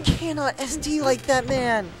Vortex, you cannot SD like that,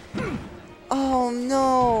 man. Oh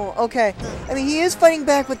no. Okay. I mean, he is fighting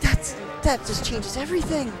back, but that just changes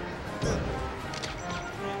everything.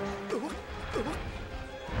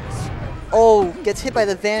 Oh, gets hit by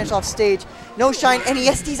the vanish off stage. No shine, and he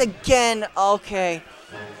SDs again. Okay.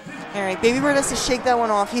 Alright, Baby Bird has to shake that one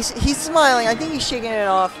off. He's smiling. I think he's shaking it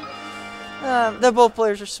off. Both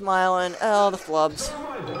players are smiling. Oh, the flubs.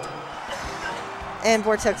 And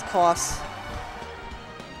Vortex coughs.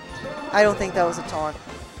 I don't think that was a taunt.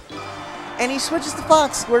 And he switches to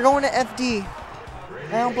Fox. We're going to FD.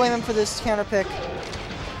 I don't blame him for this counter pick.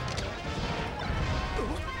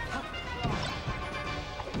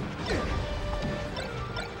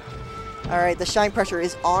 Alright, the shine pressure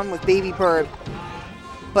is on with Baby Bird.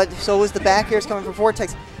 But so is the back airs coming from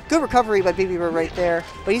Vortex. Good recovery by Baby Bird right there.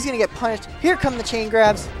 But he's going to get punished. Here come the chain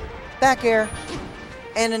grabs. Back air.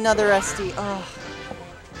 And another SD. Oh.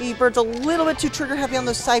 Baby Bird's a little bit too trigger happy on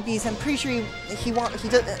those side Bs. I'm pretty sure he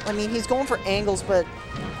does. I mean, he's going for angles, but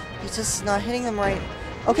he's just not hitting them right.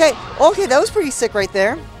 Okay, that was pretty sick right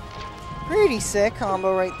there. Pretty sick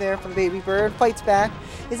combo right there from Baby Bird. Fights back.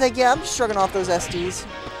 He's like, yeah, I'm just shrugging off those SDs.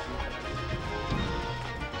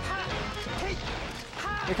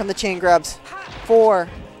 Here come the chain grabs. 4.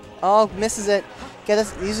 Oh, misses it.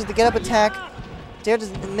 Uses the get up attack. Dare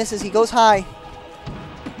misses. He goes high.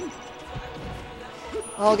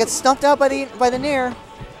 Oh, gets stumped out by the nair.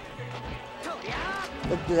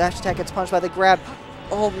 The dash attack gets punched by the grab.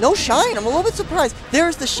 Oh, no shine. I'm a little bit surprised.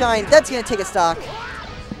 There's the shine. That's gonna take a stock.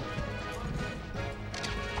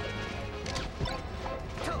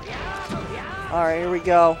 All right, here we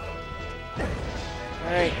go.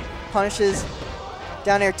 All right, punishes.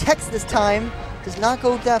 Down air techs this time. Does not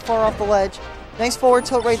go that far off the ledge. Nice forward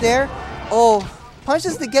tilt right there. Oh,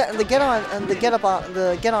 punishes the get on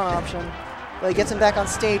option. But he gets him back on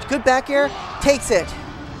stage. Good back air. Takes it.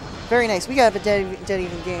 Very nice. We got a dead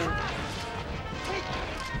even game.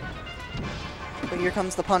 But here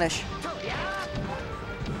comes the punish.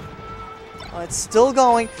 Oh, it's still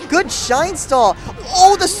going. Good shine stall.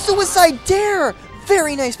 Oh, the suicide dare.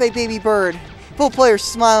 Very nice by Baby Bird. Both players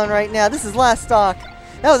smiling right now. This is last stock.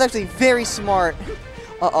 That was actually very smart.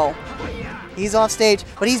 Uh-oh. He's off stage,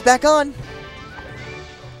 but he's back on.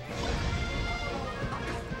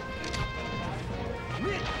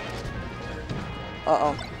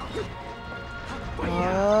 Uh-oh.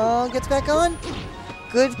 Gets back on.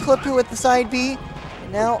 Good clip with the side B.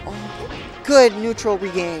 Now, good neutral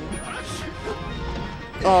regain.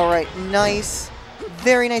 All right, nice.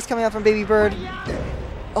 Very nice coming out from Baby Bird.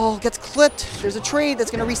 Oh, gets clipped. There's a trade that's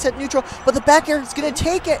going to reset neutral, but the back air is going to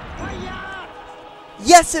take it.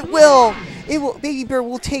 Yes, it will. It will. Baby Bird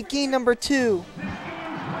will take game number 2.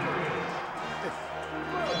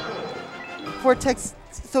 Vortex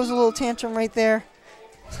throws a little tantrum right there.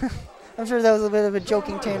 I'm sure that was a bit of a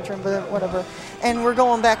joking tantrum, but whatever. And we're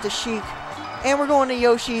going back to Sheik. And we're going to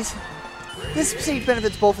Yoshi's. This stage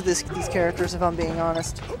benefits both of these characters, if I'm being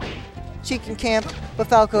honest. Sheik can camp, but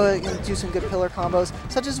Falco can do some good pillar combos,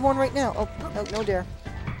 such as one right now. Oh, no dare.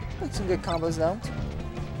 Some good combos, though.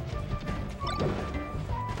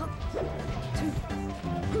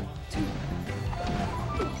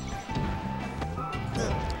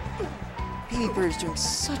 Baby Bird's doing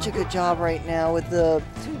such a good job right now with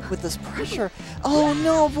this pressure. Oh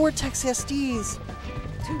no, Vortex SDs.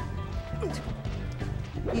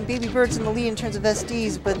 I mean, Baby Bird's in the lead in terms of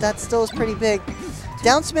SDs, but that still is pretty big.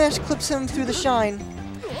 Down smash clips him through the shine.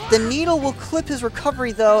 The needle will clip his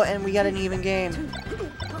recovery though, and we got an even game.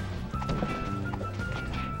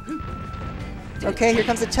 Okay, here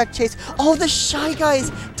comes the tech chase. Oh, the Shy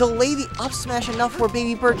Guys delay the up smash enough where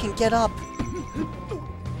Baby Bird can get up.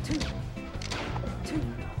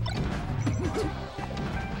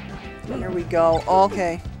 Here we go.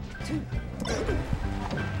 Okay.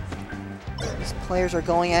 These players are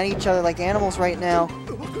going at each other like animals right now.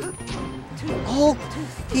 Oh,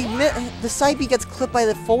 the side B gets clipped by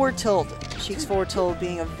the forward tilt. Sheik's forward tilt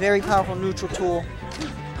being a very powerful neutral tool.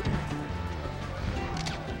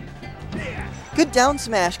 Good down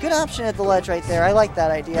smash. Good option at the ledge right there. I like that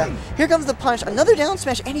idea. Here comes the punch. Another down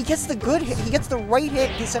smash, and he gets the good hit. He gets the right hit.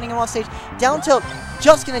 He's sending him off stage. Down tilt.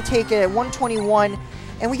 Just going to take it at 121.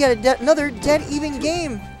 And we get another dead even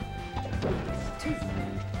game.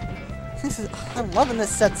 I'm loving this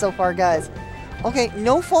set so far, guys. Okay,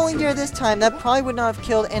 no falling dare this time. That probably would not have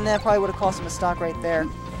killed, and that probably would have cost him a stock right there.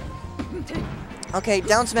 Okay,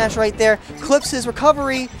 down smash right there. Clips his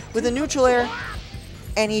recovery with a neutral air,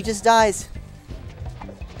 and he just dies.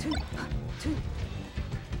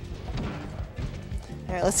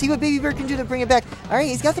 Alright, let's see what Baby Bird can do to bring it back. Alright,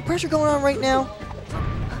 he's got the pressure going on right now.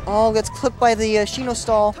 Oh, gets clipped by the Shino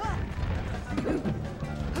stall.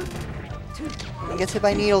 He gets hit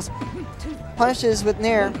by needles. Punishes with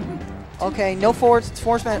Nair. Okay, no forward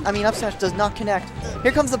smash. I mean, up smash does not connect.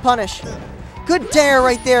 Here comes the punish. Good dare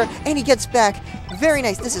right there, and he gets back. Very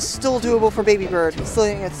nice. This is still doable for Baby Bird. Still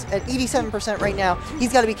it's at 87% right now.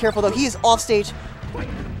 He's got to be careful, though. He is off stage.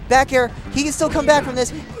 Back air. He can still come back from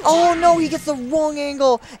this. Oh, no, he gets the wrong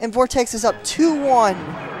angle, and Vortex is up 2-1.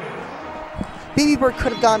 Baby Bird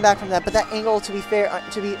could have gone back from that, but that angle, to be fair,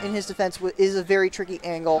 to be in his defense, is a very tricky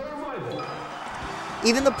angle.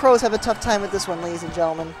 Even the pros have a tough time with this one, ladies and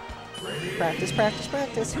gentlemen. Practice, practice,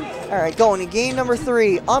 practice. Alright, going to game number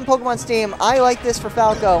 3 on Pokemon Stadium. I like this for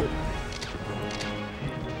Falco.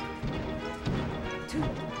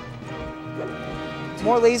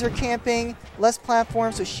 More laser camping, less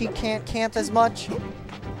platform, so she can't camp as much.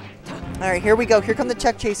 Alright, here we go. Here come the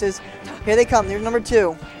tech chases. Here they come. There's number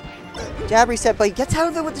 2. Jab reset, but he gets out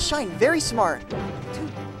of it with the shine. Very smart.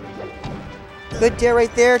 Good dare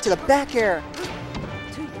right there to the back air.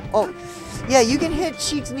 Oh, yeah, you can hit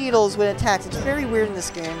Sheik's needles with attacks. It's very weird in this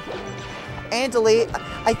game. And delay.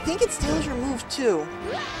 I think it steals your move too.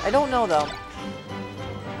 I don't know though.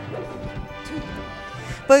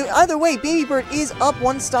 But either way, Baby Bird is up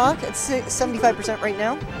 1 stock at 75% right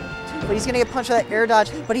now. But he's going to get punched by that air dodge.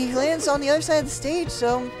 But he lands on the other side of the stage,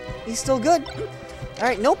 so he's still good.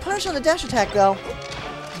 Alright, no punish on the dash attack though.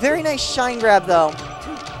 Very nice shine grab though.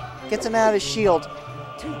 Gets him out of his shield.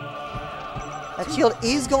 That shield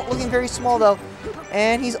is looking very small though.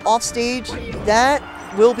 And he's off stage. That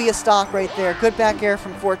will be a stock right there. Good back air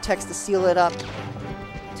from Vortex to seal it up.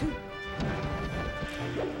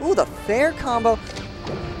 Ooh, the fair combo.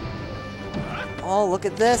 Oh, look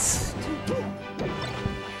at this.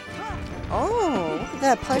 Oh, look at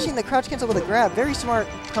that. Punishing the crouch cancel with a grab. Very smart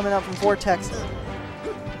coming out from Vortex.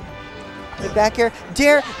 Good back air.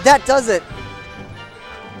 Dare. That does it.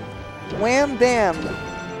 Wham bam.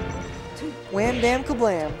 Wham bam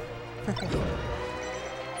kablam.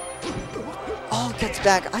 Oh, gets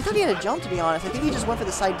back. I thought he had a jump, to be honest. I think he just went for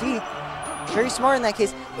the side B. Very smart in that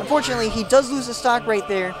case. Unfortunately, he does lose the stock right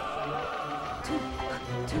there.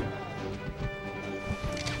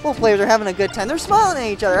 Both players are having a good time. They're smiling at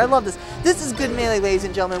each other. I love this. This is good Melee, ladies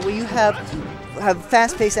and gentlemen, where you have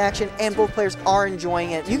fast-paced action and both players are enjoying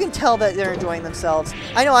it. You can tell that they're enjoying themselves.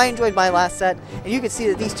 I know I enjoyed my last set, and you can see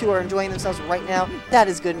that these two are enjoying themselves right now. That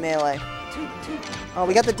is good Melee. Oh,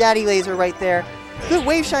 we got the daddy laser right there. Good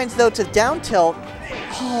wave shines, though, to down tilt.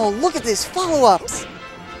 Oh, look at this. Follow-ups.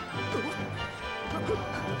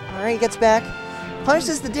 All right, he gets back.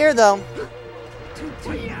 Punishes the dare, though.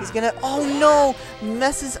 He's gonna, oh no,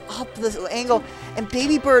 messes up the angle. And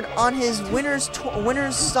Baby Bird on his winner's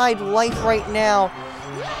side life right now.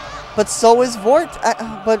 But so is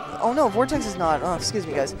oh no, Vortex is not. Oh, excuse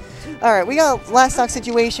me, guys. All right, we got a last stock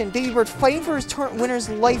situation. Baby Bird fighting for his winner's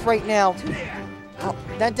life right now. Oh,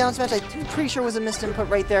 that down smash, I'm pretty sure was a missed input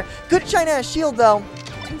right there. Good shine out of shield, though.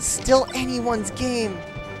 Still anyone's game.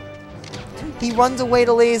 He runs away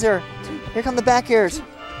to laser. Here come the back airs.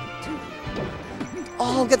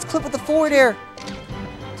 Oh, gets clipped with the forward air.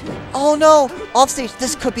 Oh no, offstage.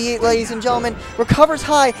 This could be it, ladies and gentlemen. Recovers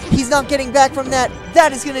high. He's not getting back from that.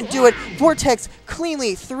 That is going to do it. Vortex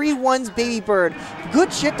cleanly 3-1's Baby Bird.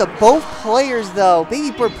 Good shit to both players, though.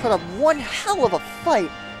 Baby Bird put up one hell of a fight.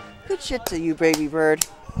 Good shit to you, Baby Bird.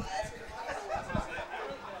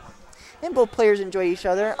 And both players enjoy each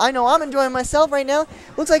other. I know I'm enjoying myself right now.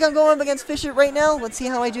 Looks like I'm going up against Fisher right now. Let's see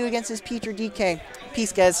how I do against his Peach or DK.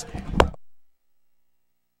 Peace, guys.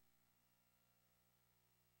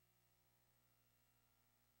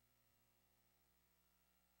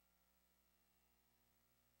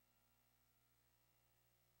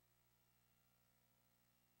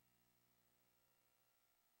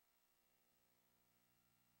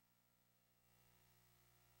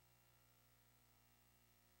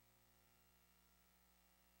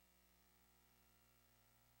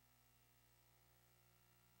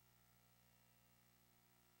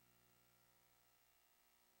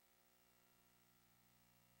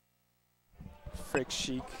 Frick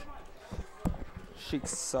Sheik. Sheik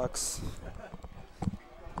sucks.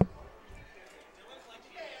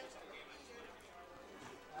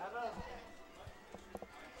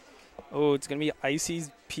 Oh, it's gonna be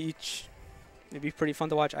Icy's Peach. It'd be pretty fun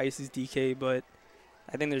to watch Icy's DK, but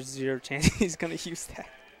I think there's 0 chance he's gonna use that.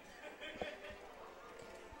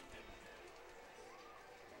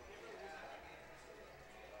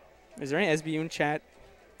 Is there any SBU in chat?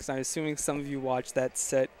 Because I'm assuming some of you watch that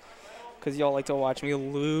set because y'all like to watch me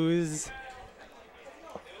lose.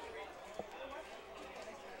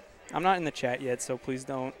 I'm not in the chat yet, so please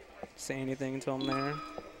don't say anything until I'm there.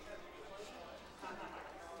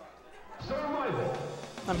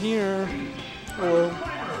 I'm here. Hello.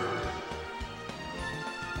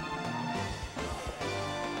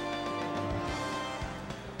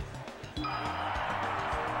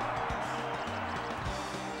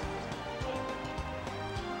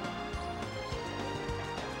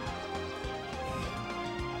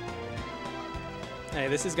 Hey,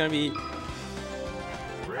 this is gonna be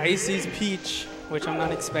Icy's Peach, which I'm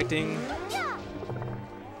not expecting.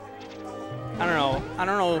 I don't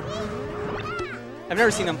know. I've never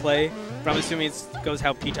seen them play, but I'm assuming it goes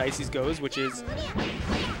how Peach Icy's goes, which is...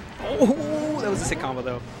 Oh, that was a sick combo,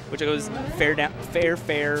 though. Which goes fair, down, fair,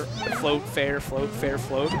 float, fair, float, fair,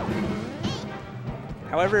 float.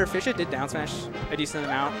 However, Fisher did down smash a decent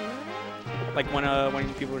amount, like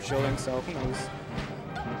when people were shielding, so who knows.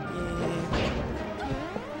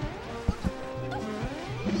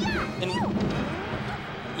 And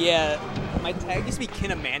yeah, my tag used to be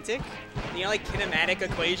kinematic. You know, like kinematic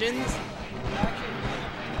equations?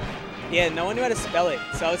 Yeah, no one knew how to spell it,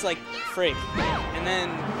 so I was like, frick. And then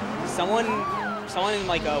someone in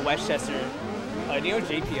like Westchester, do you know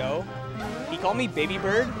JPO? He called me Baby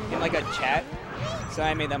Bird in like a chat, so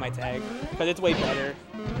I made that my tag, because it's way better.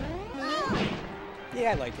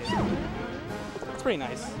 Yeah, I like it. It's pretty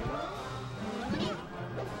nice.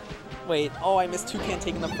 Wait, oh, I missed Toucan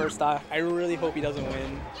taking the first stock. I really hope he doesn't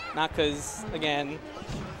win. Not because, again...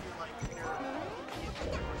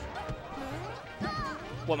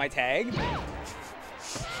 What, my tag?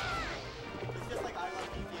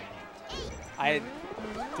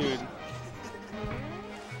 Dude.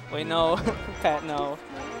 Wait, no. Pat, no.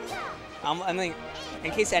 I'm like,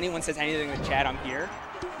 in case anyone says anything in the chat, I'm here.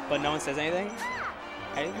 But no one says anything.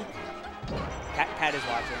 Pat is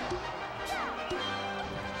watching.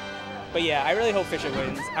 But yeah, I really hope Fisher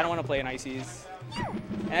wins. I don't want to play in Ices.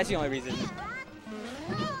 And that's the only reason.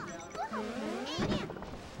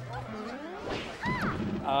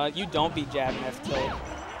 You don't beat Jab and F tilt,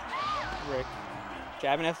 Rick.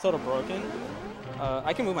 Jab and F tilt are broken.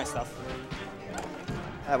 I can move my stuff.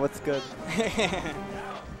 What's good?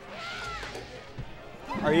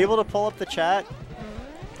 Are you able to pull up the chat?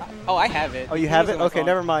 Oh, I have it. Oh, you have it? Okay,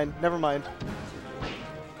 never mind. Never mind.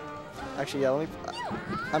 Actually, yeah, let me...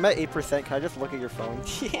 I'm at 8%. Can I just look at your phone?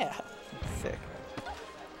 Yeah. Sick.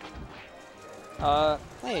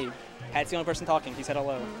 Hey, Pat's the only person talking. He said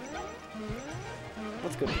hello.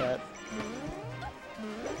 What's good, Pat?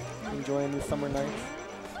 Enjoying the summer nights?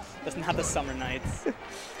 That's not the summer nights.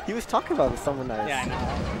 He was talking about the summer nights. Yeah, I know.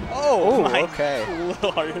 Oh, my okay.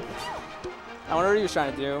 Lord. I wonder what he was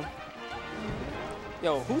trying to do.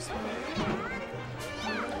 Yo, who's...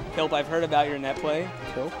 Hilp, I've heard about your net play.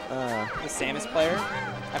 Hilp? The Samus player.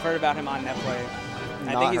 I've heard about him on net play.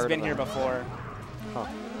 I think he's been here before. Huh.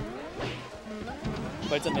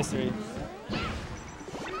 But it's a mystery.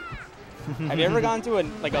 Have you ever gone to a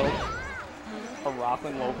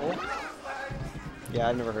Rockland local? Yeah,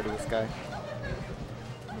 I've never heard of this guy.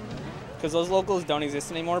 Because those locals don't exist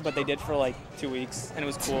anymore, but they did for like 2 weeks, and it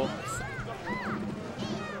was cool.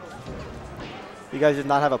 You guys did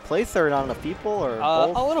not have a place or not enough people, or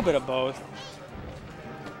both? A little bit of both.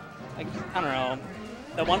 Like, I don't know.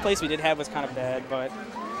 The one place we did have was kind of bad, but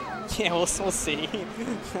yeah, we'll see.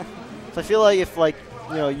 So I feel like if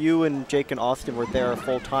you and Jake and Austin were there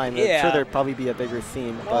full time, yeah. I'm sure there'd probably be a bigger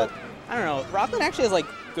scene. Well, but I don't know. Rockland actually has like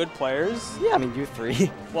good players. Yeah, I mean you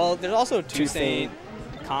three. Well, there's also Toussaint,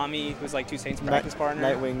 Kami, who's like Toussaint's practice partner.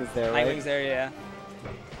 Nightwing's there, right? Nightwing's there, yeah.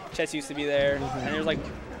 Chess used to be there,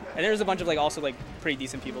 and there's a bunch of also pretty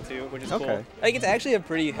decent people too, which is cool. Like it's actually a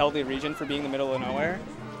pretty healthy region for being the middle of nowhere.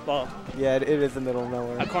 Well, yeah, it is the middle of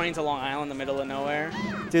nowhere. According to Long Island, the middle of nowhere.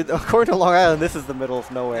 Dude, according to Long Island, this is the middle of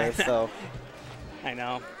nowhere, so. I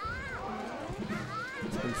know.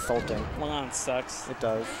 It's insulting. Long Island sucks. It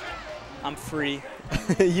does. I'm free.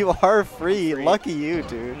 You are free. Lucky you,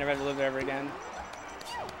 dude. Never have to live there ever again.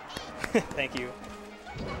 Thank you.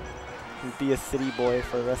 Be a city boy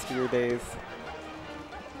for the rest of your days.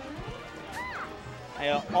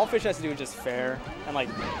 All Fish has to do is just fair and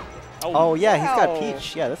Oh yeah, he's got wow.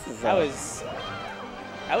 Peach. Yeah, this is. That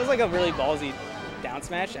was like a really ballsy down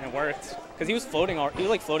smash, and it worked because he was floating. He was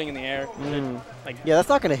like floating in the air. Like Yeah, that's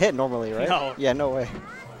not gonna hit normally, right? No. Yeah, no way.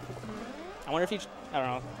 I wonder if he. I don't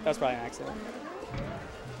know. That was probably an accident.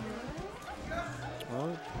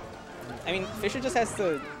 Well, I mean, Fisher just has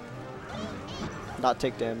to. not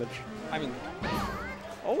take damage. I mean.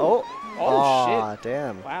 Oh. Oh shit!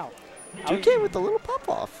 Damn. Wow. 2K with the little pop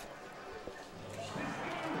off.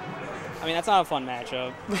 I mean, that's not a fun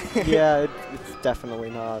matchup. Yeah, it's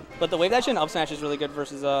definitely not. But the wave dash and up smash is really good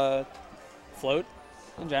versus float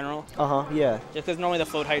in general. Yeah. Just because normally the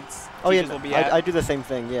float heights Oh yeah, will be at. I do the same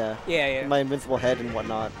thing. Yeah. Yeah. My invincible head and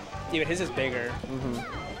whatnot. Yeah, but his is bigger.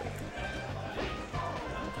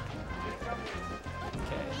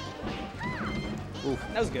 Okay. Oof.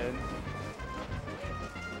 That was good.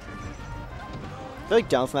 I feel like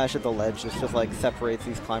down smash at the ledge just like separates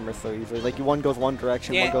these climbers so easily. Like one goes one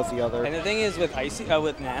direction, one goes the other. And the thing is with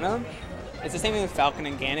with Nana, it's the same thing with Falcon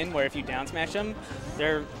and Ganon, where if you down smash them,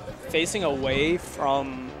 they're facing away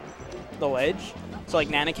from the ledge. So like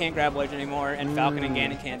Nana can't grab ledge anymore, and Falcon and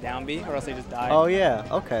Ganon can't down B, or else they just die. Oh yeah,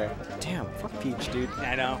 okay. Damn, fuck Peach, dude.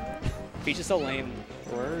 Yeah, I know. Peach is so lame.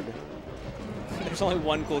 Word. There's only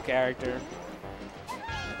one cool character.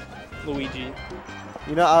 Luigi.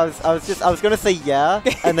 You know, I was gonna say yeah,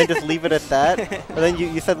 and then just leave it at that. But then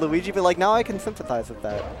you said Luigi, but like now I can sympathize with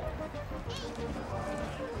that.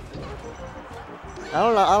 I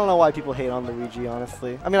don't know why people hate on Luigi,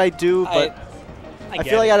 honestly. I mean, I do, but I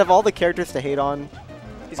feel like out of all the characters to hate on,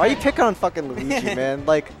 why are you picking on fucking Luigi, man?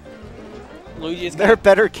 Like, Luigi is there are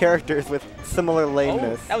better characters with similar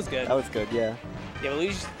lameness. Oh, that was good. That was good, yeah. Yeah,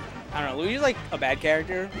 Luigi's, I don't know, Luigi's like a bad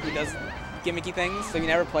character who does gimmicky things, so you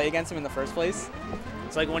never play against him in the first place.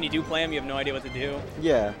 So like when you do play him, you have no idea what to do.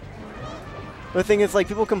 Yeah. The thing is, like,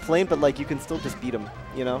 people complain, but like you can still just beat him,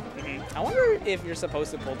 you know? I wonder if you're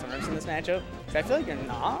supposed to pull turns in this matchup. 'Cause I feel like you're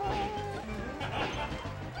not.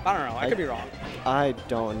 I don't know. I could be wrong. I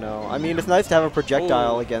don't know. I mean, it's nice to have a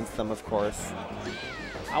projectile against them, of course.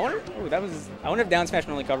 I wonder. Oh, that was. I wonder if down smash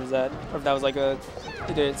normally covers that, or if that was like a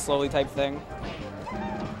you did it slowly type thing.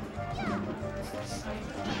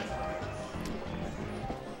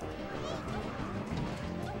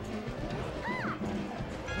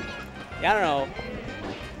 Yeah, I don't know.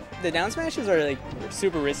 The down smashes are like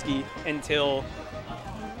super risky until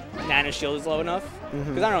Nana's shield is low enough.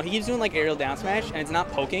 Because I don't know, he keeps doing like aerial down smash and it's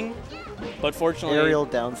not poking, but fortunately. Aerial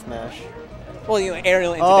down smash. Well, you know,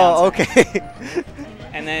 aerial into down smash. Oh, okay.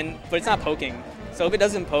 And then, but it's not poking. So if it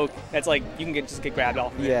doesn't poke, that's like you can just get grabbed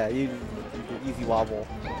off of it. Yeah, easy wobble.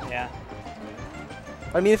 Yeah.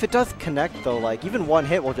 I mean, if it does connect though, like even one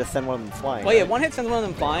hit will just send one of them flying. Well, yeah, right? one hit sends one of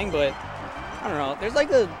them flying, but I don't know. There's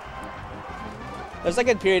like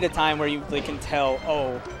a period of time where you like can tell,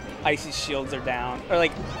 oh, Icy's shields are down, or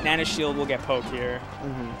like Nana's shield will get poked here,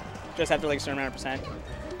 just after like a certain amount of percent.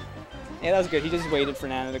 Yeah, that was good. He just waited for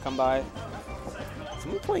Nana to come by.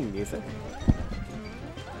 Someone playing music?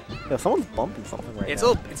 Yeah, someone's bumping something right It's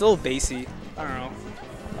now. It's a little bassy. I don't know.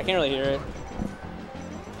 I can't really hear it.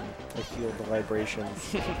 I feel the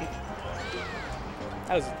vibrations.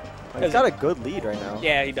 He's got a good lead right now.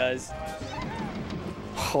 Yeah, he does.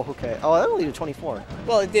 Oh, okay. Oh, that only did 24.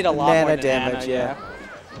 Well, it did a lot more than damage, Nana, yeah.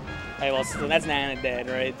 Hey, well, so that's Nana dead,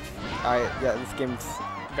 right? Alright, yeah, this game's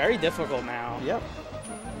very difficult now. Yep.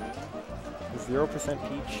 0%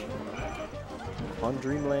 Peach on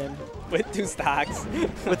Dreamland. With 2 stocks.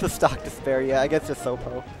 With the stock to spare, yeah, I guess just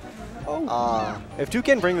Sopo. Oh. If 2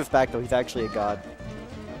 can bring this back, though, he's actually a god.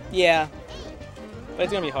 Yeah. But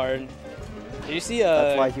it's going to be hard. Did you see...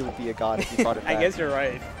 That's why he would be a god if he brought it back. I guess you're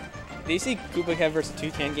right. Did you see Koopa Kev versus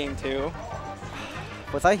Toucan game 2?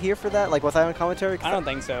 Was I here for that? Like, was I on commentary? I don't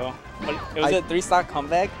think so. But it was a 3-stock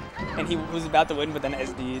comeback, and he was about to win, but then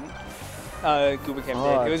SD'd. Koopa Kev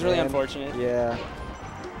did. It was really unfortunate. Yeah.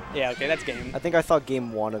 Yeah, okay, that's game. I think I saw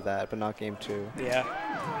game 1 of that, but not game 2. Yeah.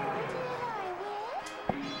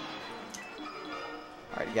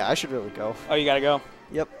 Alright, yeah, I should really go. Oh, you gotta go?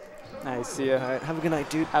 Yep. Nice, see ya. Alright, have a good night,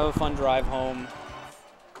 dude. Have a fun drive home.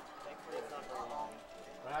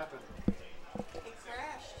 What happened?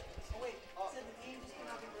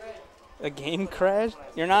 The game crashed?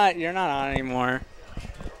 You're not on anymore.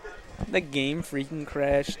 The game freaking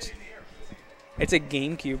crashed. It's a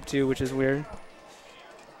GameCube too, which is weird.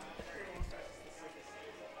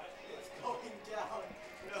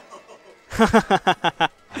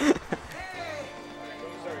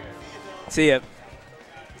 See ya.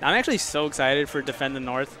 I'm actually so excited for Defend the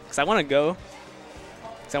North because I want to go.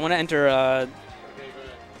 Because I want to enter. I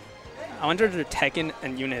want to enter Tekken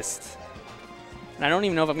and Unist. And I don't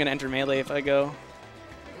even know if I'm gonna enter Melee if I go.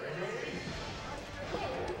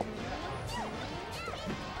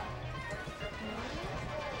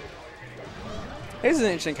 This is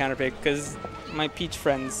an interesting counter pick because my Peach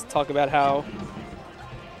friends talk about how,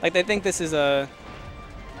 like, they think this is a,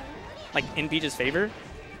 like, in Peach's favor,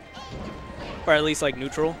 or at least like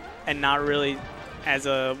neutral, and not really as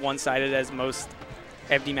a one-sided as most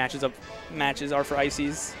FD matches are for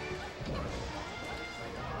Ices.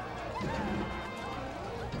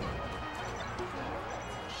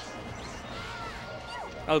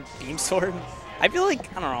 Oh, Beam Sword? I feel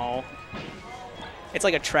like, I don't know. It's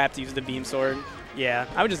like a trap to use the Beam Sword. Yeah,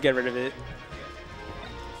 I would just get rid of it.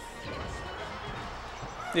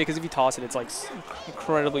 Yeah, because if you toss it, it's like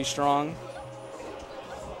incredibly strong.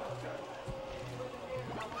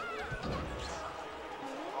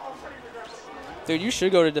 Dude, you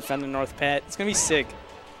should go to Defend the North Pet. It's going to be sick.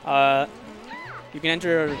 You can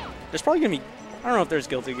enter... There's probably going to be... I don't know if there's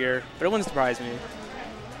Guilty Gear, but it wouldn't surprise me.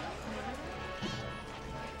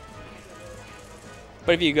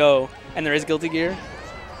 But if you go, and there is Guilty Gear...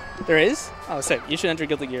 There is? Oh, sick. You should enter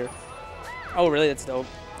Guilty Gear. Oh, really? That's dope.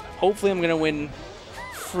 Hopefully I'm going to win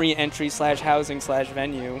free entry / housing /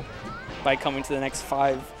 venue by coming to the next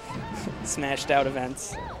 5 smashed out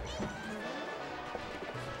events.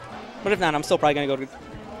 But if not, I'm still probably going to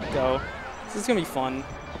go. This is going to be fun.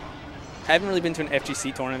 I haven't really been to an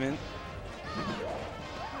FGC tournament.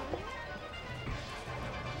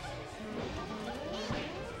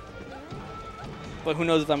 But who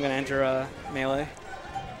knows if I'm going to enter Melee.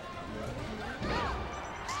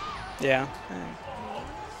 Yeah.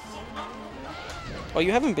 Oh,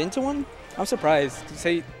 you haven't been to one? I'm surprised.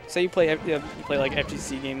 Say you play like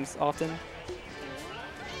FGC games often.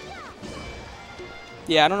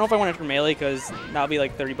 Yeah, I don't know if I want to enter Melee because that'll be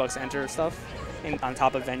like $30 to enter stuff, on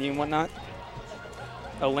top of venue and whatnot.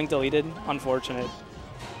 Oh, link deleted. Unfortunate.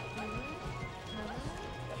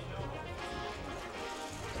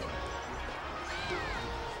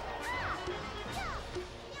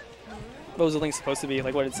 What was the link supposed to be?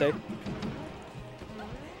 Like, what did it say?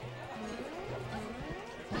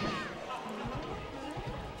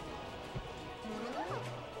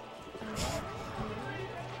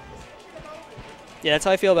 Yeah, that's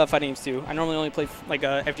how I feel about fighting games too. I normally only play like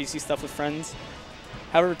FGC stuff with friends.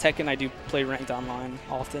 However, Tekken I do play ranked online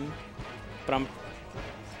often, but I'm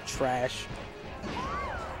trash.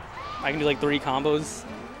 I can do like 3 combos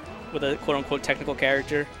with a quote-unquote technical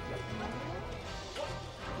character.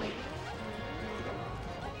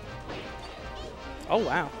 Oh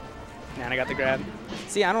wow! Nana got the grab.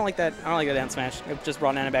 See, I don't like that. I don't like that down smash. It just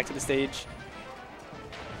brought Nana back to the stage.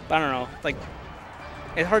 But I don't know. Like,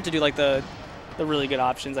 it's hard to do like the really good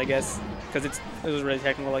options, I guess, because it was really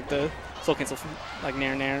technical, like the soul cancel, like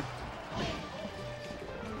nair.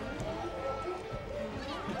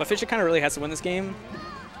 But Fisher kind of really has to win this game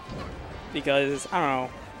because I don't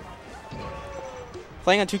know.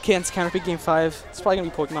 Playing on 2 cans counter pick game 5. It's probably gonna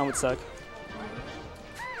be Pokemon would suck.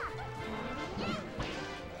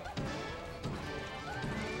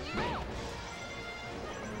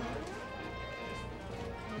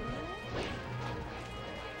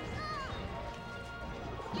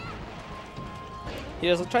 He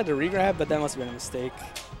just tried to re-grab, but that must have been a mistake.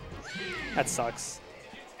 That sucks.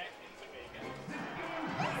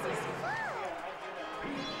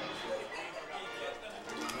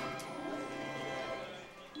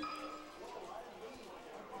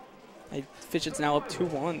 Fidget's now up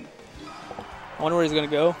 2-1. I wonder where he's going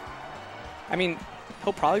to go. I mean,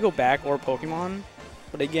 he'll probably go back or Pokemon.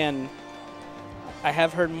 But again, I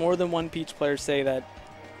have heard more than one Peach player say that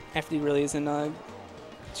FD really isn't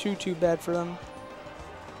too bad for them.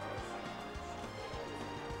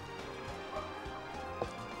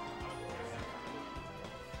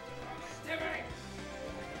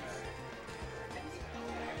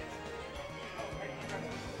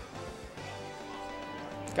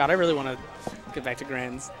 God, I really want to get back to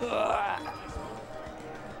Grands. Ugh.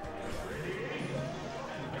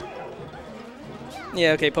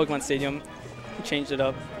 Yeah, okay, Pokemon Stadium. He changed it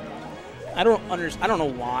up. I don't know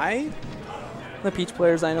why the Peach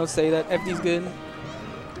players I know say that FD's good,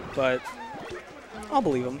 but I'll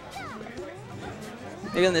believe them.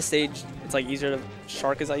 Maybe on this stage, it's like easier to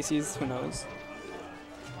shark his Ices. Who knows?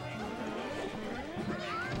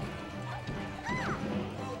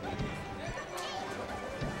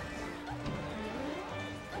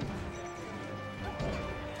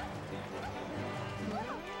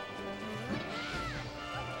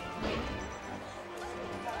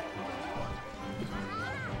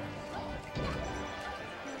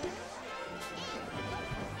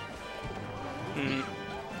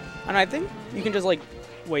 I think you can just like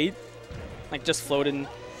wait, like just float in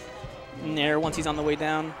there once he's on the way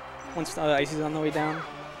down, once Icy's on the way down,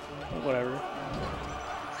 whatever.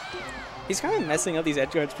 He's kind of messing up these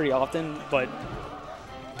edge guards pretty often, but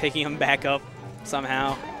picking him back up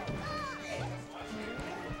somehow.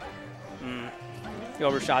 He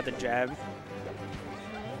overshot the jab.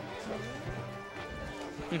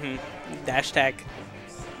 Dash tech.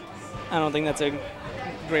 I don't think that's a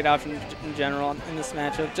great option in general in this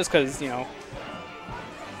matchup, just because, you know,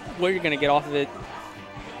 where you're going to get off of it,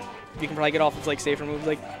 you can probably get off of like safer moves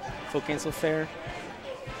like full cancel fair.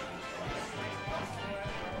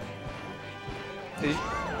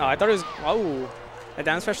 Oh, I thought it was, oh, that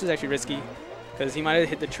down smash was actually risky because he might have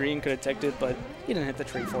hit the tree and could have teched it, but he didn't hit the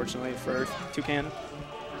tree, fortunately, for Toucan.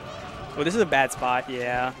 Oh, this is a bad spot,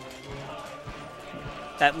 yeah.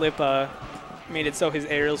 That lip made it so his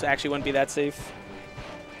aerials actually wouldn't be that safe.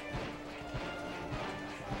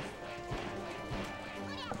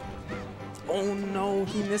 Oh no,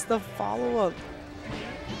 he missed the follow-up.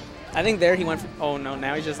 I think there he went for, oh no,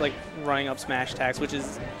 now he's just like running up smash attacks, which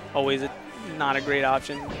is always not a great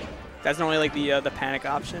option. That's normally like the panic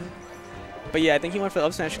option. But yeah, I think he went for the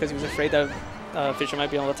up smash because he was afraid that Fisher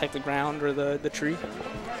might be able to take the ground or the tree.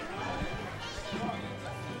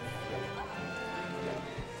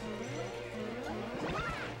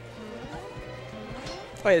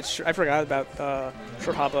 Oh, yeah, I forgot about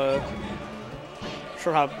short hop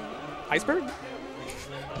iceberg?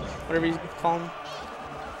 Whatever you call him.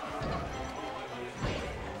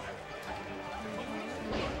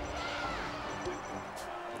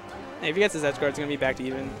 Hey, if he gets his edge guard, it's going to be back to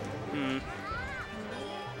even.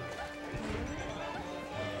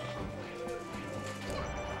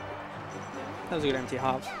 That was a good empty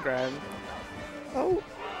hop grab. Oh.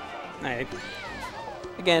 Alright.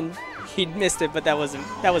 Again, he missed it, but that wasn't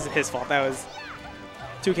his fault. That was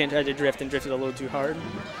Toucan tried to drift and drifted a little too hard.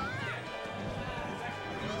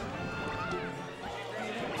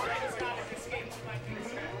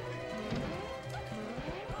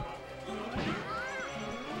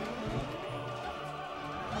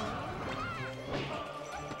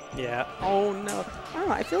 Yeah. Oh no. I don't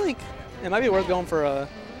know. I feel like it might be worth going for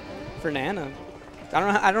Nana.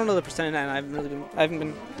 I don't know the percent of Nana. I haven't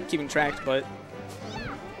been keeping track, but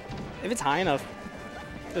if it's high enough,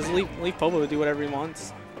 just leave Popo to do whatever he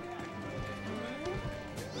wants.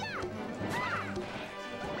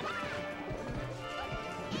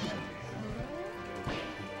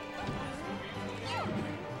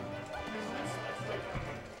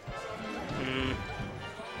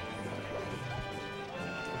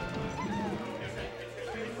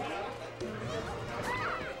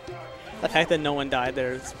 The fact that no one died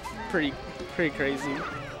there is pretty crazy.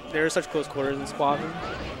 There are such close quarters in Squadron.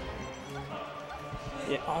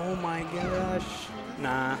 Yeah. Oh my gosh.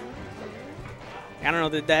 Nah. I don't know.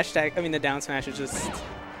 The dash tag. I mean, the down smash is just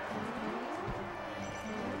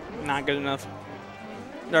not good enough.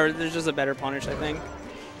 Or there's just a better punish, I think.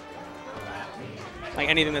 Like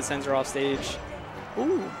anything that sends her off stage.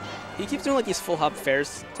 Ooh. He keeps doing like these full hop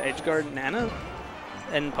fairs to edge guard Nana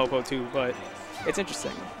and Popo too, but it's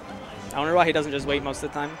interesting. I wonder why he doesn't just wait most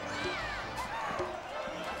of the time.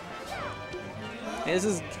 Hey, this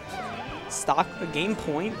is stock, a game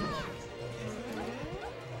point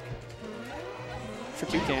for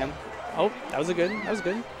Toucan. Oh, that was good. That was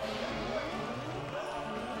good.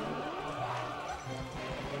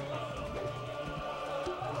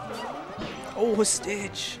 Oh, a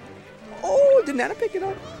stitch. Oh, did Nana pick it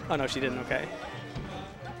up? Oh no, she didn't. Okay.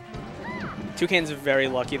 Toucan's very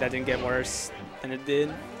lucky that didn't get worse than it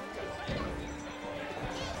did.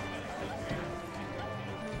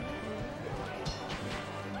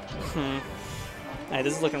 Alright,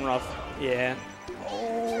 this is looking rough. Yeah.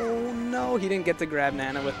 Oh no, he didn't get to grab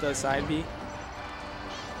Nana with the side B.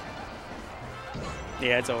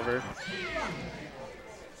 Yeah, it's over.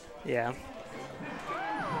 Yeah.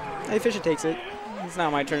 Hey, Fisher takes it. It's now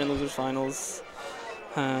my turn in losers finals.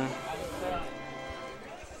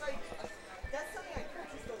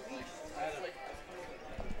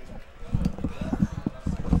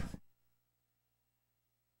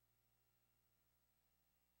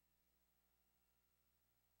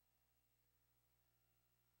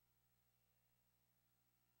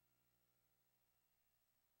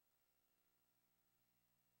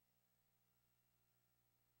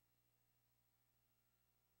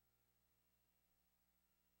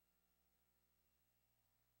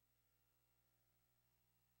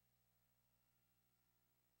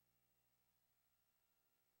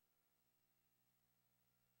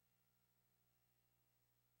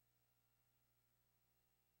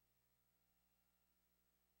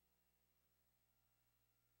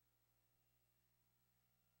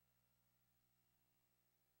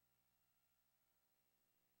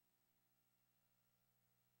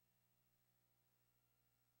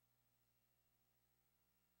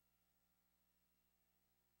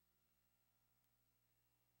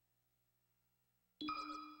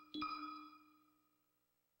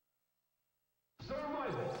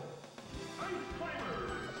 Survival. Ice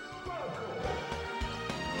Climbers. Falco.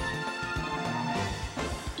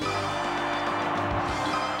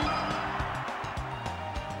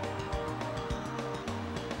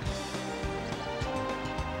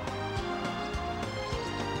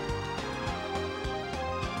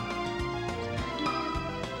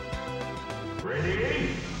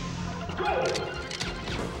 Ready? Go!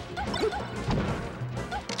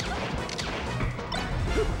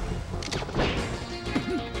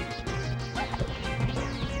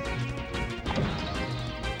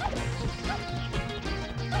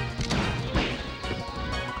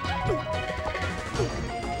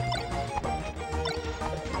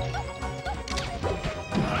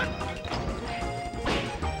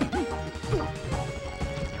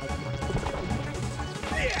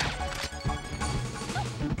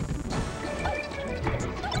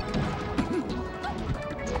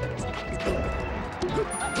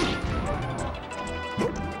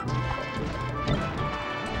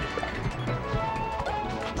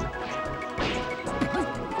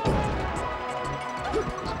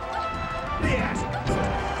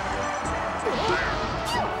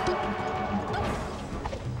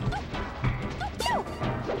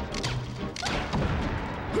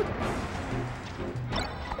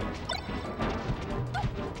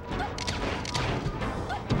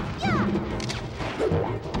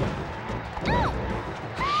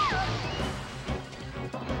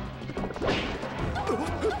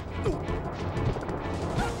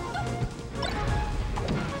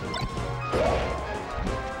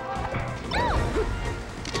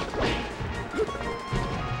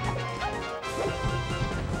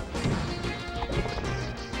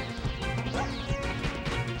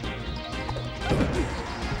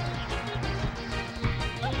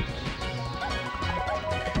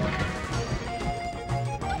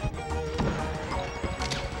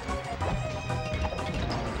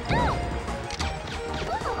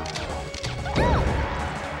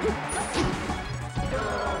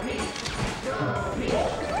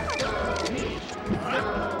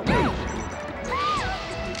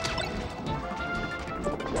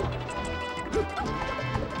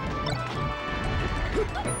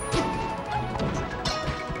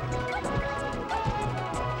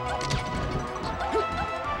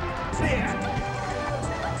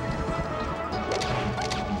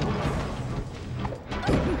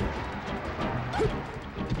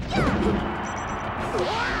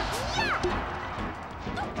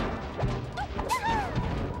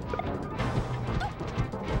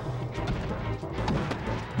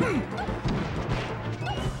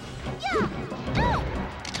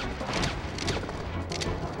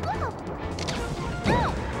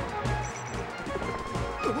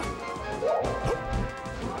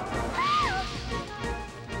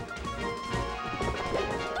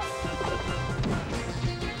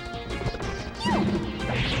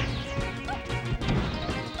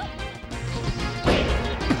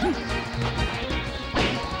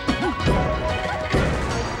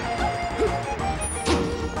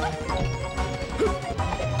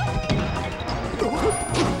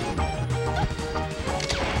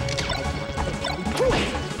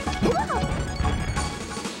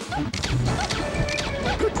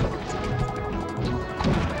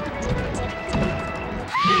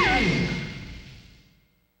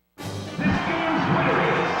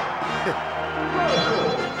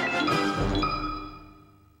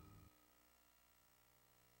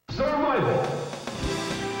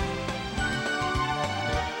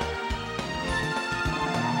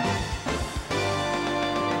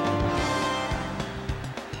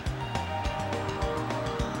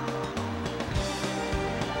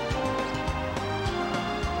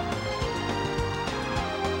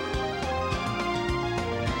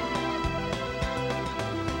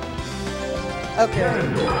 Okay.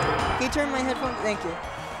 Can you turn my headphones? Thank you.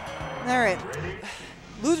 Alright.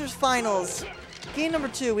 Losers finals. Game number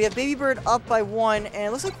 2. We have Baby Bird up by 1, and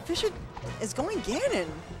it looks like Fisher is going Ganon.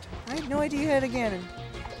 I had no idea he had a Ganon.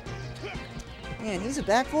 Man, he's a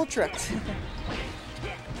bag full of tricks.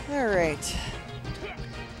 Alright.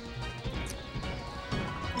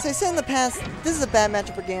 As I said in the past, this is a bad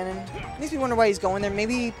matchup for Ganon. Makes me wonder why he's going there.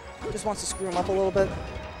 Maybe he just wants to screw him up a little bit.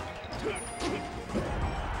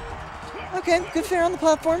 Okay, good fair on the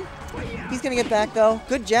platform. He's gonna get back though.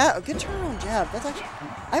 Good jab, good turnaround jab. That's actually,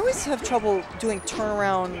 I always have trouble doing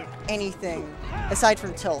turnaround anything aside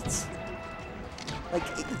from tilts. Like,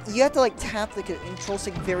 you have to like tap the control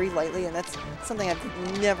stick very lightly, and that's something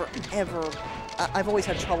I've never ever, I've always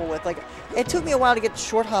had trouble with. Like, it took me a while to get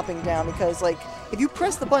short hopping down because like, if you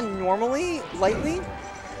press the button normally, lightly,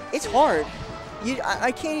 it's hard.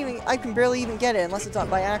 I can't even, I can barely even get it unless it's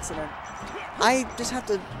by accident. I just have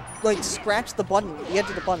to, like, scratch the button, the edge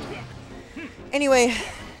of the button. Anyway,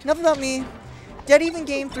 enough about me. Dead even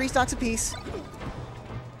game, 3 stocks apiece.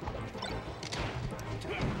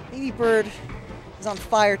 Baby Bird is on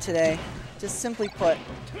fire today, just simply put.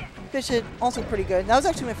 Fishit, also pretty good. That was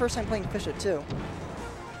actually my first time playing Fishit, too.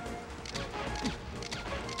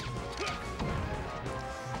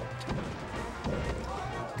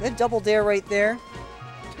 Good double dare right there.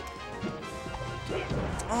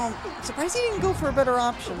 Surprised he didn't go for a better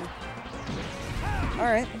option.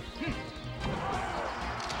 Alright.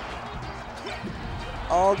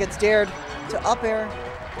 Oh, gets dared to up air.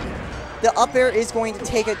 The up air is going to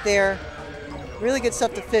take it there. Really good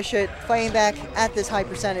stuff to Fishit, fighting back at this high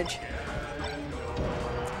percentage.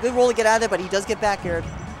 Good roll to get out of it, but he does get back aired.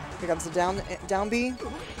 Here comes the down B,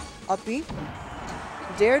 up B.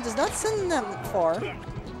 Dare does not send him that far.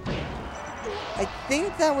 I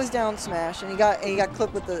think that was down smash, and he got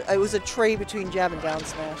clipped with the. It was a trade between jab and down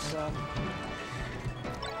smash. So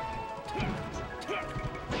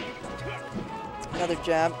another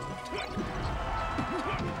jab.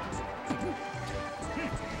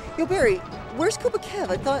 Yo, Barry, where's Koopa Kev?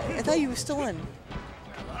 I thought you were still in.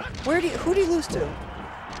 Who did he lose to?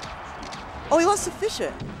 Oh, he lost to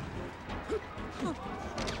Fishit. Huh.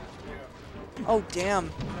 Oh,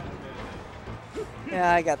 damn.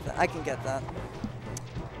 Yeah, I got that. I can get that.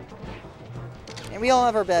 And we all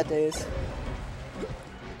have our bad days.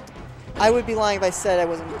 I would be lying if I said I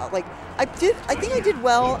wasn't, like, I think I did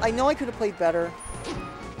well. I know I could have played better.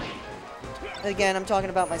 Again, I'm talking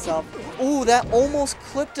about myself. Ooh, that almost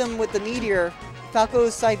clipped him with the meteor.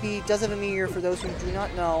 Falco's side B does have a meteor for those who do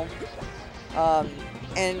not know.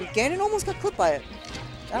 And Ganon almost got clipped by it.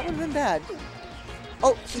 That would have been bad.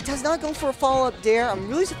 Oh, he does not go for a follow-up dare. I'm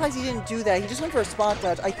really surprised he didn't do that. He just went for a spot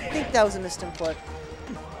dodge. I think that was a missed input.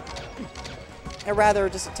 Or rather,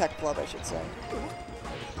 just a tech flub, I should say.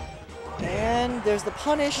 And there's the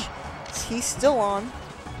punish. He's still on.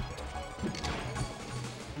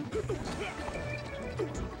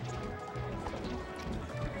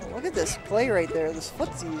 Oh, look at this play right there. This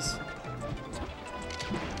footsies.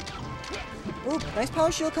 Ooh, nice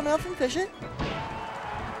power shield coming out from Fishit.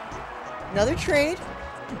 Another trade.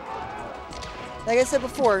 Like I said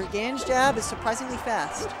before, Ganon's jab is surprisingly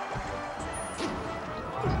fast.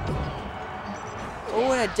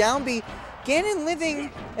 Oh, and a down B. Ganon living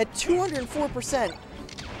at 204%.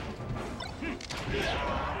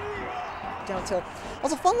 Down tilt.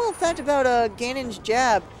 Also, fun little fact about Ganon's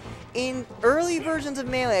jab. In early versions of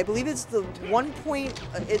Melee, I believe it's the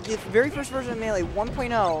the very first version of Melee,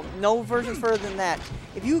 1.0, no versions further than that.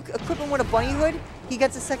 If you equip him with a bunny hood, he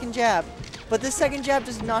gets a second jab. But this second jab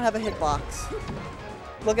does not have a hitbox.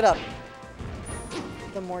 Look it up.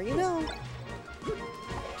 The more you know.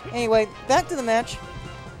 Anyway, back to the match.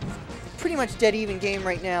 Pretty much dead even game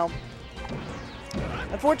right now.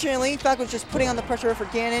 Unfortunately, Falco's just putting on the pressure for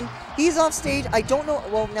Ganon. He's off stage. I don't know.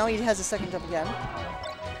 Well, now he has a second jump again.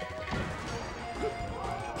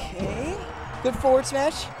 Okay. Good forward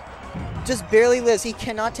smash. Just barely lives. He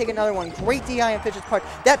cannot take another one. Great DI on Fishit's part.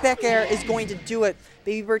 That back air is going to do it.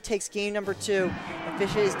 Baby Bird takes game number 2. And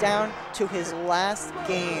Fishit is down to his last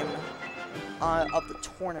game of the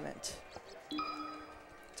tournament.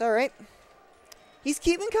 It's alright. He's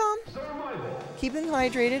keeping calm. Keeping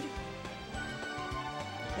hydrated.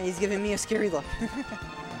 And he's giving me a scary look.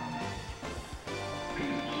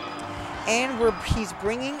 And he's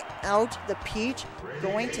bringing out the Peach,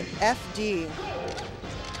 going to FD.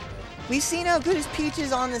 We've seen how good his Peach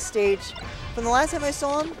is on this stage. From the last time I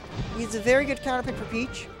saw him, he's a very good counterpick for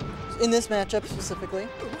Peach. In this matchup specifically.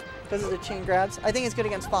 Because of the chain grabs. I think it's good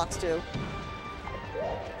against Fox too.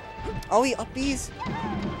 Oh, he up B's.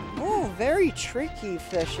 Oh, very tricky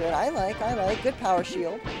Fishit. I like. Good power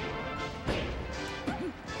shield.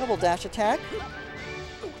 Double dash attack.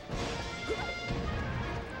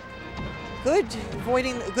 Good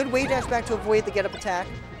wave dash back to avoid the get-up attack.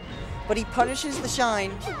 But he punishes the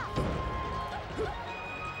shine.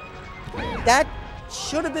 That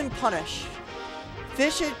should have been punished.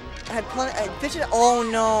 Fishit had oh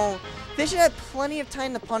no. Fishit had plenty of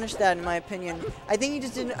time to punish that, in my opinion. I think he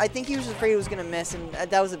just didn't. I think he was afraid it was going to miss, and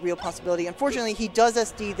that was a real possibility. Unfortunately, he does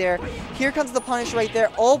SD there. Here comes the punish right there.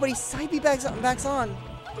 Oh, but he side B backs on.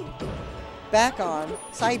 Back on.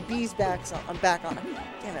 Side B's back on.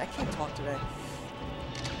 Damn it, I can't talk today.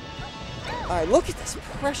 Alright, look at this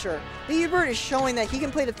pressure. Baby Bird is showing that he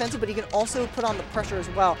can play defensive, but he can also put on the pressure as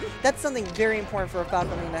well. That's something very important for a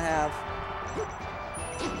Falcon to have.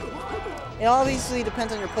 It obviously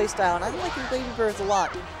depends on your playstyle, and I'm liking Baby Birds a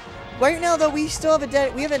lot. Right now, though, we still have a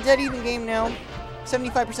dead even game now.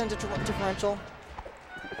 75% differential.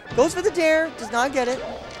 Goes for the dare, does not get it.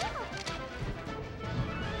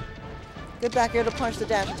 Good back air to punish the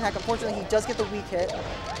dash attack. Unfortunately, he does get the weak hit.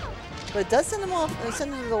 But it does send him off, and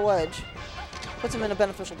send him to the ledge. Puts him in a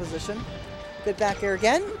beneficial position. Good back air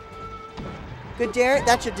again. Good dare,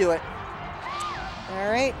 that should do it.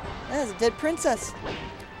 Alright, that is a dead princess.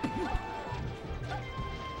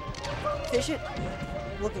 Fish it.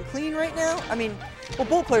 Looking clean right now. I mean, well,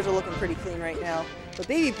 both players are looking pretty clean right now. But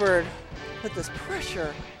Baby Bird, with this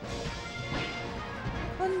pressure.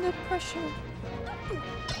 Under pressure.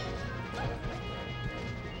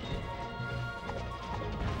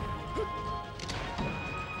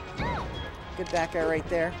 Good back air right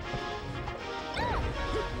there.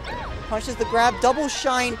 Punches the grab, double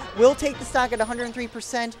shine, will take the stock at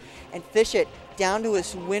 103% and fish it down to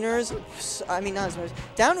his winners, not his winners,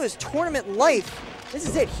 down to his tournament life. This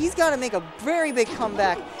is it. He's got to make a very big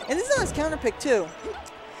comeback. And this is on his counter pick too.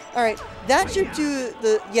 All right, that should do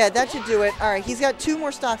that should do it. All right, he's got 2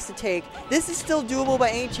 more stocks to take. This is still doable by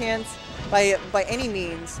any chance, by any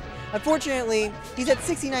means. Unfortunately, he's at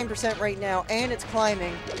 69% right now, and it's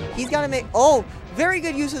climbing. He's got to make, very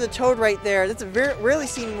good use of the Toad right there. That's a very rarely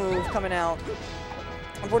seen move coming out.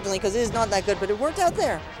 Unfortunately, because it is not that good, but it worked out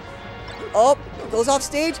there. Oh, goes off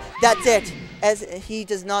stage. That's it. As he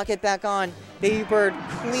does not get back on. Baby Bird,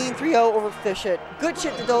 clean 3-0 over Fish It. Good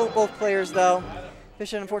shit to both players, though.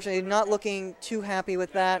 Fish It, unfortunately, not looking too happy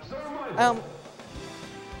with that. I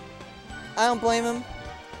don't blame him.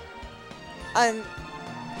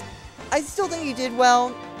 I still think he did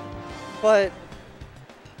well, but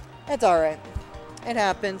that's all right. It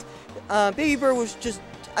happens. Baby Bird was just,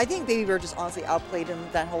 I think Baby Bird just honestly outplayed him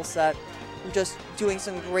that whole set. Just doing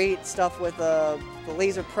some great stuff with the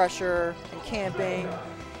laser pressure and camping.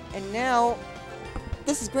 And now,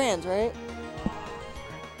 this is Grand's, right?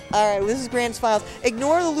 All right, this is Grand's files.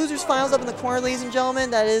 Ignore the loser's files up in the corner, ladies and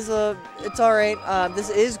gentlemen. That is, it's all right. This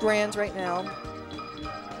is Grand's right now.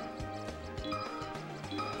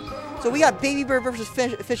 So we got Baby Bird versus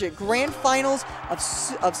Fish It. Grand finals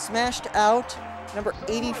of Smashed Out, number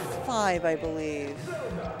 85, I believe.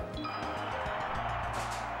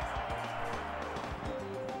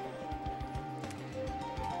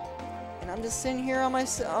 And I'm just sitting here on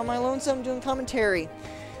my lonesome doing commentary.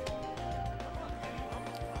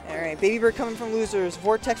 All right, Baby Bird coming from losers,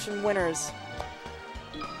 Vortex from winners.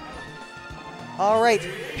 All right,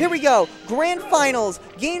 here we go. Grand finals,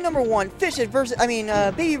 game number 1. Fish It versus,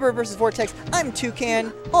 Baby Bird versus Vortex. I'm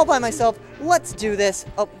Toucan, all by myself. Let's do this.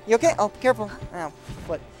 Oh, you okay? Oh, careful. Ow,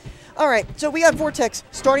 foot. All right, so we have Vortex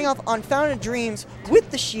starting off on Fountain of Dreams with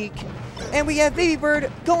the Sheik, and we have Baby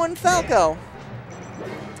Bird going Falco.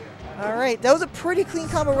 All right, that was a pretty clean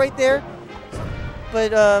combo right there,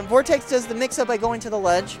 but Vortex does the mix-up by going to the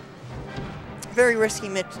ledge. Very risky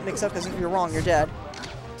mix-up, because if you're wrong, you're dead.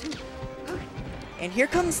 And here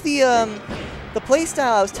comes the play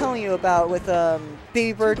style I was telling you about with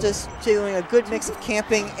Baby Bird just doing a good mix of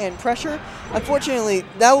camping and pressure. Unfortunately,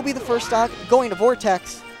 that will be the first stock going to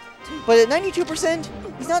Vortex. But at 92%,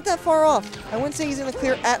 he's not that far off. I wouldn't say he's in the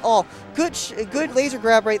clear at all. Good laser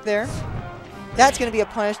grab right there. That's going to be a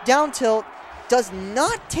punish. Down tilt. Does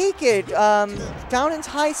not take it. Fountain's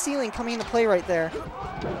high ceiling coming into play right there.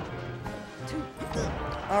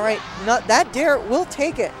 All right. That dare will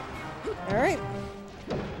take it. All right.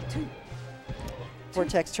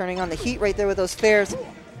 Vortex turning on the heat right there with those fares.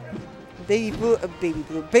 Baby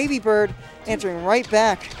Bird answering right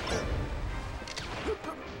back.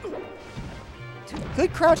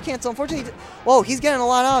 Good crouch cancel. Unfortunately, whoa, he's getting a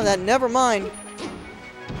lot out of that. Never mind.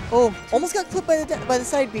 Oh, almost got clipped by the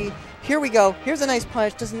side B. Here we go. Here's a nice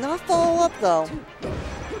punch. Does not follow up though.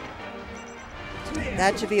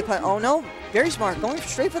 That should be a punch. Oh no, very smart. Going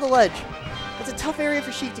straight for the ledge. It's a tough area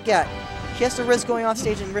for Sheik to get. She has to risk going off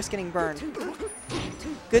stage and risk getting burned.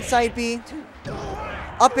 Good side B.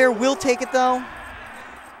 Up air will take it though.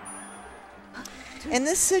 And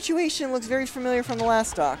this situation looks very familiar from the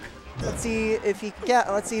last stock. Let's see if he can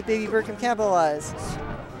let's see if Baby Bird can capitalize.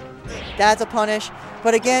 That's a punish.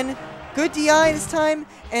 But again, good DI this time,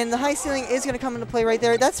 and the high ceiling is going to come into play right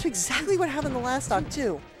there. That's exactly what happened the last stock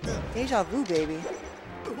too. Deja vu, baby.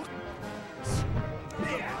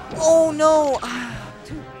 Oh no!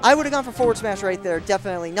 I would have gone for forward smash right there,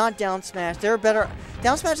 definitely. Not down smash. They're better.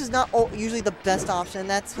 Down smash is not usually the best option.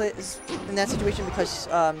 That's in that situation because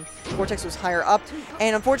Vortex was higher up,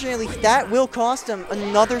 and unfortunately that will cost him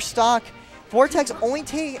another stock. Vortex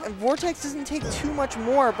doesn't take too much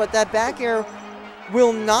more, but that back air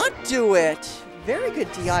will not do it. Very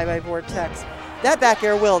good DI by Vortex. That back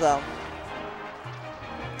air will though.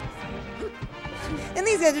 And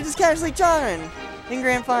these guys are just casually jogging. in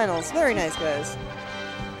Grand Finals. Very nice, guys.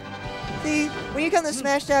 See, when you come to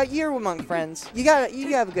Smashed Out, you're among friends. You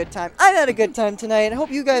have a good time. I've had a good time tonight. I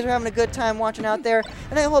hope you guys are having a good time watching out there,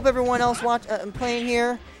 and I hope everyone else playing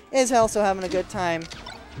here is also having a good time.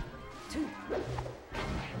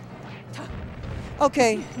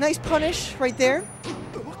 Okay, nice punish right there.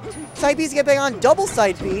 Side B's get back on, double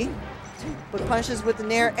side B, but punishes with the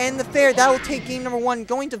Nair and the fair. That will take game number 1,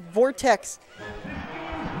 going to Vortex.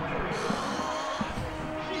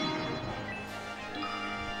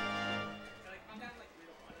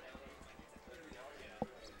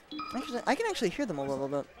 Actually, I can actually hear them a little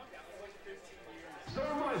bit.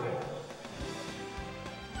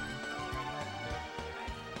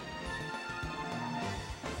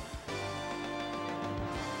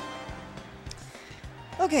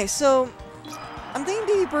 Okay, so I'm thinking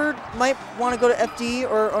Baby Bird might want to go to FD,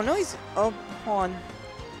 or no, he's, oh, hold on.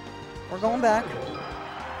 We're going back.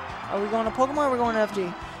 Are we going to Pokemon or are we going to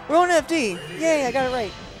FD? We're going to FD. Yay, I got it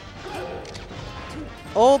right.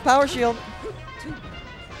 Oh, Power Shield.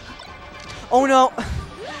 Oh no.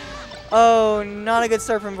 Oh, not a good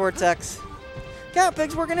start from Vortex. Cat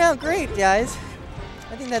Pig's working out great, guys.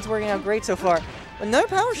 I think that's working out great so far. Another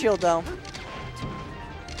Power Shield, though.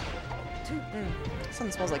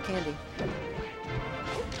 Something smells like candy.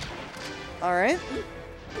 Alright.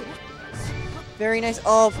 Very nice.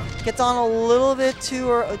 Oh, gets on a little bit too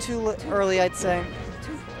early, I'd say.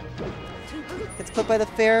 Gets clipped by the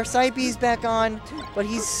fair. Side B's back on, but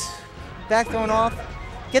he's back thrown off.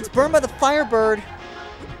 Gets burned by the Firebird.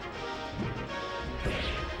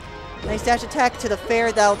 Nice dash attack to the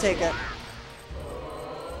fair. That'll take it.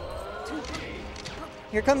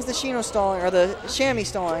 Here comes the Shino stalling, or the Chamois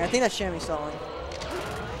stalling. I think that's Chamois stalling.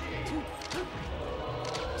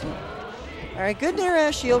 Alright, good Nair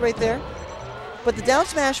Ash shield right there. But the down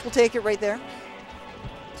smash will take it right there.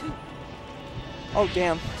 Oh,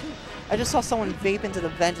 damn. I just saw someone vape into the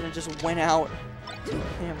vent and it just went out.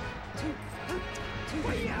 Damn.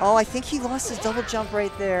 Oh, I think he lost his double jump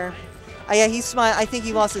right there. Oh, yeah, he's smart. I think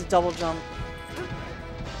he lost his double jump.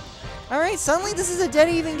 Alright, suddenly this is a dead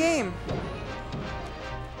even game.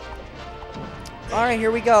 Alright,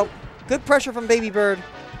 here we go. Good pressure from Baby Bird.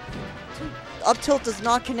 Up tilt does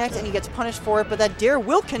not connect and he gets punished for it, but that dare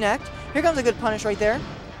will connect. Here comes a good punish right there.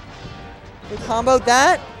 Good combo.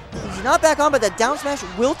 That. He's not back on, but that down smash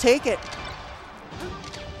will take it.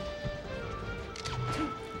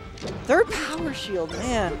 Third Power Shield,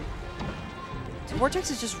 man.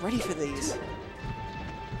 Vortex is just ready for these.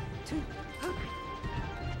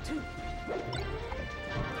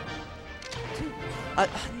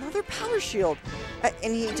 Another Power Shield.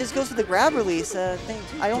 And he just goes for the grab release. I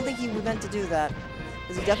don't think he meant to do that.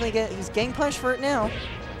 Because he's getting punished for it now.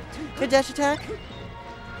 Good dash attack.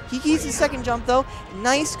 He keeps his second jump though.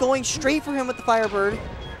 Nice going straight for him with the Firebird.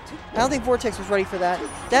 I don't think Vortex was ready for that.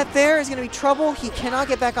 That fair is going to be trouble. He cannot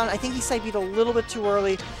get back on. I think he side beat a little bit too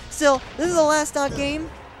early. Still, this is the last out game.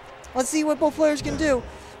 Let's see what both players can do.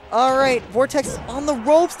 Alright, Vortex is on the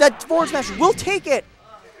ropes. That forward smash will take it.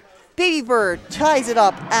 Baby Bird ties it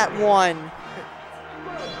up at 1.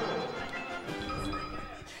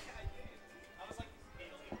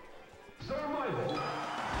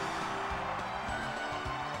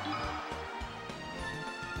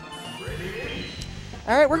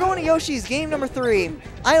 Alright, we're going to Yoshi's game number 3.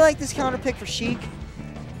 I like this counter pick for Sheik.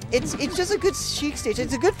 It's just a good Sheik stage.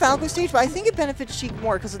 It's a good Falco stage, but I think it benefits Sheik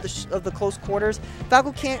more because of the close quarters.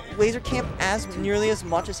 Falco can't laser camp as nearly as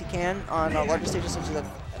much as he can on larger stages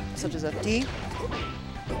such as FD.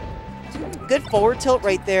 Good forward tilt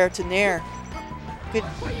right there to Nair. Good.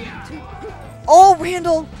 Oh,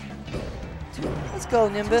 Randall! Let's go,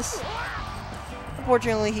 Nimbus.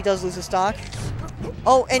 Unfortunately, he does lose his stock.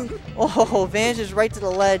 Oh, and oh, vanishes right to the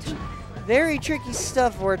ledge. Very tricky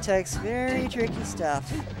stuff, Vortex. Very tricky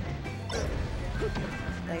stuff.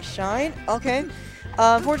 Nice shine. Okay.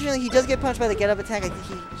 Unfortunately, he does get punched by the get-up attack. I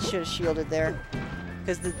think he should have shielded there.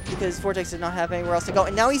 Because Vortex did not have anywhere else to go.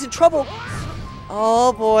 And now he's in trouble.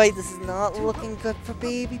 Oh, boy. This is not looking good for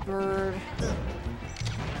Baby Bird.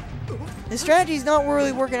 His strategy is not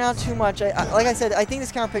really working out too much. Like I said, I think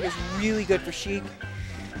this counter pick is really good for Sheik.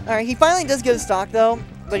 Alright, he finally does get a stock, though.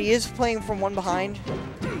 But he is playing from one behind.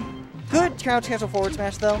 Good crouch cancel forward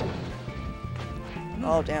smash, though.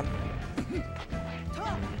 Oh, damn.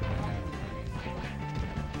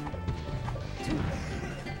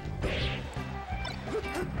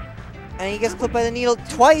 And he gets clipped by the needle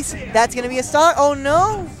twice. That's going to be a stock. Oh,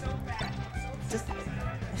 no.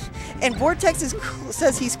 And Vortex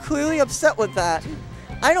says he's clearly upset with that.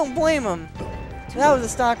 I don't blame him. That was a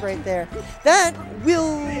stock right there. That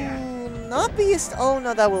will not be a oh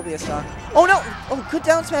no, that will be a stock. Oh no! Oh, good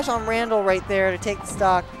down smash on Randall right there to take the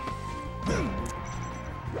stock.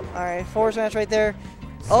 Alright, forward smash right there.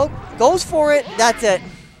 Oh, goes for it. That's it.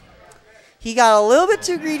 He got a little bit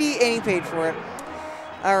too greedy and he paid for it.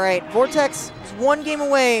 Alright, Vortex is 1 game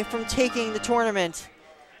away from taking the tournament.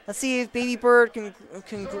 Let's see if Baby Bird can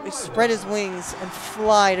spread his wings and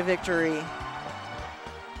fly to victory.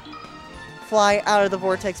 Fly out of the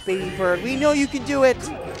Vortex, Baby Bird. We know you can do it.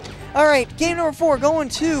 Alright, game number 4 going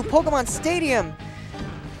to Pokemon Stadium.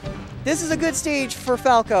 This is a good stage for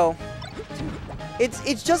Falco.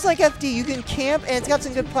 It's just like FD. You can camp, and it's got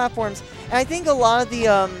some good platforms. And I think a lot of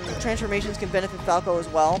the transformations can benefit Falco as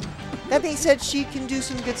well. That being said, she can do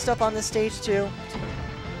some good stuff on this stage too.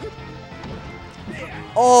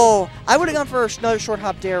 Oh, I would have gone for another short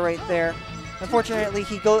hop dare right there. Unfortunately,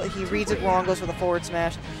 he reads it wrong, goes for the forward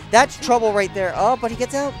smash. That's trouble right there. Oh, but he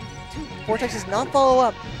gets out. Vortex does not follow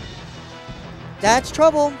up. That's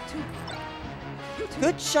trouble.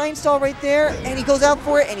 Good shine stall right there, and he goes out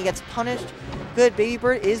for it, and he gets punished. Good, Baby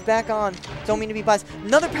Bird is back on. Don't mean to be biased.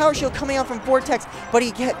 Another power shield coming out from Vortex, but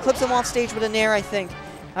he clips him off stage with a nair, I think.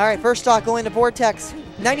 All right, first stock going to Vortex.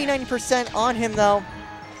 99% on him, though.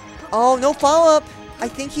 Oh, no follow-up. I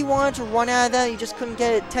think he wanted to run out of that. He just couldn't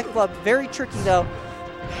get it. Tech Club, very tricky, though.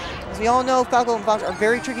 As we all know, Falco and Fox are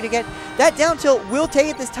very tricky to get. That down tilt will take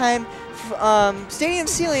it this time. Stadium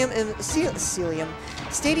Ceiling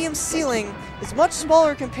is much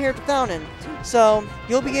smaller compared to Fountain, so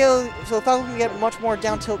Falco can get much more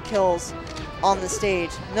down tilt kills on the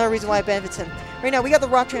stage. Another reason why it benefits him. Right now, we got the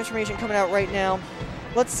Rock transformation coming out right now.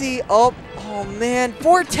 Let's see. Oh man,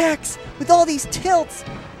 Vortex with all these tilts.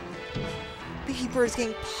 Baby Bird is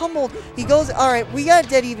getting pummeled. He goes. All right, we got a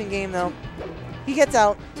dead even game though. He gets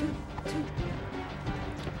out.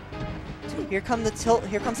 Here comes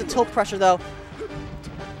the tilt pressure though.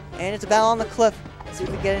 And it's a battle on the cliff. Let's see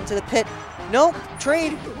if we get into the pit. Nope,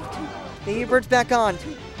 trade. Baby Bird's back on.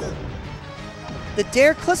 The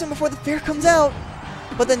dare clips him before the fair comes out,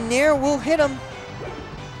 but the nair will hit him.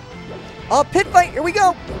 Oh, pit fight, here we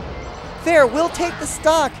go. Fair will take the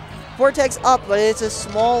stock. Vortex up, but it's a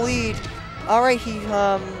small lead. All right, he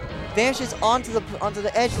vanishes onto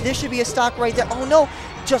the edge. This should be a stock right there. Oh no,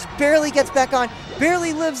 just barely gets back on.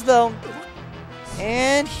 Barely lives though.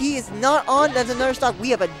 And he is not on. That's another stock. We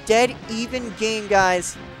have a dead even game,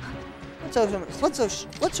 guys.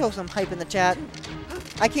 Let's show some hype in the chat.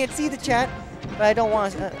 I can't see the chat, but I don't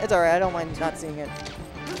want to. It's alright. I don't mind not seeing it.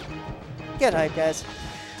 Get hype, guys.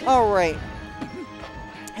 Alright.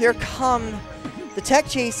 Here come the tech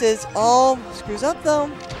chases. Oh, screws up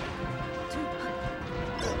though.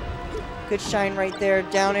 Good shine right there.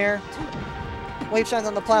 Down air. Wave shines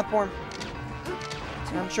on the platform.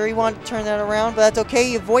 I'm sure he wanted to turn that around, but that's okay.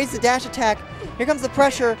 He avoids the dash attack. Here comes the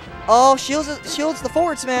pressure. Oh, shields the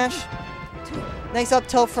forward smash. Nice up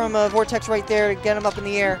tilt from Vortex right there to get him up in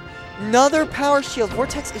the air. Another power shield.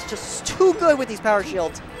 Vortex is just too good with these power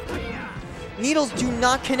shields. Needles do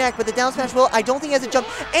not connect, but the down smash will. I don't think he has a jump.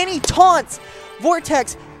 And he taunts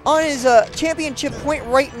Vortex on his championship point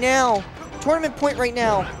right now. Tournament point right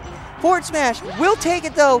now. Forward smash will take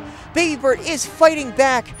it though. Baby Bird is fighting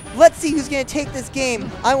back. Let's see who's going to take this game.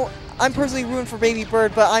 I'm personally rooting for Baby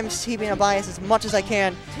Bird, but I'm keeping a bias as much as I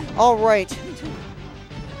can. All right.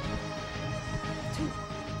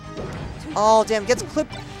 Oh, damn. Gets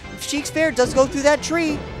clipped. Sheik's Fair does go through that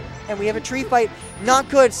tree. And we have a tree fight. Not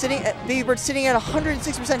good. Baby Bird sitting at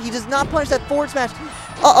 106%. He does not punish that forward smash.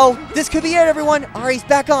 Uh-oh. This could be it, everyone. All right, he's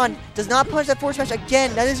back on. Does not punish that forward smash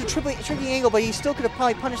again. That is a tricky angle, but he still could have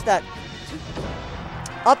probably punished that.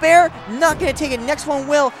 Up air, not going to take it. Next one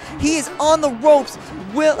will. He is on the ropes.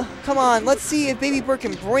 Come on, let's see if Baby Bird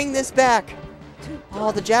can bring this back.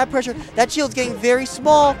 Oh, the jab pressure. That shield's getting very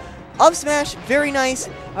small. Up smash, very nice.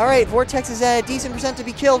 All right, Vortex is at a decent percent to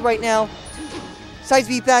be killed right now. Side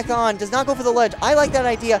beat back on. Does not go for the ledge. I like that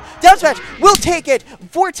idea. Down smash will take it.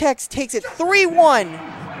 Vortex takes it 3-1.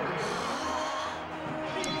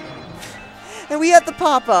 And we have the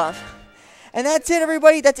pop-off. And that's it,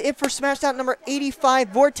 everybody. That's it for Smash Out number 85.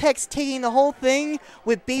 Vortex taking the whole thing,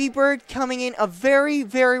 with Baby Bird coming in a very,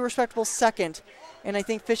 very respectable second. And I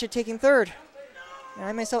think Fisher taking third.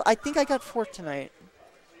 And I think I got fourth tonight.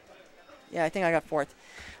 Yeah, I think I got fourth.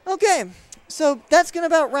 Okay, so that's going to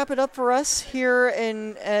about wrap it up for us here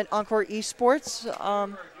at Encore Esports.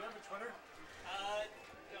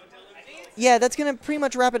 Yeah, that's going to pretty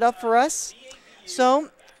much wrap it up for us. So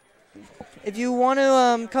if you want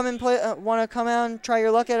to come and play, come out and try your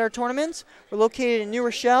luck at our tournaments, we're located in New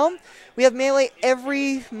Rochelle. We have Melee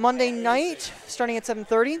every Monday night, starting at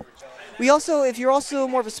 7:30. We also, if you're also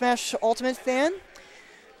more of a Smash Ultimate fan,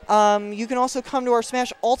 You can also come to our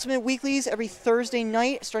Smash Ultimate Weeklies every Thursday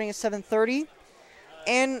night, starting at 7:30.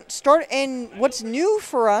 And what's new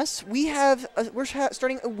for us? We're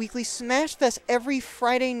starting a weekly Smash Fest every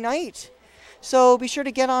Friday night. So be sure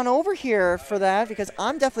to get on over here for that, because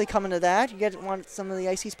I'm definitely coming to that. You guys want some of the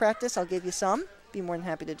Ices practice? I'll give you some. Be more than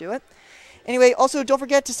happy to do it. Anyway, also don't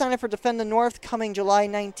forget to sign up for Defend the North coming July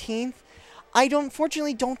 19th.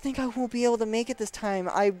 Unfortunately don't think I will be able to make it this time.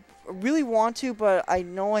 I really want to, but I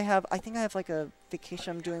know I think I have like a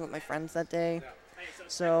vacation I'm doing with my friends that day.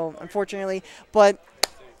 So unfortunately, but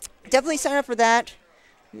definitely sign up for that.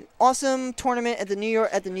 Awesome tournament at the New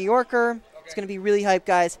Yorker. It's going to be really hype,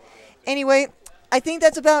 guys. Anyway, I think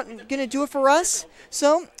that's about going to do it for us.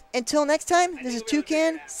 So until next time, this is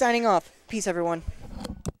Toucan signing off. Peace, everyone.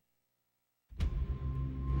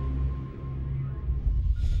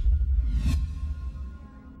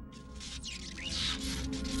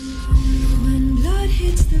 When blood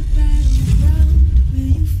hits the battleground, will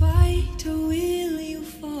you fight or will you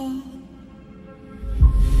fall?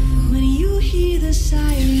 When you hear the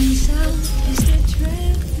siren sound, is there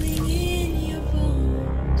trembling in your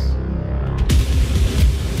bones?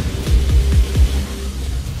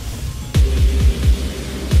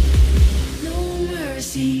 No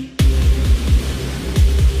mercy.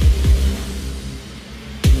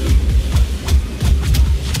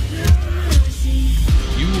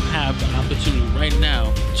 Have the opportunity right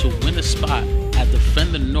now to win a spot at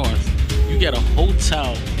Defend the North. You get a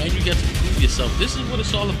hotel and you get to prove yourself. This is what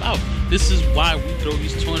it's all about. This is why we throw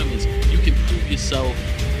these tournaments. You can prove yourself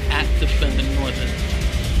at Defend the North.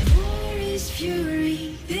 War is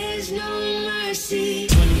fury, there's no mercy.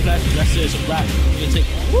 When you guys, that's it, it's a wrap. You're gonna take.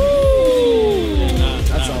 Woo!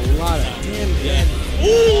 That's a lot of damn.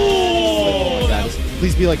 Ooh!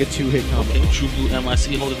 Please be like a two-hit combo. Okay, True Blue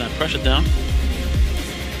NYC holding that pressure down.